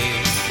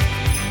say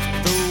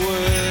the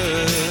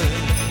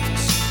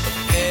words of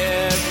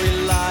every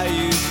lie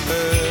you've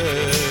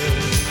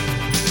heard.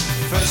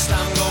 First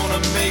I'm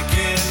gonna make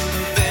it,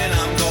 then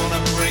I'm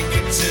gonna break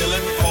it till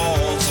it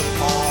falls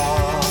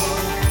apart.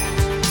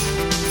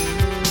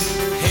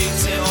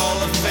 Hating all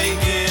the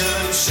faking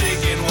and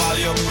shaking while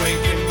you're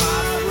breaking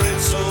my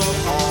brittle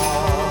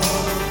heart.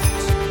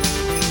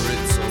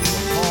 Brittle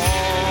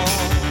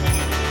heart.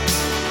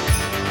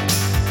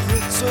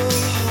 Brittle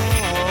heart.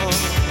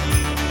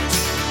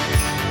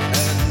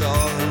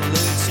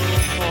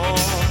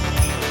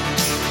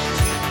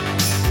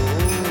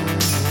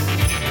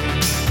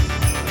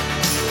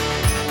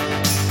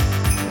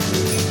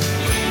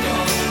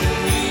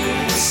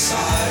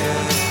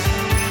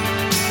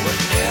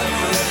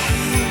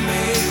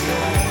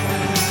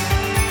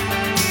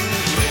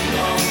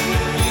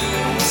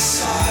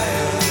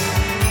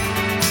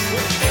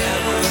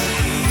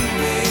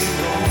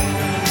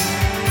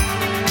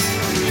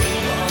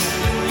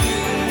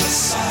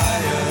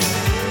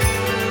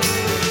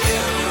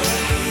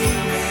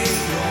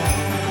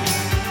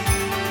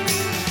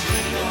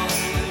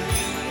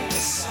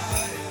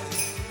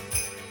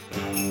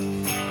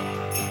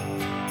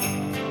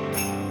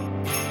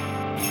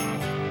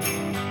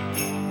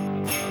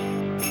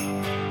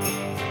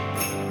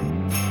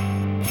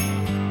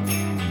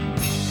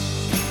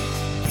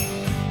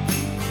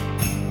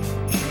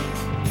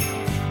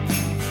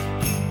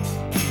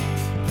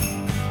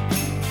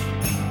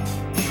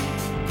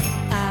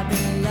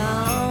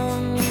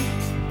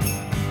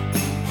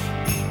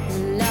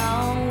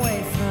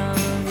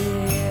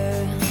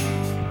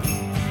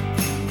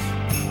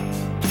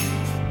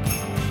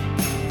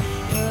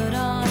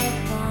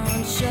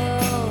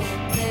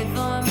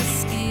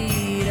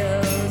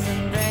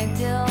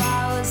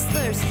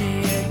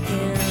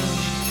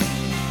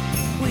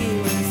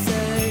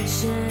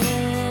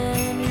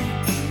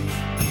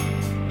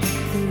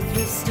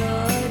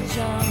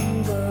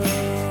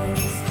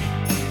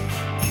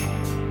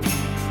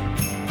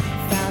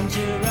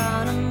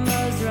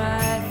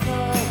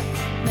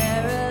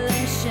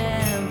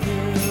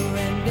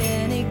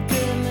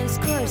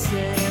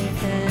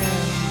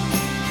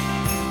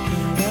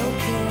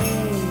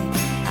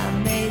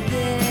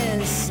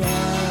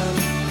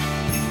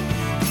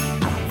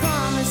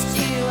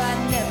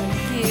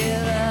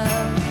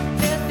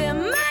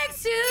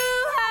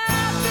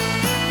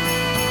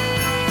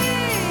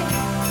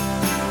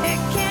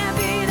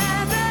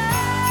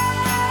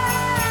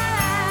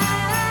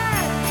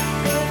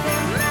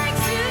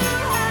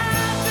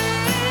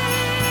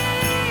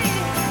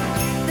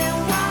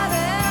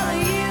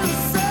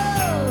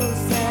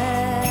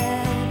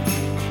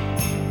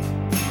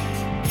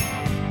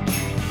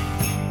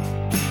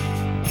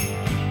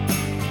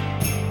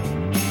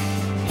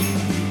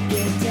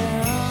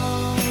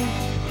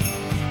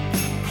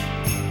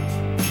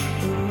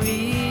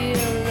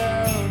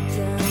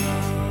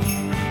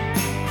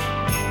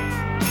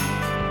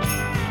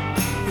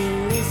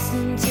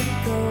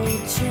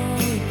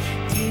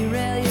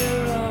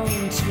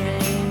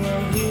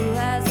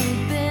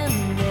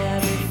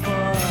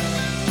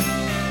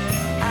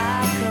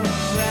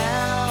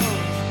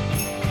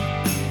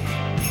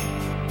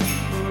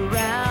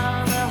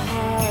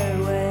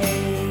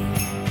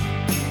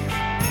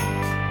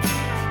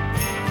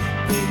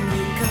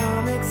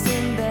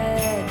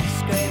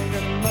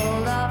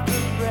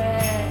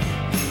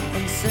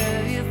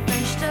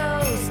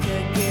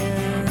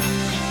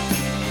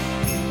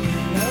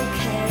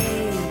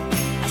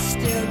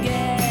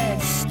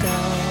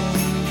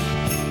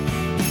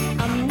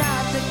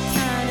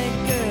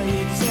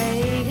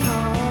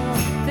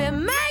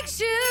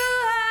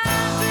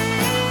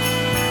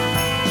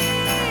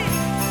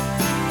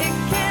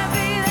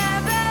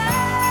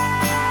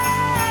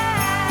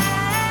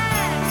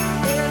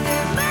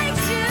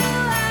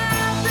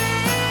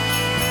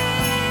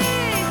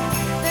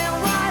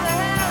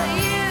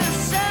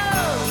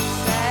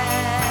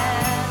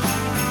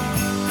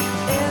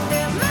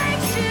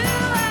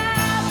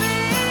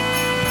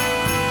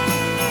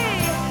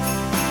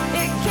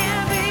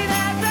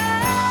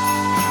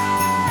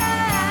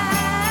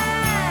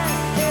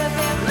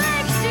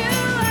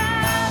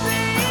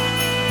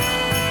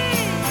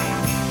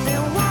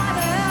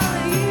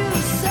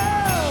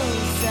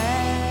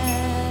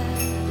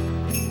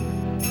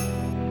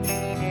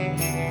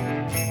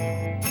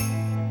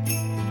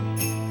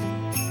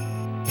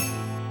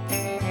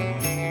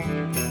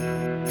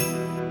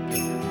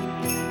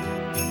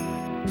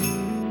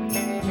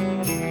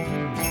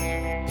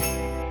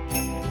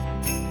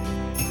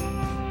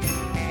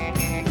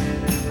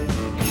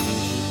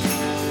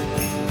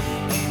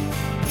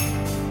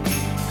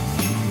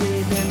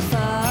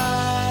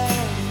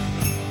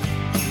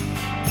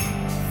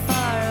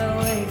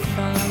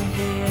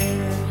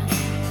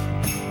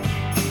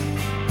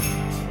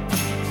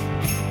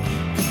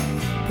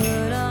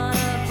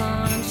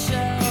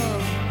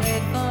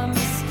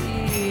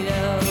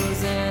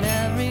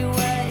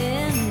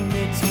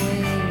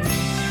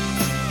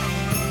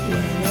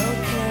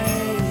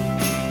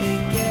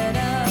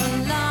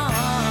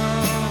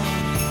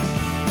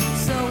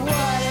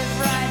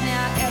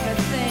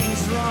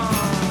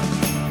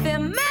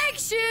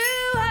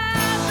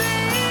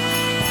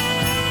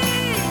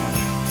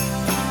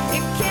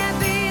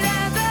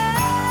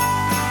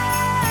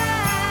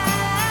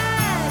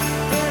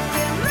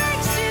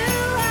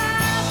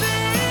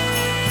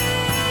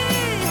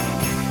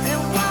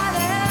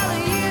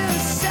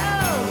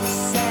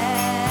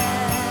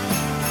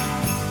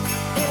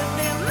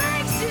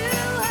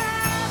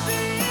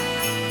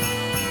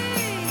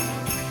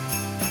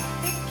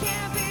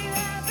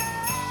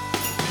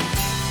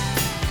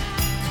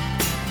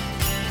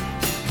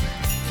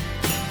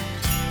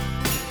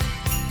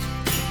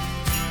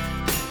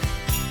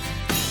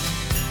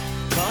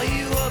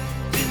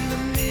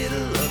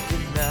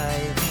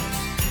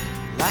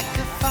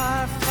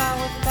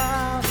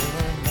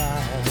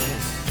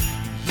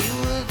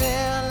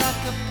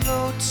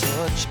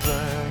 torch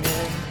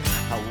burning.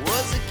 I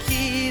was a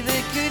key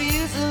that could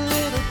use a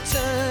little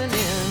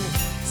turning.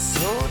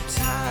 So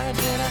tired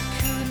that I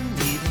couldn't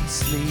even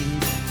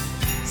sleep.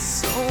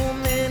 So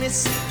many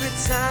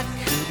secrets I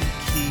couldn't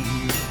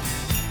keep.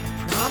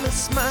 I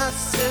promised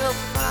myself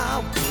I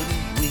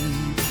wouldn't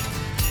weep.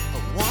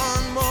 But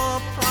one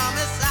more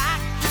promise I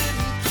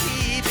couldn't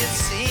keep. It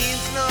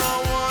seems no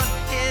one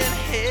can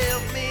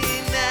help me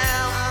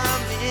now.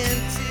 I'm in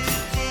too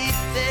deep.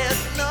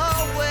 There's no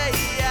way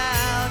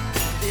out.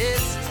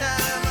 This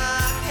time I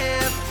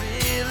have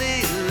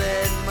really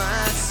led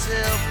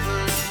myself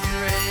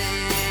astray.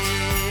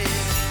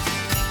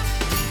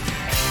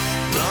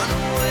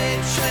 Runaway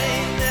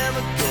train,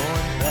 never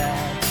going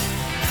back.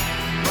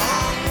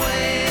 Wrong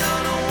way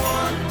on a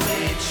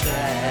one-way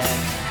track.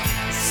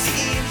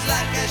 Seems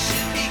like I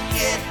should be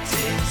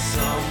getting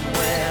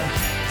somewhere.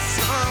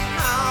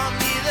 Somehow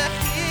neither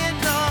here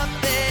nor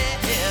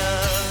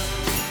there.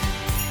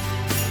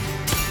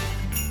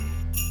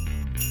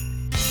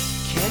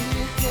 Can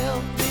you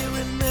help me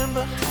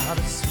remember how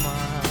to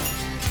smile?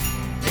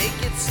 Make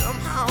it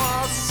somehow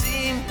all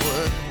seem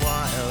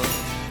worthwhile.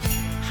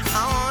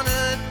 How on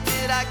earth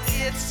did I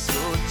get so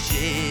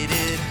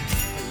jaded?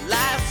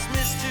 Life's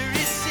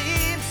mystery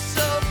seems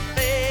so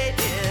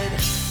faded.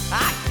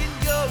 I can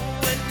go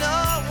where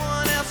no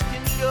one else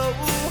can go.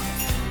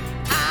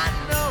 I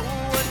know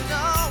what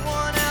no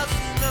one else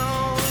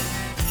knows.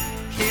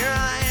 Here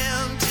I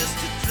am, just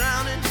a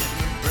drowning in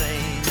the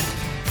rain,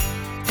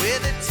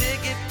 with a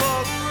ticket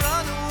for a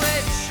runaway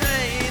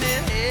train,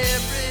 and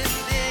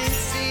everything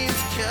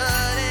seems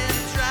cut and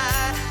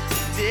dry.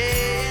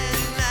 Day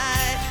and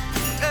night,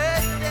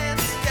 earth and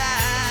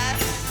sky.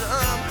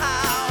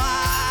 Somehow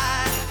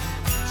I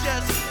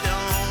just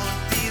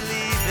don't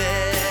believe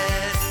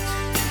it.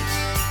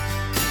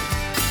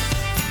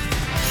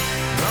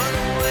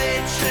 Runaway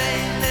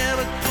train,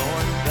 never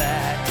going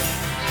back.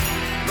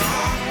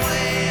 Wrong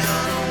way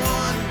on a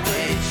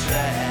one-way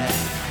track.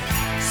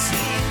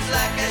 Seems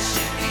like I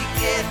should be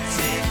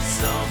getting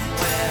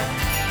somewhere.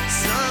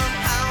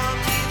 Somehow I'm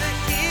neither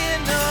here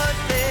nor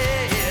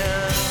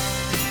there.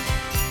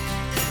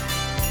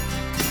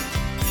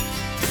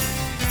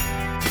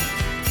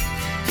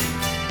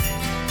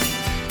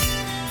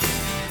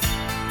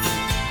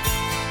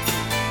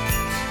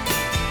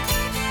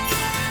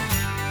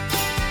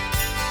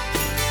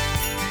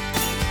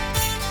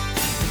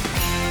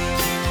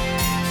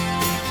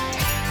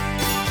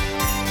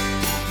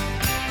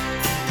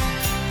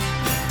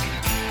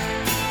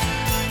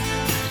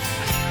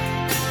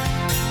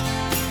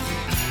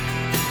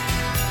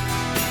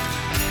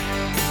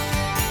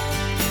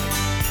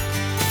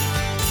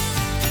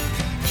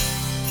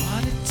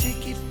 Bought a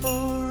ticket for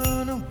a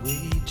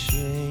runaway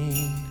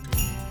train,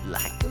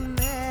 like a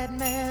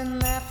madman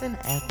laughing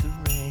at the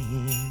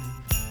rain.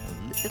 A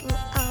little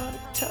out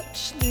of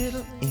touch,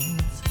 little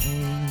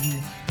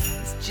insane.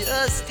 It's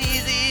just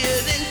easier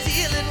than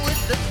dealing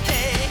with the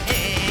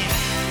pain.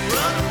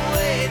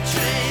 Runaway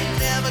train,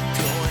 never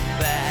going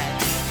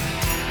back.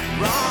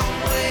 Wrong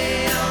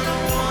way on a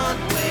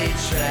one-way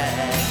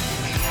track.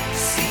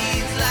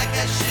 Seems like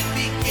I should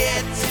be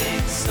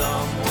getting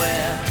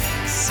somewhere.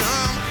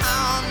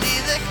 Somehow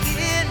neither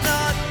here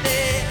nor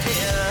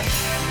there.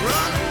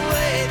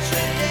 Runaway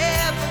train,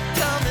 never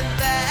coming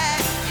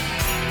back.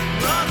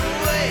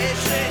 Runaway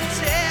train,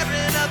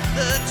 tearing up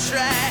the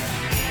track.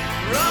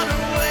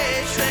 Runaway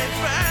train,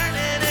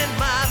 burning in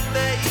my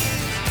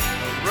veins.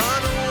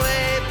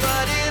 Runaway,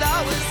 but it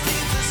always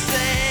seems the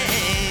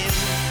same.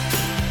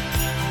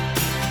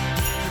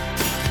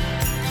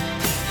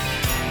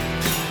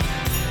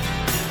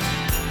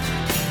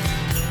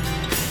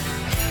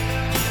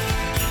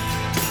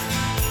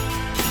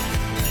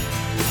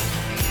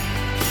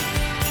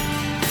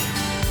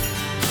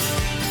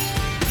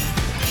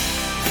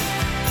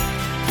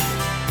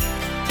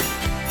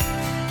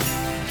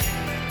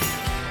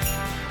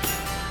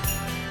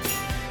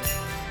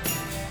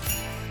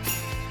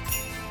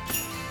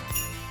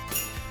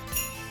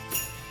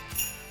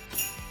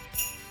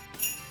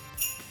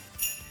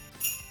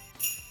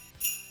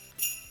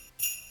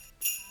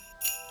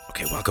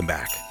 Okay, welcome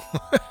back.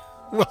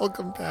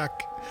 Welcome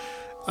back.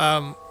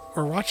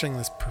 We're watching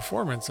this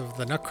performance of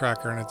the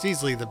Nutcracker, and it's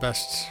easily the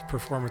best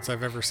performance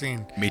I've ever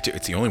seen. Me too.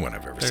 It's the only one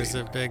I've ever There's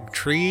seen. a big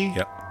tree.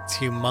 Yep. It's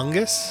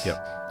humongous.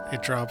 Yep.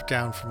 It dropped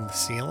down from the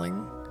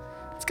ceiling.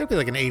 It's got to be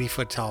like an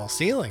 80-foot tall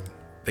ceiling.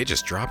 They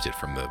just dropped it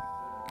from the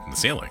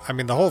ceiling. I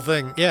mean, the whole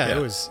thing. Yeah, it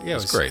was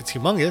great. It's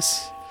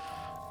humongous.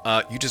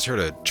 You just heard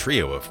a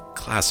trio of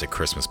classic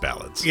Christmas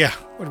ballads. Yeah.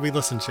 What did we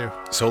listen to?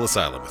 Soul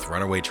Asylum with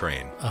Runaway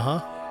Train.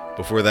 Uh-huh.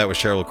 Before that was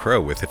Sheryl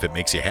Crow with If It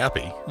Makes You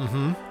Happy.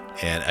 Mm-hmm.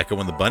 And Echo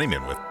and the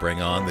Bunnymen with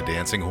Bring On the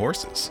Dancing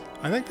Horses.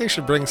 I think they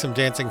should bring some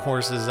dancing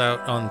horses out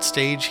on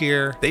stage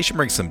here. They should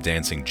bring some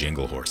dancing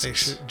jingle horses. They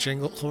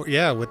should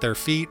yeah, with their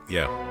feet.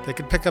 Yeah. They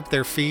could pick up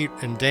their feet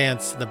and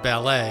dance the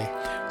ballet.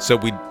 So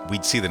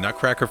we'd see the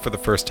Nutcracker for the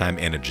first time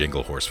and a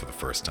jingle horse for the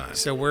first time.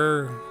 So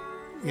we're,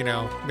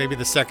 maybe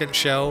the second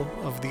show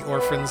of the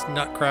Orphans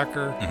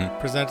Nutcracker,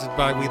 presented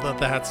by We Let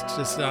the Hats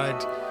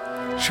Decide.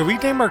 Should we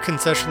name our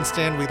concession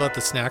stand We Let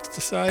the Snacks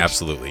Decide?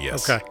 Absolutely,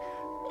 yes. Okay.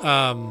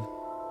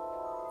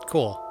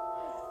 Cool.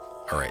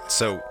 All right,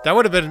 so that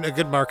would have been a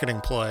good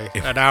marketing ploy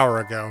an hour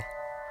ago.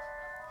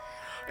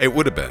 It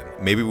would have been.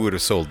 Maybe we would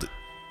have sold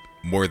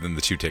more than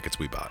the 2 tickets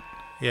we bought.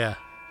 Yeah.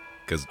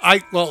 'Cause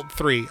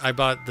 3. I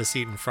bought the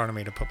seat in front of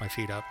me to put my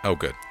feet up. Oh,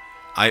 good.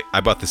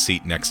 I bought the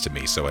seat next to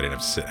me, so I didn't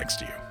have to sit next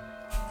to you.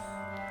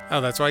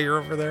 Oh, that's why you're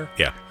over there?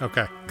 Yeah.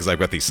 Okay. Because I've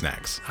got these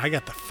snacks. I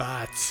got the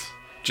thoughts.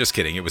 Just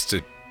kidding. It was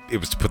to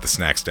put the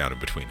snacks down in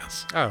between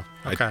us. Oh,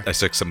 okay. I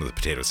took some of the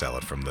potato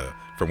salad from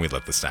We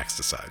Let the Snacks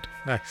Decide.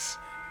 Nice.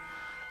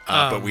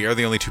 But we are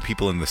the only 2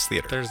 people in this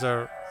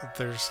theater.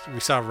 We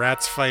saw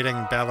rats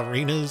fighting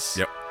ballerinas.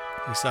 Yep.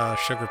 We saw a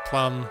sugar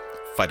plum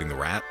fighting the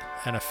rat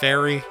and a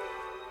fairy,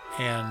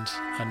 and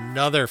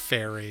another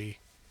fairy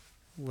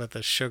with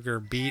a sugar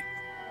beet.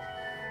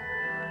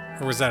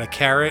 Or was that a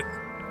carrot?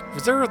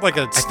 Was there like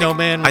a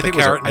snowman with a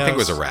carrot nose? I think it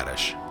was a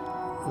radish.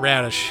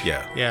 Radish.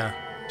 Yeah. Yeah.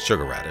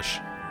 Sugar radish.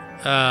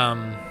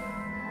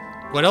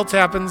 What else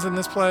happens in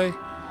this play?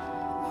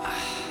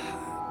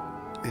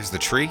 Is the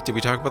tree? Did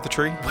we talk about the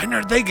tree? When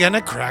are they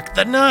gonna crack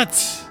the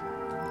nuts?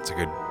 It's a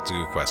good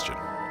question.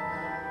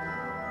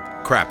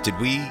 Crap, did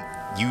we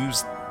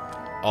use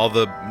all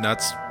the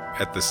nuts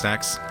at the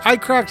snacks? I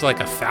cracked like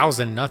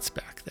 1,000 nuts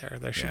back there.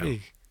 There should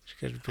be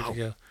good to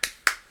go.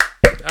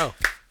 Oh.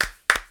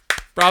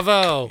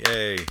 Bravo.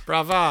 Yay.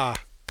 Brava.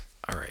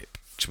 All right.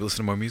 Should we listen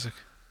to more music?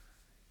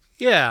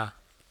 Yeah.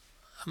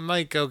 I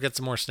might go get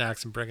some more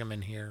snacks and bring them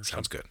in here.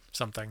 Sounds good.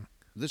 Something.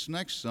 This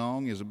next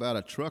song is about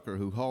a trucker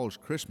who hauls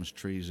Christmas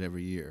trees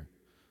every year.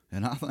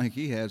 And I think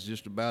he has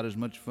just about as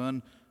much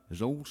fun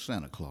as old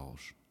Santa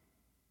Claus.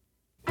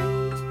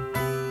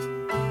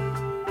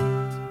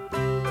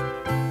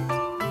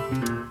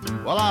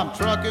 Well, I'm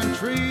trucking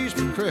trees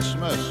for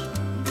Christmas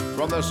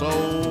from this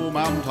old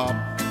mountaintop.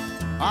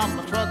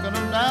 I'm trucking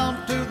them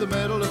down to the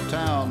middle of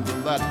town to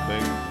that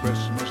big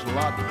Christmas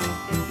lot.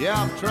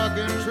 Yeah, I'm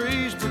trucking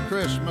trees for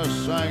Christmas,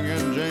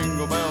 singing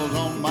jingle bells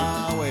on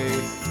my way.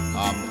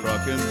 I'm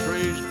trucking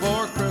trees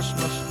for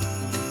Christmas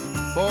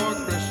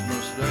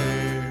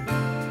Day.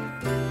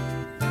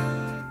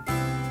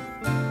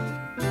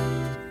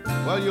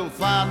 Well, you'll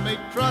find me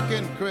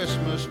trucking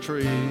Christmas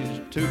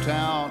trees to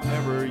town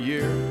every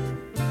year.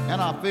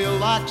 And I feel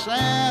like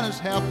Santa's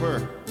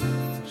helper,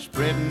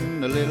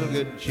 spreading a little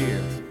good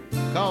cheer.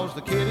 'Cause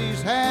the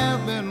kiddies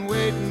have been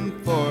waiting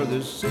for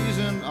this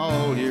season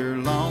all year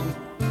long,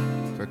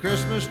 for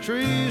Christmas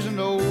trees and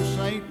old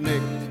Saint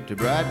Nick to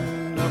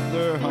brighten up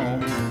their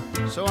home.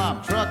 So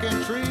I'm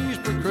trucking trees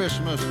for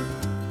Christmas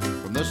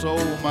from this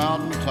old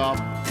mountaintop.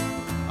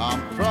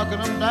 I'm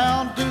trucking them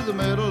down to the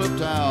middle of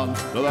town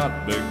to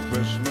that big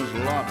Christmas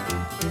lot.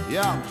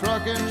 Yeah, I'm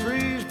trucking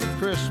trees for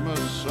Christmas,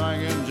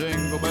 singing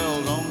jingle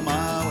bells on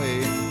my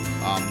way.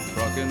 I'm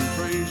trucking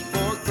trees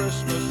for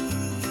Christmas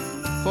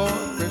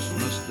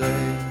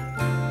Day.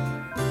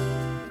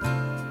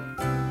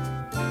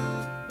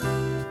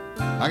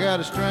 I got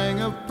a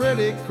string of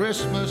pretty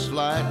Christmas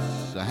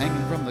lights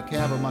hanging from the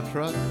cab of my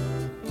truck,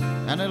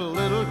 and a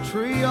little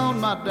tree on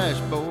my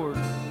dashboard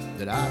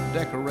that I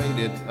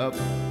decorated up.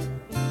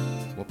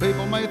 Well,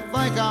 people may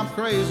think I'm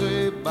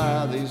crazy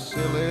by these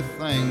silly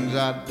things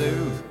I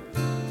do,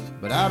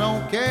 but I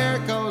don't care,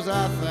 'cause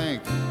I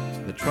think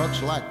the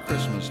trucks like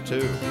Christmas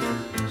too.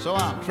 So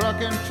I'm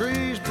trucking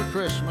trees for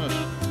Christmas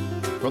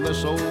from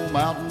this old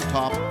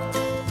mountaintop.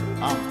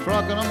 I'm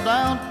trucking them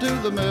down to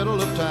the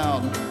middle of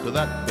town to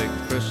that big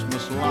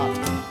Christmas lot.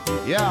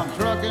 Yeah, I'm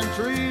trucking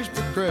trees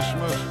for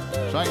Christmas,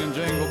 singing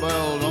jingle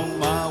bells on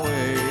my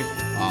way.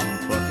 I'm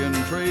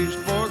trucking trees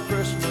for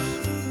Christmas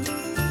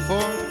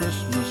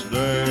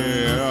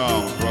Day. Yeah,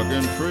 I'm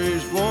trucking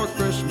trees for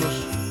Christmas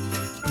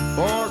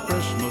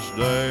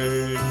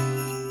Day.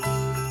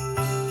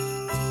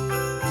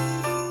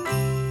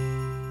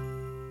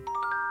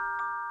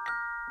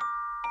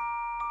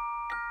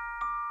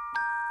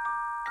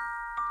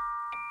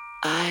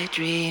 I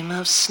dream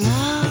of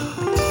snow,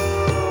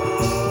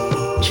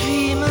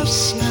 dream of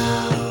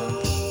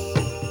snow,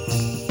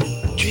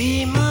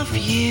 dream of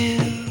you,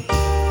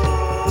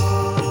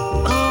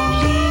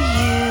 only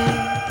you.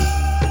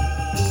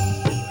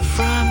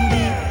 From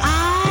the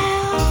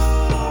isle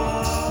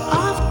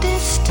of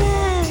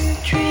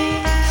distant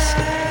trees,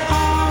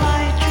 all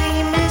I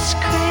dream is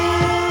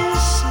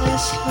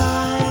Christmas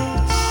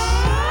lights.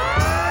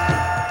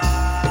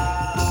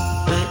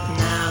 But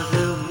now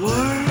the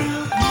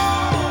world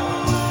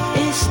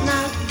is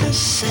not the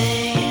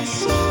same,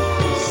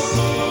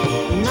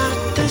 not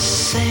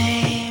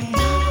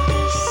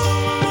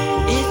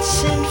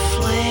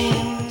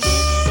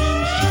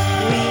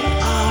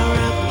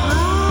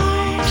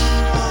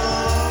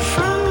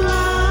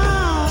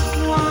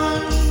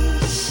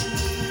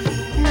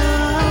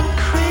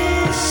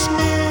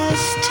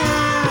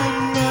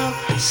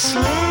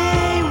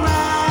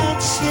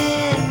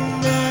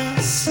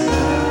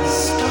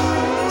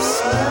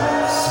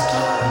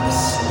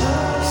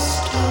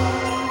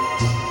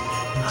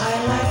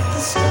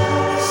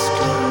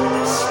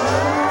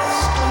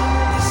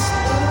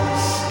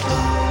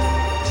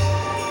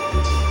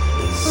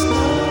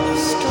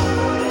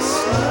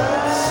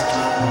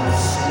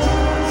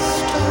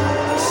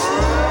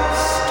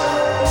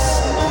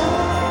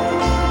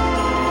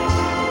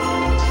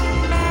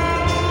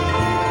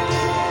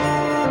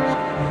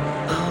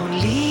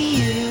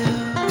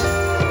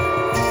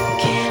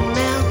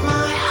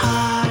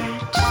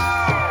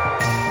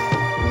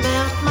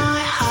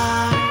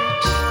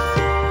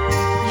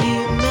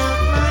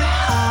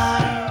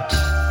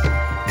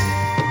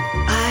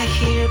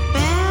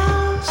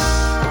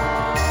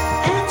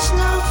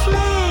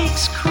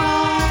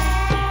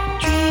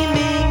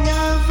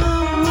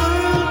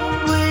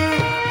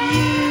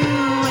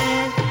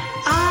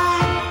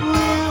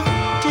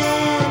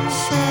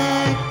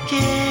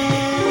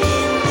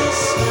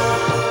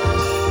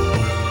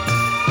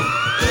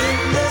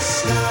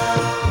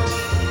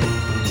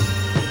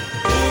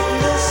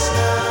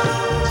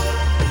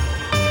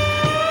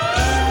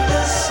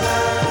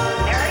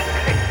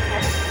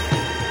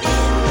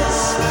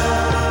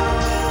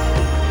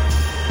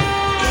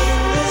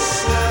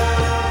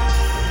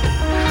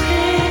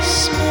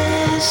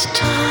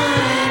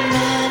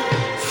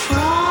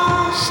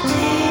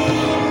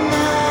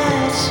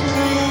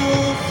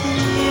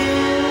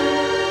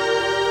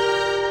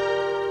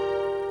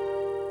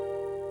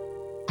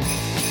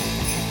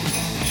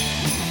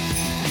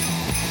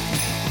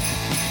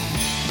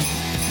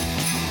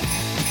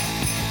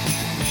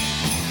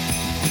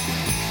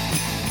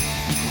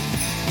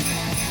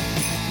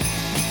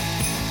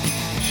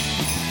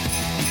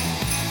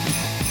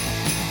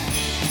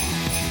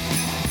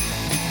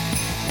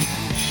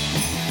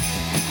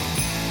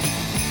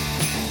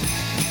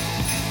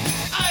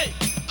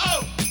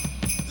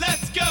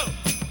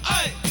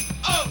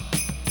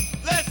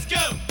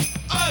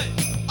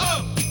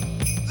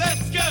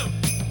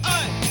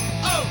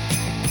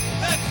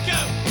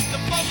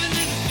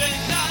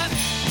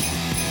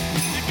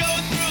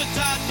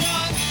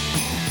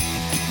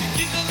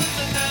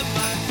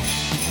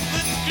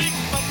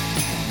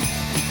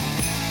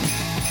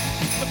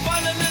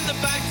falling in the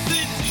back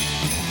seat.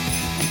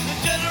 The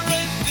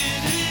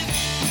generated heat.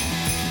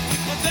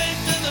 The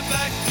things in the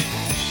back seat.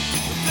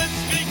 The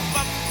blitzkrieg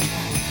bop.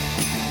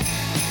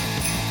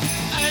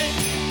 Hey,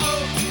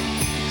 oh,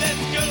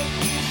 let's go.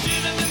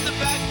 Shoot 'em in the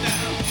back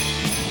now.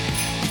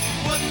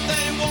 What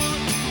they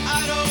want,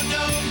 I don't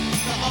know.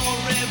 They're all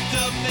revved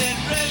up and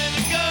ready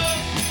to go.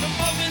 They're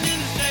moving in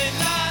a straight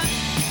line.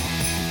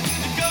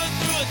 They're going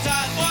through a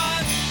tight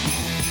one.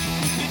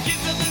 You keep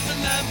to listen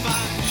their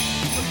mind.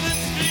 The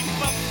blitzkrieg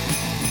bop.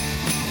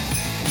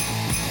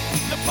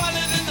 The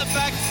pilot in the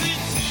back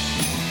seat.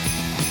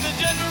 The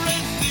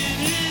generates the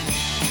heat.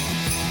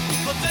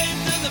 The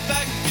dames in the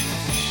back seat.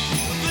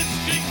 The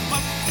blitzkrieg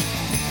bop.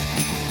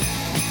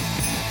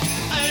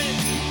 Hey,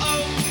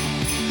 oh,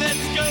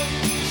 let's go.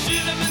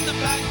 Shoot 'em in the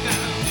back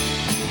now.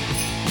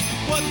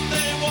 What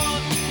they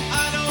want,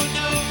 I don't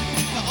know.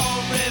 They're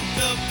all revved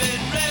up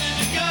and ready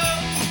to go.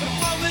 They're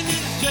forming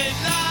in a straight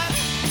line.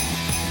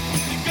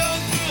 They're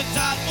going through a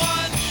tight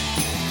one.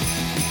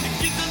 You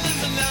keep to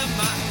listen to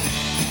mind.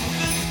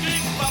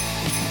 Blitzkrieg bop.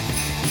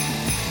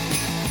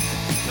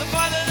 The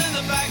pilot in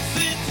the back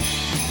seat.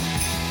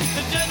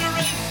 The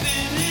generates the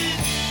heat.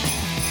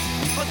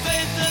 The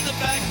dames in the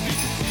back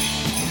seat.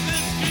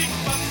 Blitzkrieg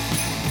bop.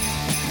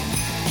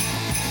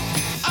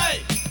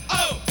 Hey,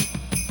 oh,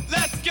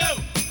 let's go.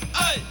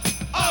 Hey,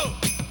 oh,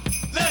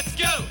 let's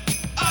go.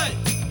 Hey,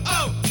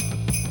 oh,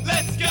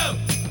 let's go.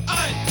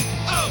 Hey,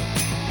 oh,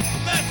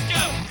 let's go.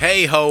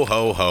 Hey ho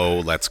ho ho,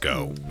 let's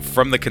go.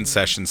 From the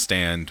concession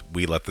stand,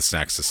 we let the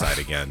snacks decide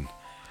again.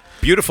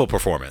 Beautiful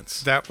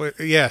performance. That was,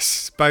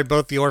 yes, by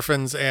both the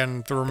Orphans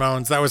and the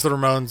Ramones. That was the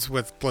Ramones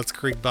with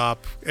Blitzkrieg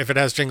Bop. If it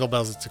has Jingle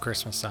Bells, it's a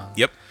Christmas song.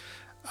 Yep.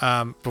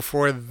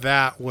 Before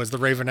that was the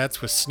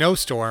Ravenettes with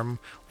Snowstorm,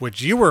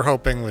 which you were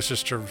hoping was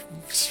just a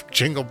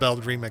Jingle Bell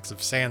remix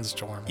of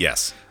Sandstorm.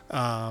 Yes.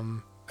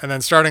 And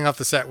then starting off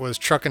the set was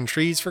Truckin'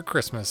 Trees for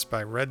Christmas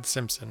by Red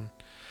Simpson.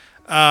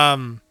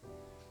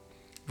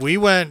 We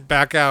went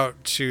back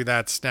out to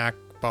that snack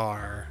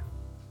bar.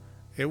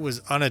 It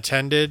was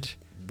unattended.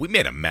 We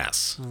made a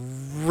mess.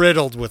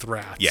 Riddled with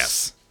rats.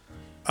 Yes.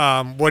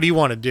 What do you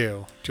want to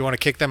do? Do you want to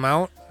kick them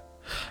out?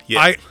 Yeah.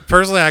 I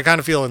kind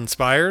of feel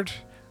inspired.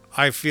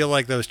 I feel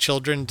like those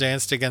children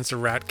danced against a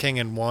Rat King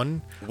and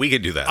won. We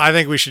could do that. I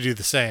think we should do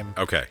the same.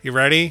 Okay. You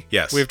ready?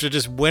 Yes. We have to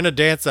just win a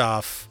dance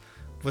off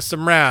with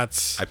some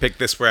rats. I picked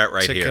this rat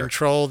right to here.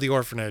 control the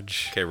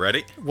orphanage. Okay,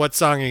 ready? What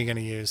song are you going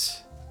to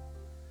use?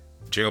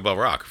 Jingle Bell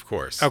Rock, of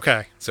course.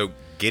 Okay. So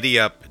giddy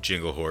up,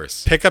 Jingle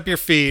Horse. Pick up your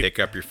feet. Pick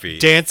up your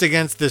feet. Dance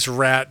against this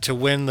rat to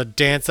win the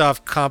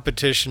dance-off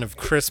competition of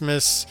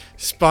Christmas,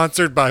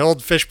 sponsored by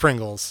Old Fish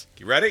Pringles.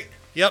 You ready?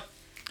 Yep.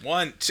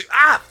 1, 2,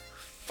 ah!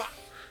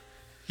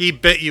 He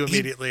bit you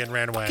immediately and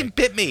ran away. Fucking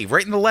bit me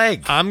right in the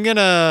leg. I'm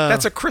gonna...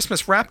 That's a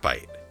Christmas rat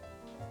bite.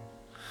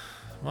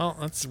 Well,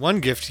 that's one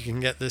gift you can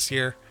get this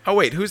year. Oh,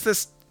 wait, who's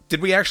this?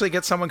 Did we actually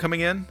get someone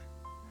coming in?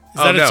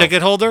 Is that a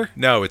ticket holder?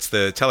 No, it's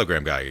the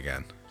Telegram guy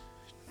again.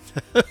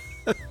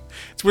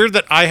 It's weird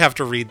that I have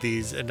to read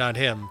these and not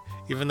him,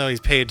 even though he's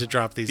paid to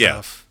drop these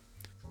off.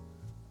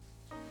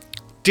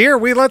 Dear,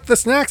 we let the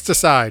snacks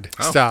decide.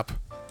 Oh. Stop.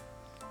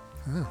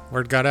 Oh,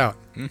 word got out.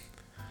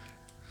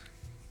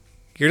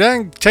 Your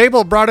dang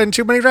table brought in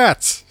too many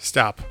rats.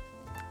 Stop.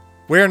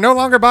 We are no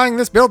longer buying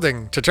this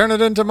building to turn it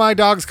into my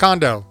dog's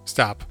condo.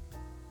 Stop.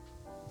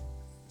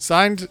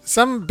 Signed,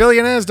 some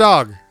billionaire's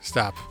dog.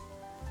 Stop.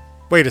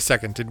 Wait a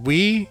second. Did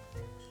we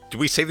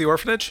save the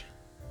orphanage?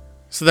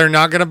 So they're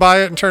not going to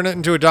buy it and turn it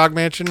into a dog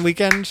mansion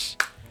weekend?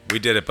 We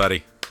did it,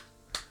 buddy.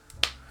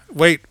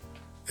 Wait,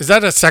 is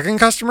that a second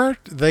customer?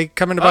 Did they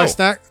come in to buy Oh. a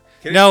snack?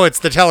 Can No, it's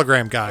the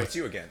Telegram guy. Oh, it's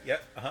you again.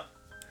 Yep. Uh-huh.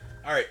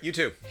 All right, you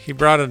too. He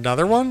brought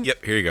another one?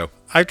 Yep, here you go.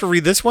 I have to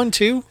read this one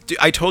too? Dude,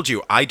 I told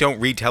you, I don't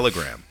read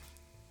Telegram.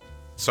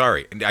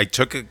 Sorry. I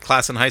took a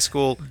class in high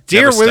school.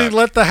 Dear never Willie, stuck.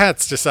 let the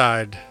hats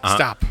decide. Uh-huh.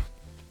 Stop.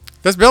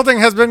 This building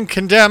has been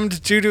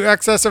condemned due to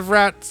excess of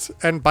rats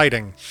and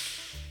biting.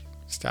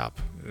 Stop.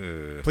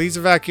 Please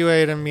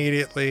evacuate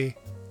immediately.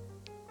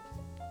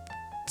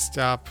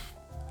 Stop.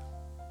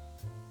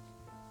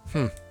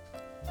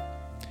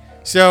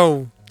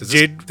 So,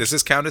 does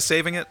this count as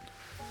saving it?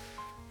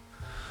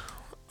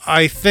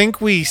 I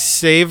think we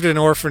saved an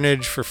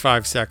orphanage for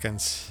 5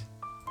 seconds.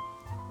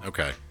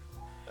 Okay.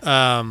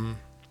 But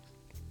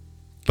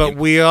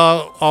we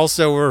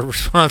also were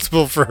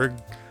responsible for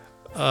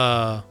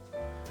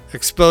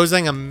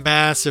exposing a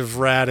massive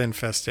rat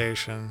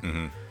infestation.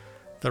 Mm-hmm.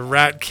 The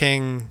Rat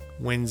King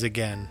wins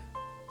again.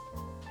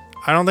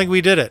 I don't think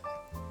we did it.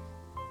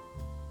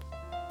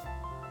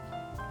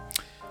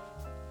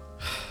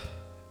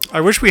 I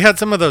wish we had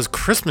some of those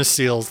Christmas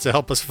seals to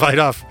help us fight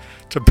off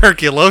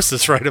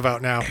tuberculosis right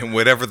about now. And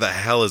whatever the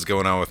hell is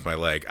going on with my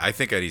leg, I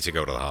think I need to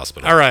go to the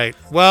hospital. All right.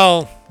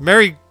 Well,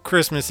 Merry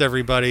Christmas,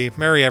 everybody.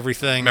 Merry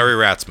everything. Merry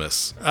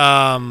Ratsmas.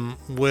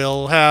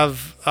 We'll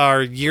have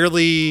our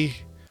yearly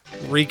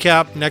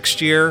recap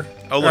next year.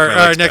 Oh, look, my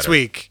leg's next better.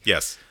 week.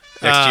 Yes.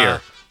 Next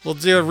year. We'll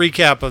do a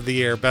recap of the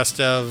year. Best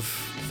of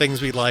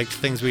things we liked,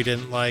 things we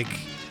didn't like.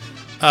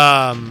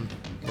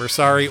 We're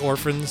sorry,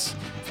 orphans,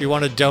 if If you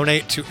want to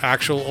donate to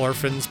actual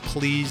orphans,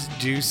 please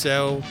do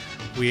so.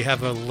 We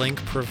have a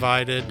link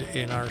provided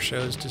in our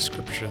show's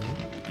description.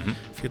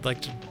 If you'd like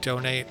to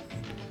donate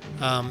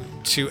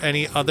to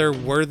any other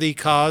worthy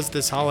cause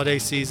this holiday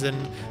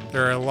season,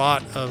 there are a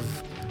lot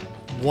of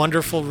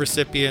wonderful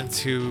recipients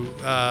who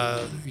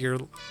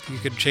you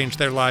could change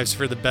their lives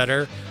for the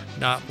better,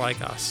 not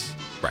like us.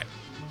 Right.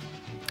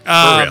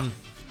 For real.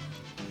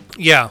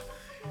 Yeah.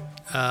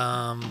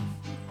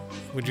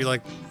 Would you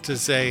like to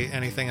say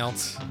anything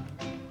else?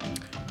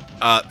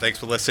 Thanks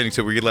for listening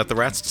to We Let the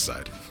Rats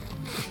Decide.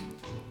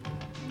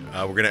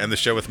 We're going to end the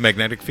show with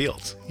Magnetic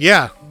Fields.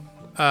 Yeah.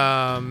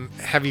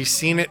 Have you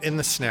seen it in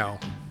the snow?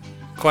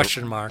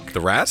 Question mark. The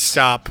rats?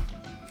 Stop.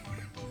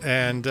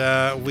 And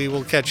we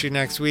will catch you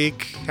next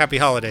week. Happy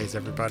holidays,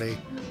 everybody.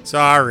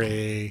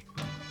 Sorry.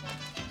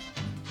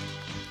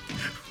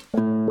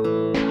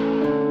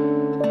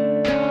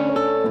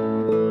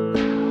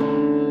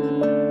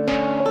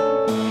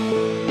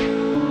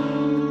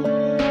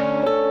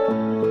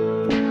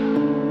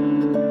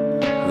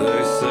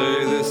 They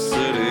say this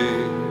city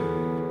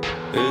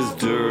is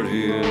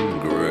dirty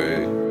and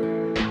gray,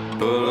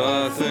 but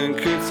I think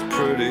it's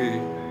pretty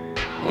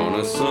on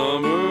a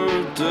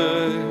summer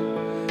day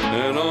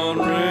and on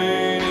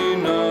rainy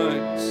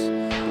nights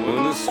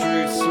when the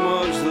streets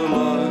smudge the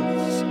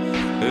lights.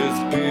 It's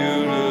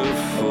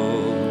beautiful,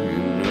 you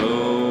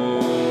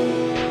know.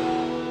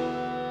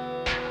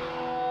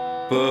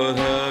 But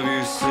have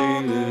you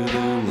seen it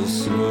in the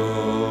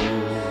snow?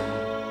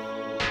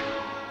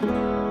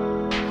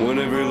 When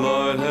every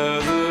light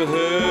has a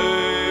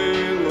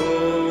halo,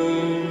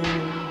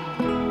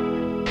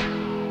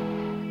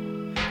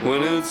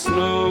 when it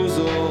snows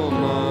all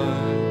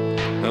night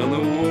and the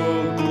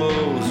world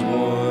glows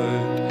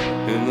white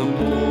in the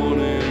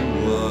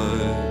morning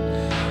light.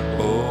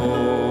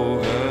 Oh,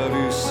 have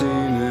you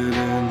seen it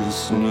in the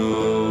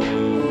snow?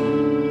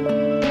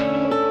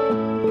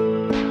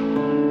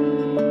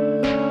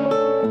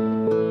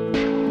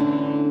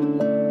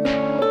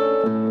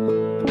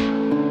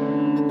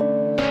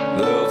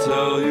 They'll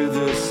tell you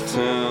this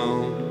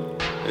town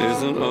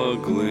is an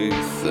ugly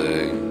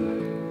thing.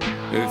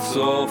 It's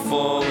all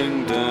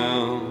falling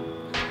down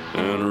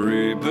and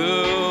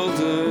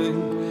rebuilding.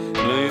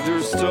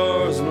 Neither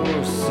stars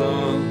nor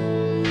sun,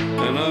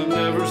 and I've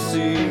never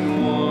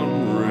seen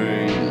one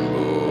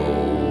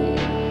rainbow.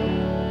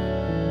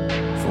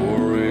 For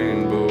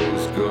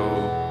rainbows go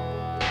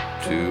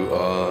to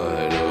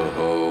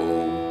Idaho.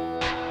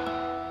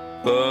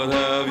 But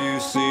have you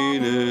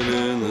seen it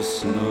in the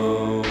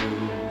snow?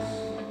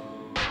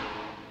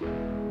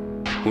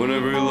 When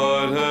every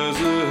light has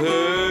a halo,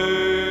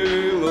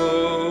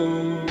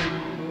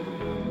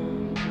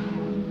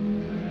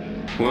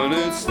 when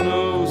it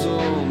snows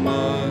all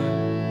night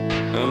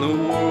and the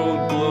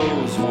world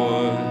glows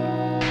white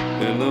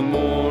in the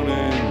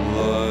morning